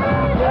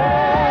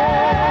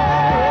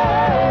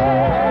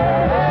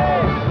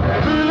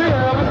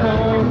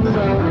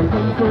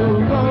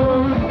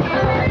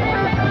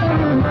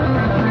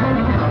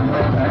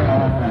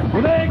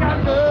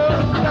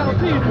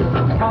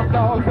 Hot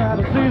dogs out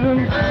of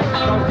season,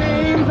 got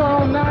games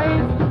all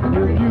night,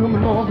 with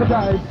human off the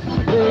dice.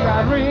 They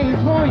got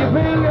rings for your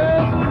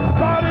fingers,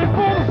 party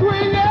for the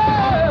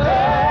swingers.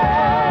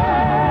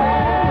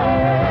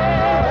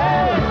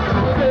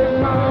 Take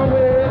my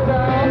way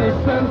down to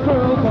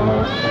Central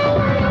Park.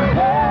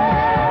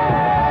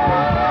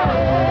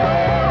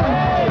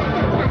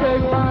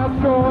 Take my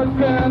shorts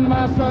and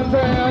my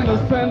suntan to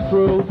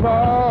Central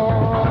Park.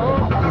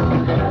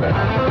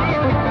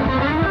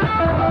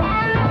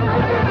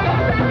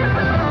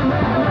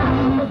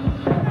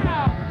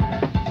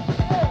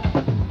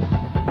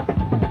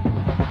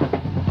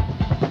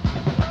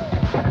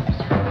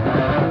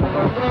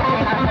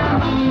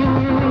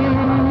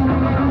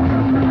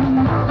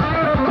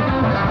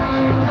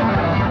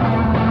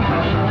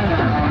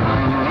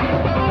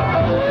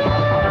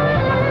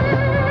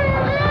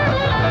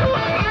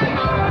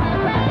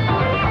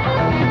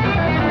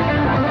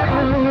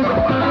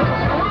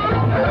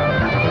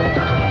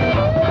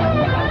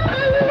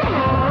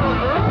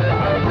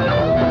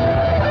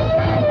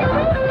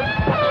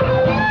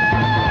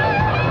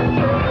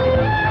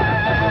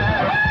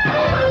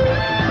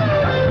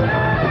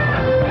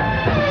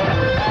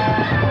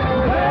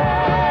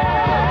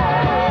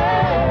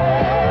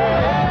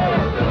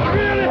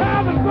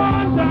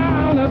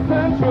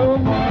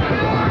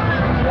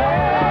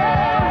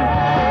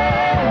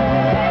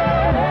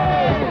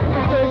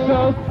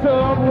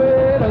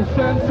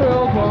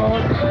 Central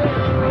Park.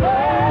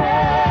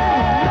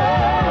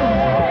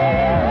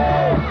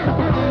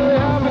 We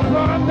haven't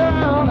gone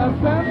down at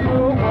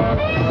Central Park.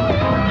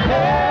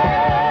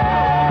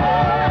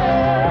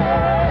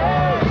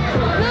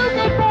 You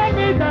can find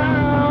me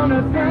down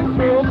at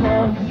Central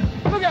Park.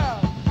 Look out!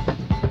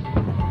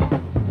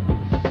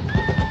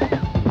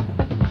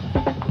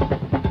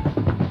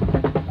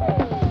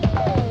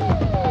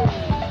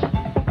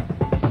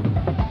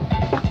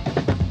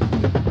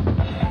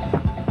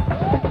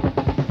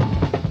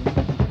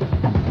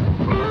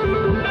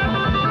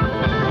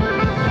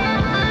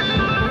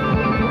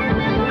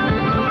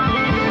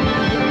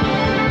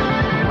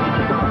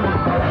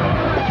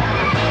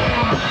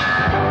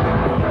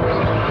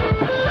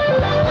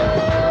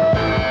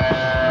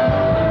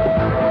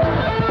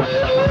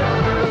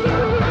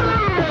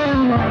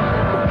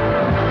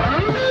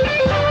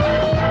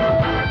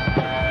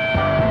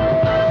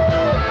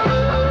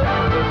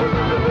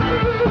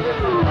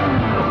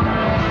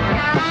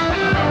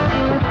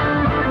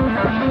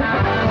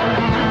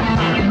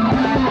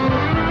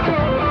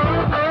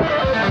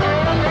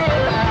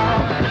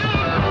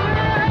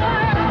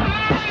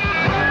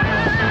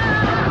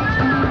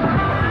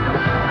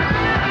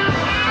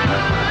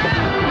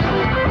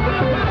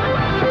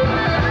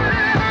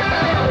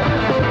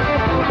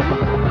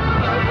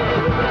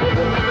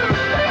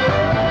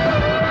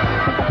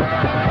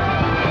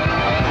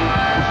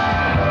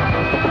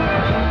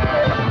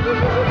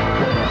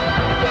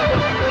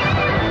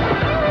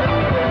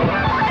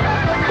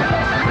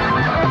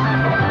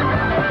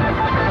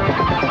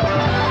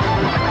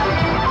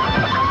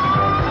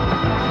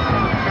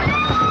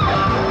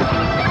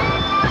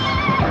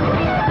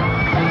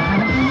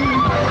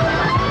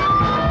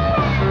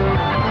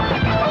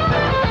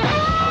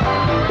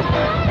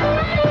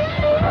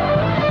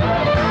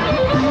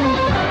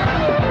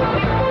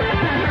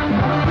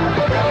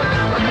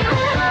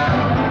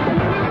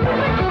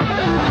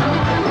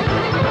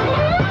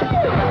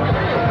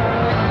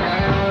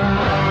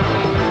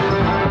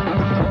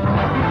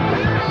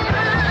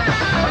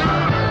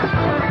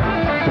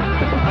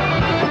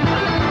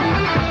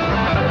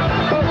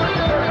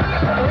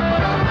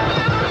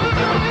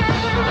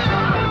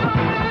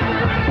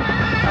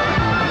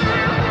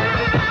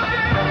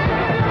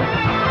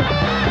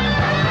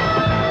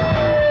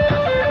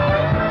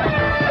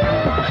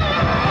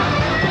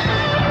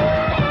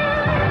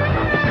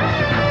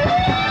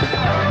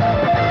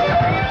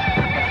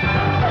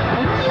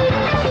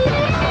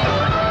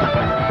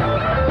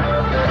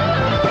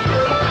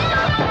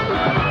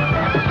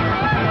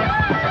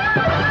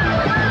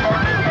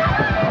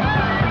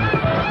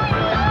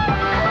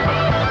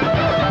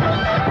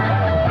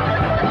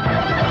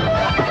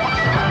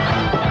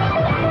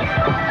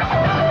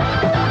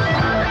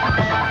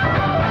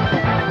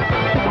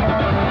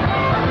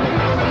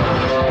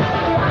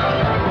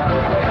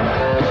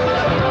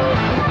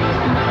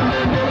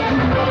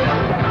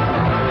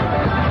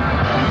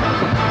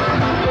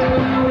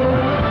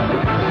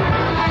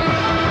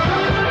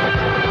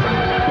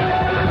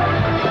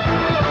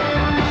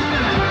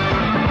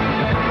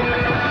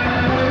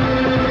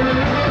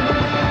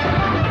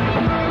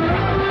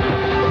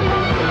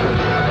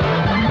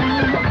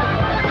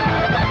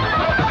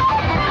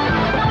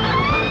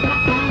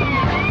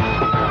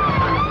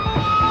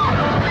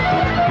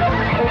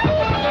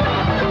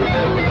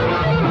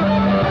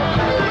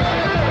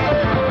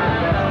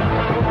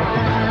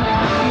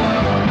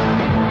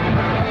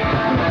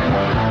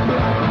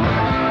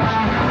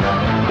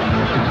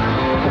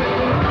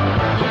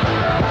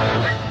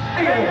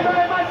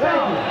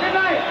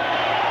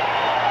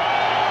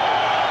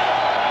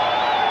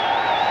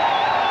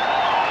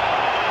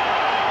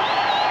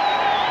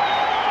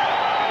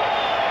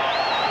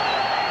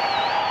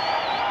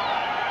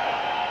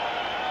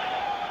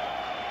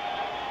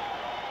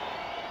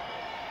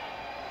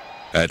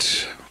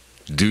 That's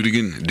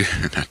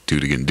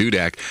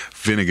Dudek,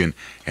 Finnigan,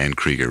 and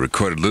Krueger.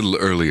 Recorded a little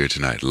earlier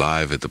tonight,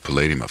 live at the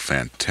Palladium. A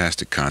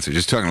fantastic concert.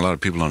 Just talking to a lot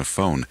of people on the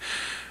phone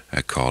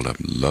that called up.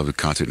 Loved the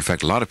concert. In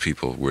fact, a lot of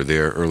people were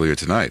there earlier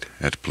tonight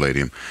at the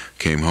Palladium,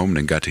 came home and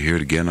then got to hear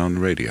it again on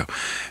the radio.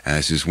 And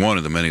this is one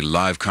of the many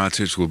live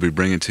concerts we'll be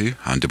bringing to you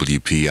on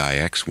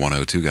WPIX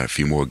 102. Got a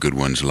few more good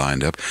ones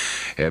lined up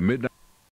at midnight.